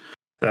thing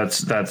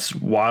that's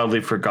wildly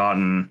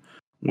forgotten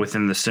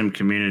within the sim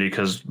community,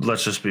 because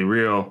let's just be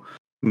real,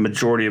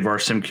 majority of our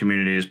sim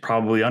community is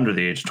probably under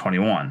the age of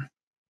 21.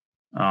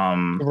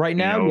 Right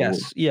now,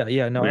 yes. Yeah, I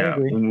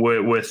agree.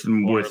 With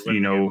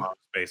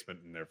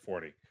basement and they're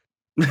 40.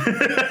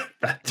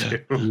 That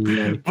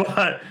too.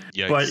 But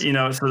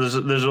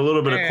so there's a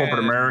little bit of corporate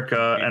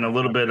America and a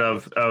little bit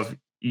of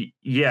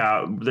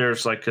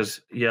there's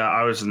because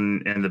I was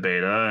in the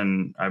beta,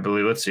 and I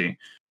believe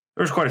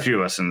there's quite a few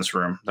of us in this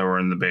room that were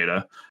in the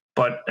beta,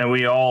 and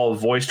we all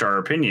voiced our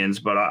opinions.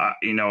 But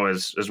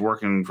as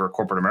working for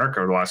corporate America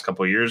over the last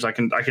couple of years, I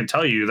can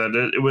tell you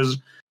that it was.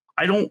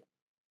 I don't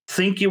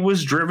think it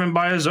was driven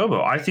by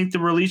Azobo. I think the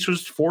release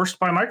was forced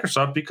by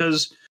Microsoft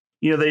because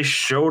they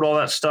showed all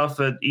that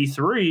stuff at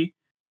E3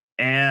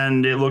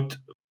 and it looked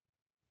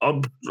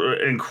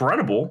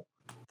incredible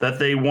that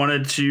they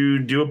wanted to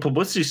do a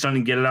publicity stunt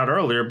and get it out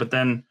earlier. But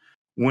then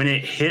when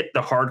it hit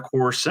the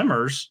hardcore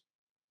simmers,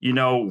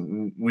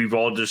 we've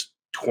all just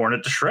torn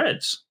it to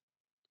shreds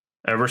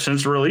ever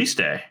since release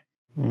day.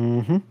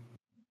 Mm-hmm.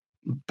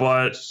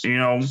 but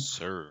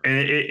Sir.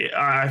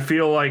 I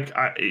feel like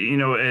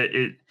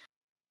I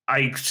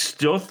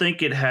still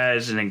think it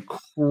has an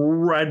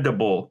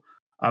incredible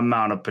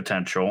amount of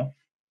potential,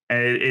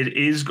 and it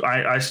is.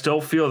 I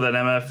still feel that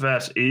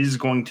MFS is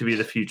going to be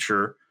the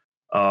future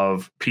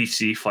of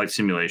PC flight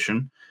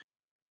simulation,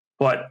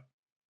 but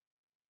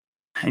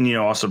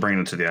also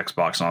bringing it to the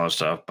Xbox and all that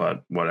stuff.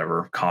 But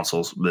whatever,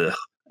 consoles. Blech.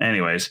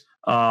 Anyways,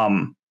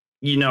 I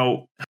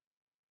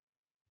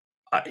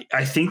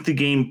think the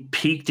game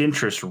peaked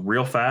interest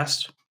real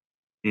fast,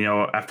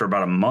 after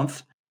about a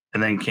month,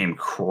 and then came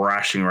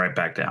crashing right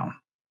back down.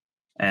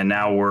 And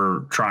now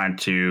we're trying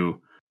to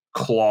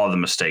claw the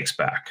mistakes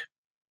back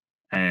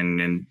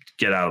and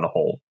get out of the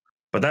hole.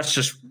 But that's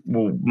just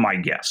my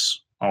guess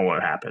on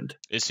what happened.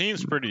 It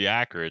seems pretty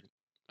accurate.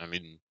 I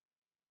mean,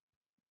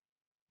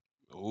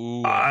 who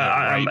in their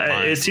right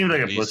mind it seemed would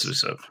like a release?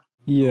 blizzard.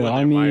 Yeah,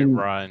 I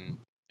mean,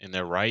 In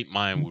their right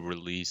mind would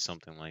release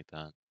something like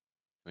that.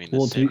 I mean, the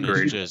Well, sim is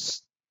Agreed.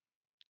 just.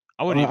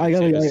 I wouldn't even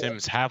say the sim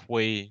is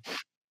halfway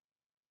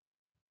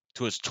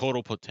to its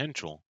total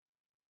potential.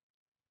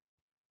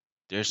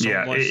 There's so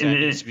Yeah, much that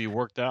needs to be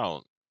worked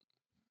out.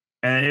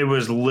 And it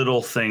was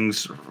little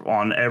things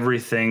on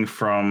everything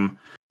from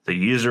the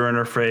user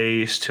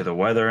interface to the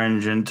weather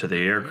engine to the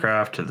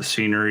aircraft to the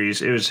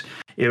sceneries. It was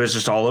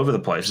just all over the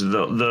place.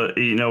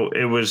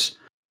 It was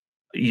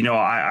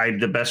I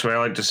the best way I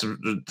like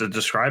to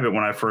describe it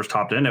when I first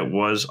hopped in, it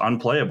was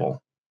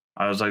unplayable.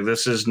 I was like,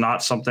 this is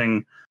not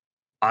something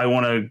I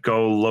want to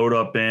go load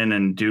up in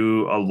and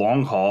do a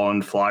long haul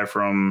and fly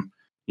from,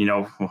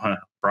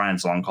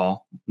 Brian's long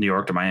haul, New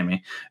York to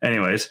Miami.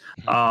 Anyways,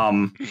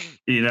 and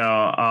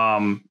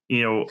then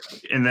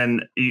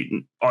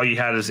all you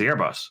had is the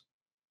Airbus.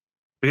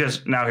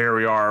 Because now here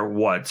we are,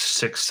 what,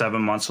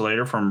 6-7 months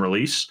later from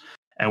release,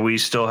 and we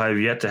still have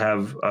yet to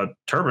have a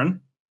turbine.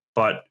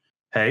 But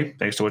hey,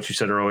 thanks to what you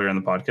said earlier in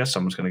the podcast,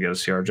 someone's going to get a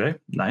CRJ.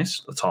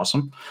 Nice, that's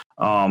awesome.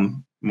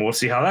 We'll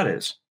see how that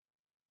is.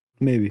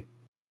 maybe.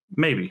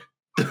 Maybe.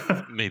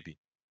 Maybe.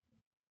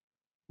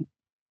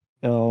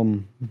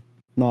 No,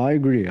 I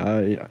agree.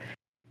 I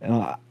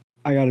gotta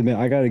admit,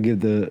 I gotta give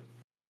the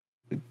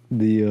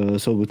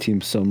Sobo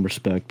team some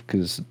respect,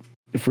 because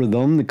for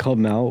them to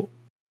come out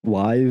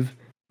live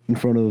in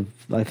front of,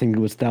 I think it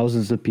was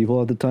thousands of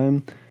people at the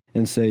time,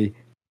 and say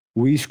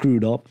we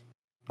screwed up.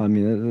 I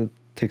mean, that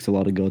takes a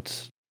lot of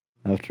guts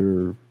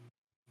after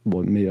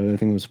maybe I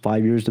think it was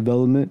 5 years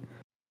development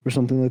or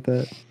something like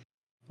that.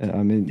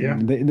 I mean, Yeah.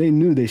 they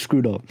knew they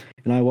screwed up,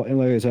 and and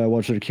like I said, I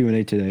watched their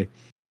Q&A today,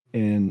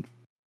 and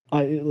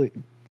I'm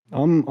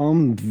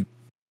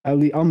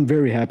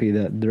very happy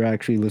that they're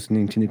actually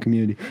listening to the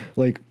community.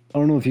 Like, I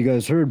don't know if you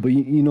guys heard, but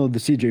you know the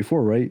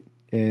CJ4, right?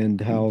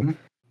 And how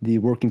the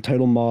working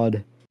title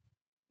mod,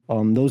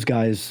 those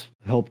guys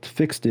helped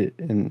fixed it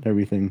and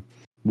everything.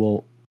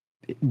 Well,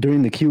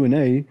 during the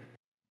Q&A,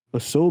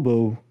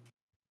 Asobo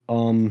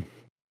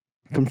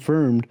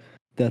confirmed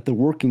that the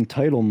working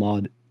title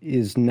mod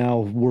is now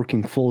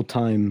working full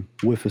time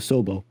with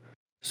Asobo.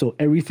 So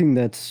everything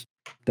that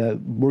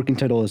working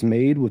title has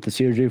made with the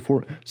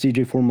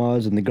CJ4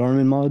 mods and the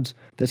Garmin mods,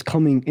 that's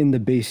coming in the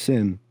base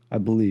sim, I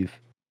believe.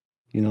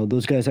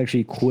 Those guys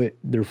actually quit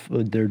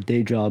their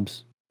day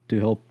jobs to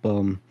help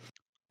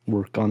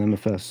work on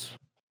MFS,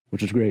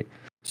 which is great.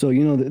 So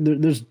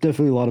there's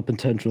definitely a lot of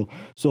potential.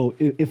 So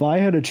if I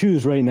had to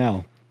choose right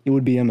now, it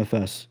would be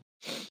MFS,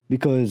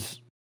 because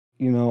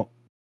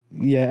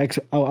yeah,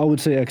 I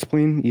would say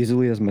X-Plane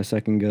easily as my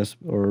second guess,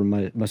 or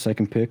my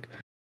second pick,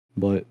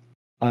 but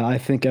I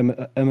think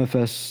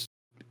MFS,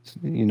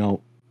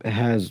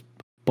 has a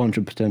bunch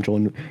of potential,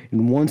 and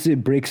once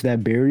it breaks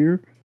that barrier,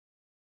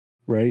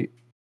 right,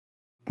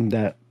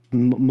 that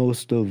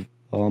most of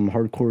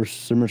hardcore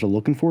simmers are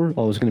looking for,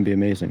 oh, it's going to be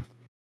amazing.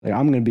 Like,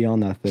 I'm going to be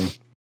on that thing,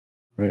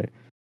 right?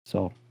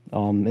 So,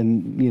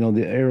 and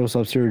the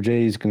Aerosoft Series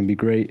J is going to be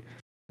great.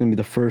 It's going to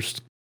be the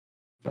first,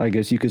 I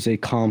guess you could say,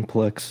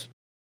 complex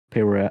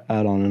payware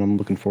add-on, and I'm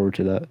looking forward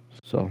to that.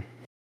 So,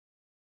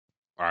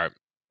 all right,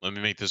 let me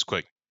make this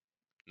quick.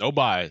 No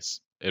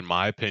bias, in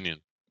my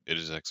opinion. It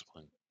is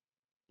X-Plane.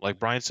 Like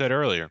Brian said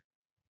earlier,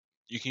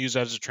 you can use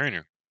that as a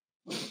trainer.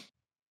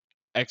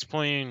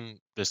 X-Plane,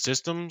 the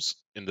systems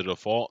in the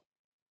default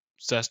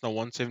Cessna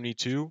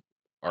 172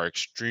 are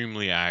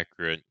extremely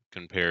accurate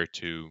compared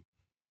to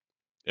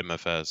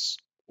MFS.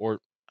 Or,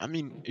 I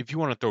mean, if you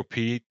want to throw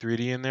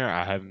P3D in there,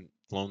 I haven't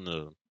flown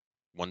the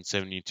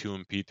 172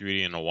 and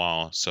P3D in a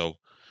while, so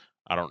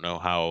I don't know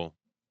how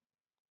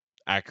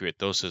accurate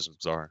those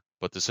systems are.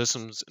 But the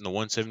systems in the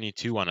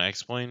 172 on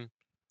X-Plane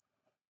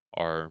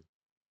are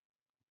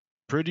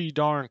pretty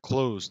darn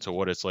close to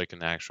what it's like in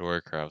the actual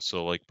aircraft.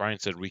 So, like Brian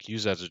said, we can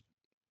use that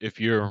if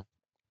you're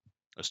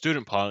a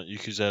student pilot, you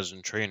can use that as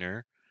a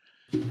trainer,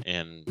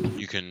 and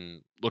you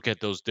can look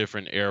at those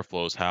different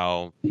airflows,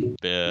 how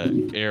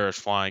the air is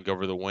flying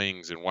over the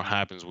wings, and what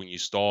happens when you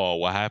stall,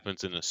 what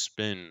happens in a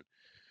spin.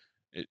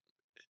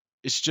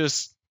 It's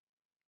just,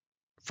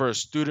 for a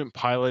student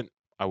pilot,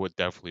 I would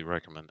definitely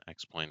recommend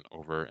X-Plane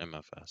over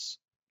MFS.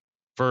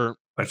 For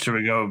But should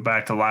we go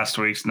back to last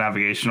week's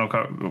navigational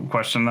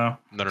question though?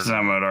 no, Because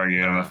I would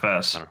argue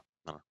MFS.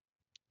 No.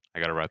 I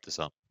gotta wrap this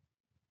up.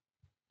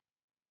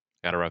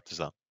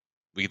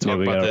 We can Yeah, talk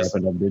we about gotta this.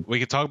 wrap it up, dude. We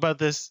can talk about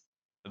this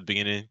at the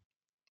beginning,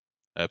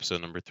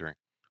 episode number 3.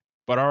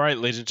 But all right,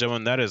 ladies and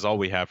gentlemen, that is all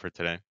we have for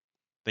today.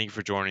 Thank you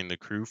for joining the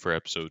crew for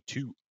episode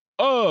 2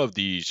 of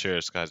the Share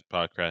Skies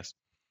podcast.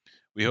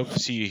 We hope to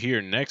see you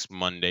here next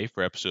Monday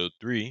for episode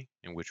 3,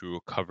 in which we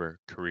will cover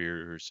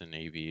careers in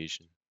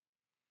aviation.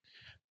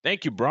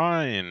 Thank you,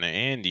 Brian,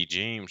 Andy,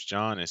 James,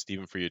 John, and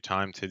Stephen for your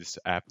time this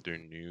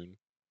afternoon.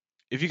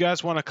 If you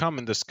guys want to come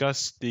and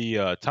discuss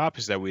the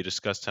topics that we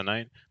discussed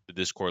tonight, the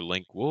Discord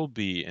link will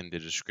be in the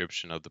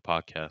description of the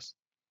podcast.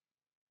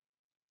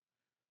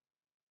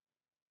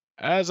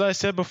 As I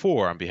said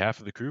before, on behalf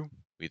of the crew,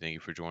 we thank you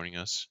for joining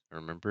us.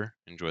 Remember,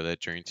 enjoy that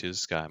journey to the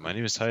sky. My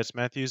name is Titus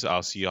Matthews.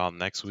 I'll see y'all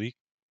next week.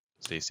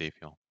 Stay safe,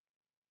 y'all.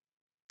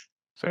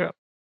 So yeah.